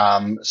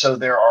 So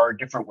there are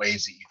different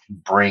ways that you can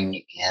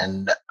bring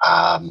in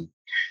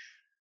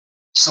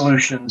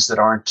solutions that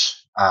aren't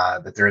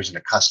that there isn't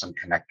a custom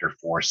connector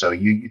for. So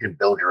you can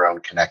build your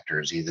own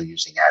connectors, either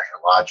using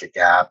Azure Logic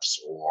apps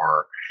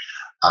or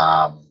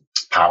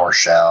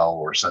PowerShell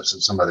or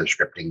some other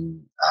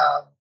scripting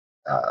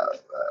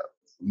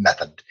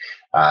method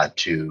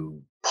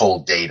to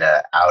pull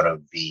data out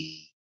of the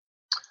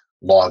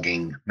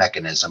logging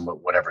mechanism,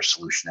 whatever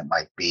solution it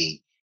might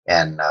be,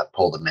 and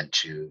pull them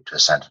into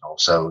Sentinel.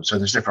 So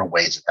there's different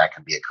ways that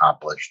can be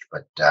accomplished,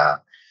 but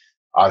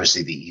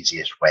obviously the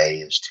easiest way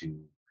is to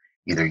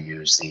either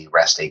use the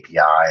REST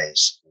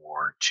APIs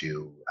or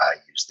to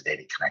use the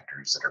data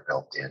connectors that are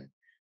built in.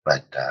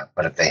 But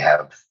if they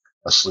have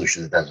a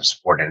solution that doesn't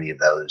support any of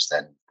those,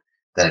 then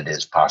it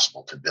is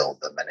possible to build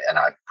them. And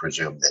I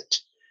presume that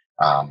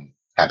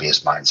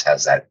Happiest Minds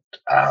has that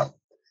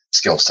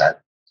skill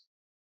set.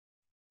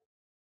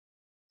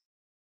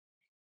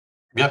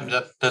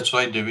 Yeah, that's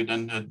right, David.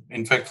 And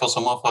in fact, for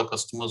some of our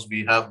customers,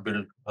 we have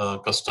built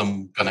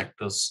custom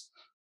connectors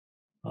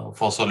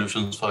for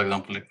solutions, for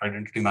example, like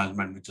identity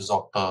management, which is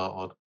Okta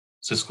or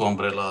Cisco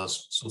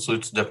umbrellas. So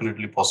it's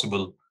definitely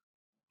possible,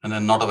 and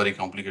then not a very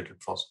complicated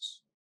process.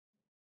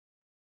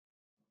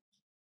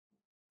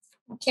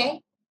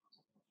 Okay.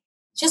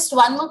 Just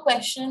one more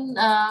question.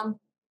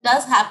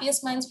 Does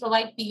Happiest Minds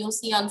provide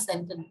POC on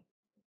Sentinel?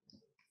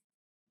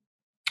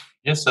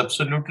 Yes,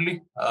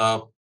 absolutely.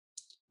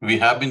 We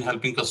have been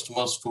helping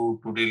customers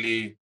to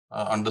really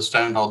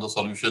understand how the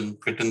solution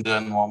fit in their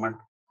environment,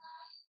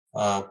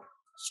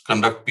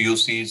 conduct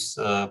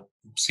POCs,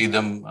 see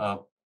them,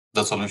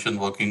 the solution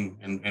working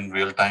in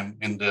real time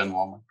in their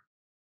environment.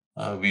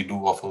 We do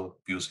offer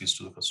POCs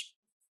to the customer.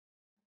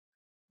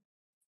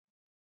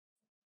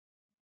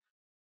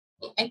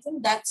 I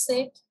think that's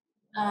it.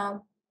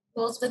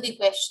 Those were the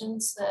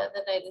questions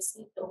that I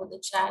received over the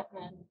chat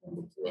and in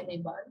the Q&A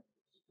bar.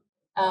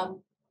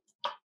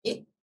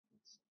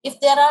 If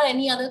there are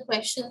any other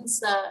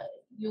questions,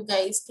 you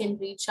guys can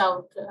reach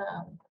out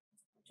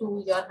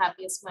to your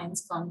Happiest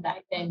Minds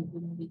contact, and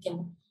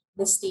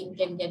this team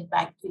can get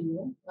back to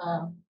you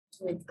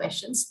with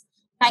questions.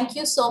 Thank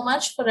you so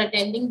much for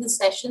attending this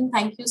session.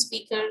 Thank you,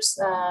 speakers.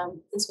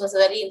 This was a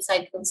very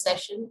insightful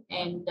session,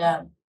 and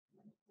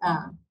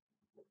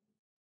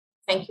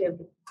thank you,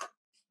 everyone.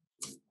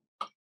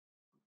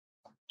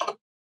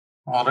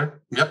 All right.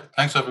 Yep.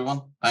 Thanks,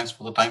 everyone. Thanks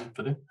for the time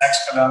today. Thanks,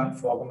 Kalani,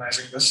 for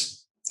organizing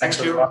this. Thank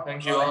you.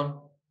 Thank you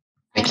all.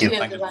 Thank you.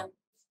 Everyone.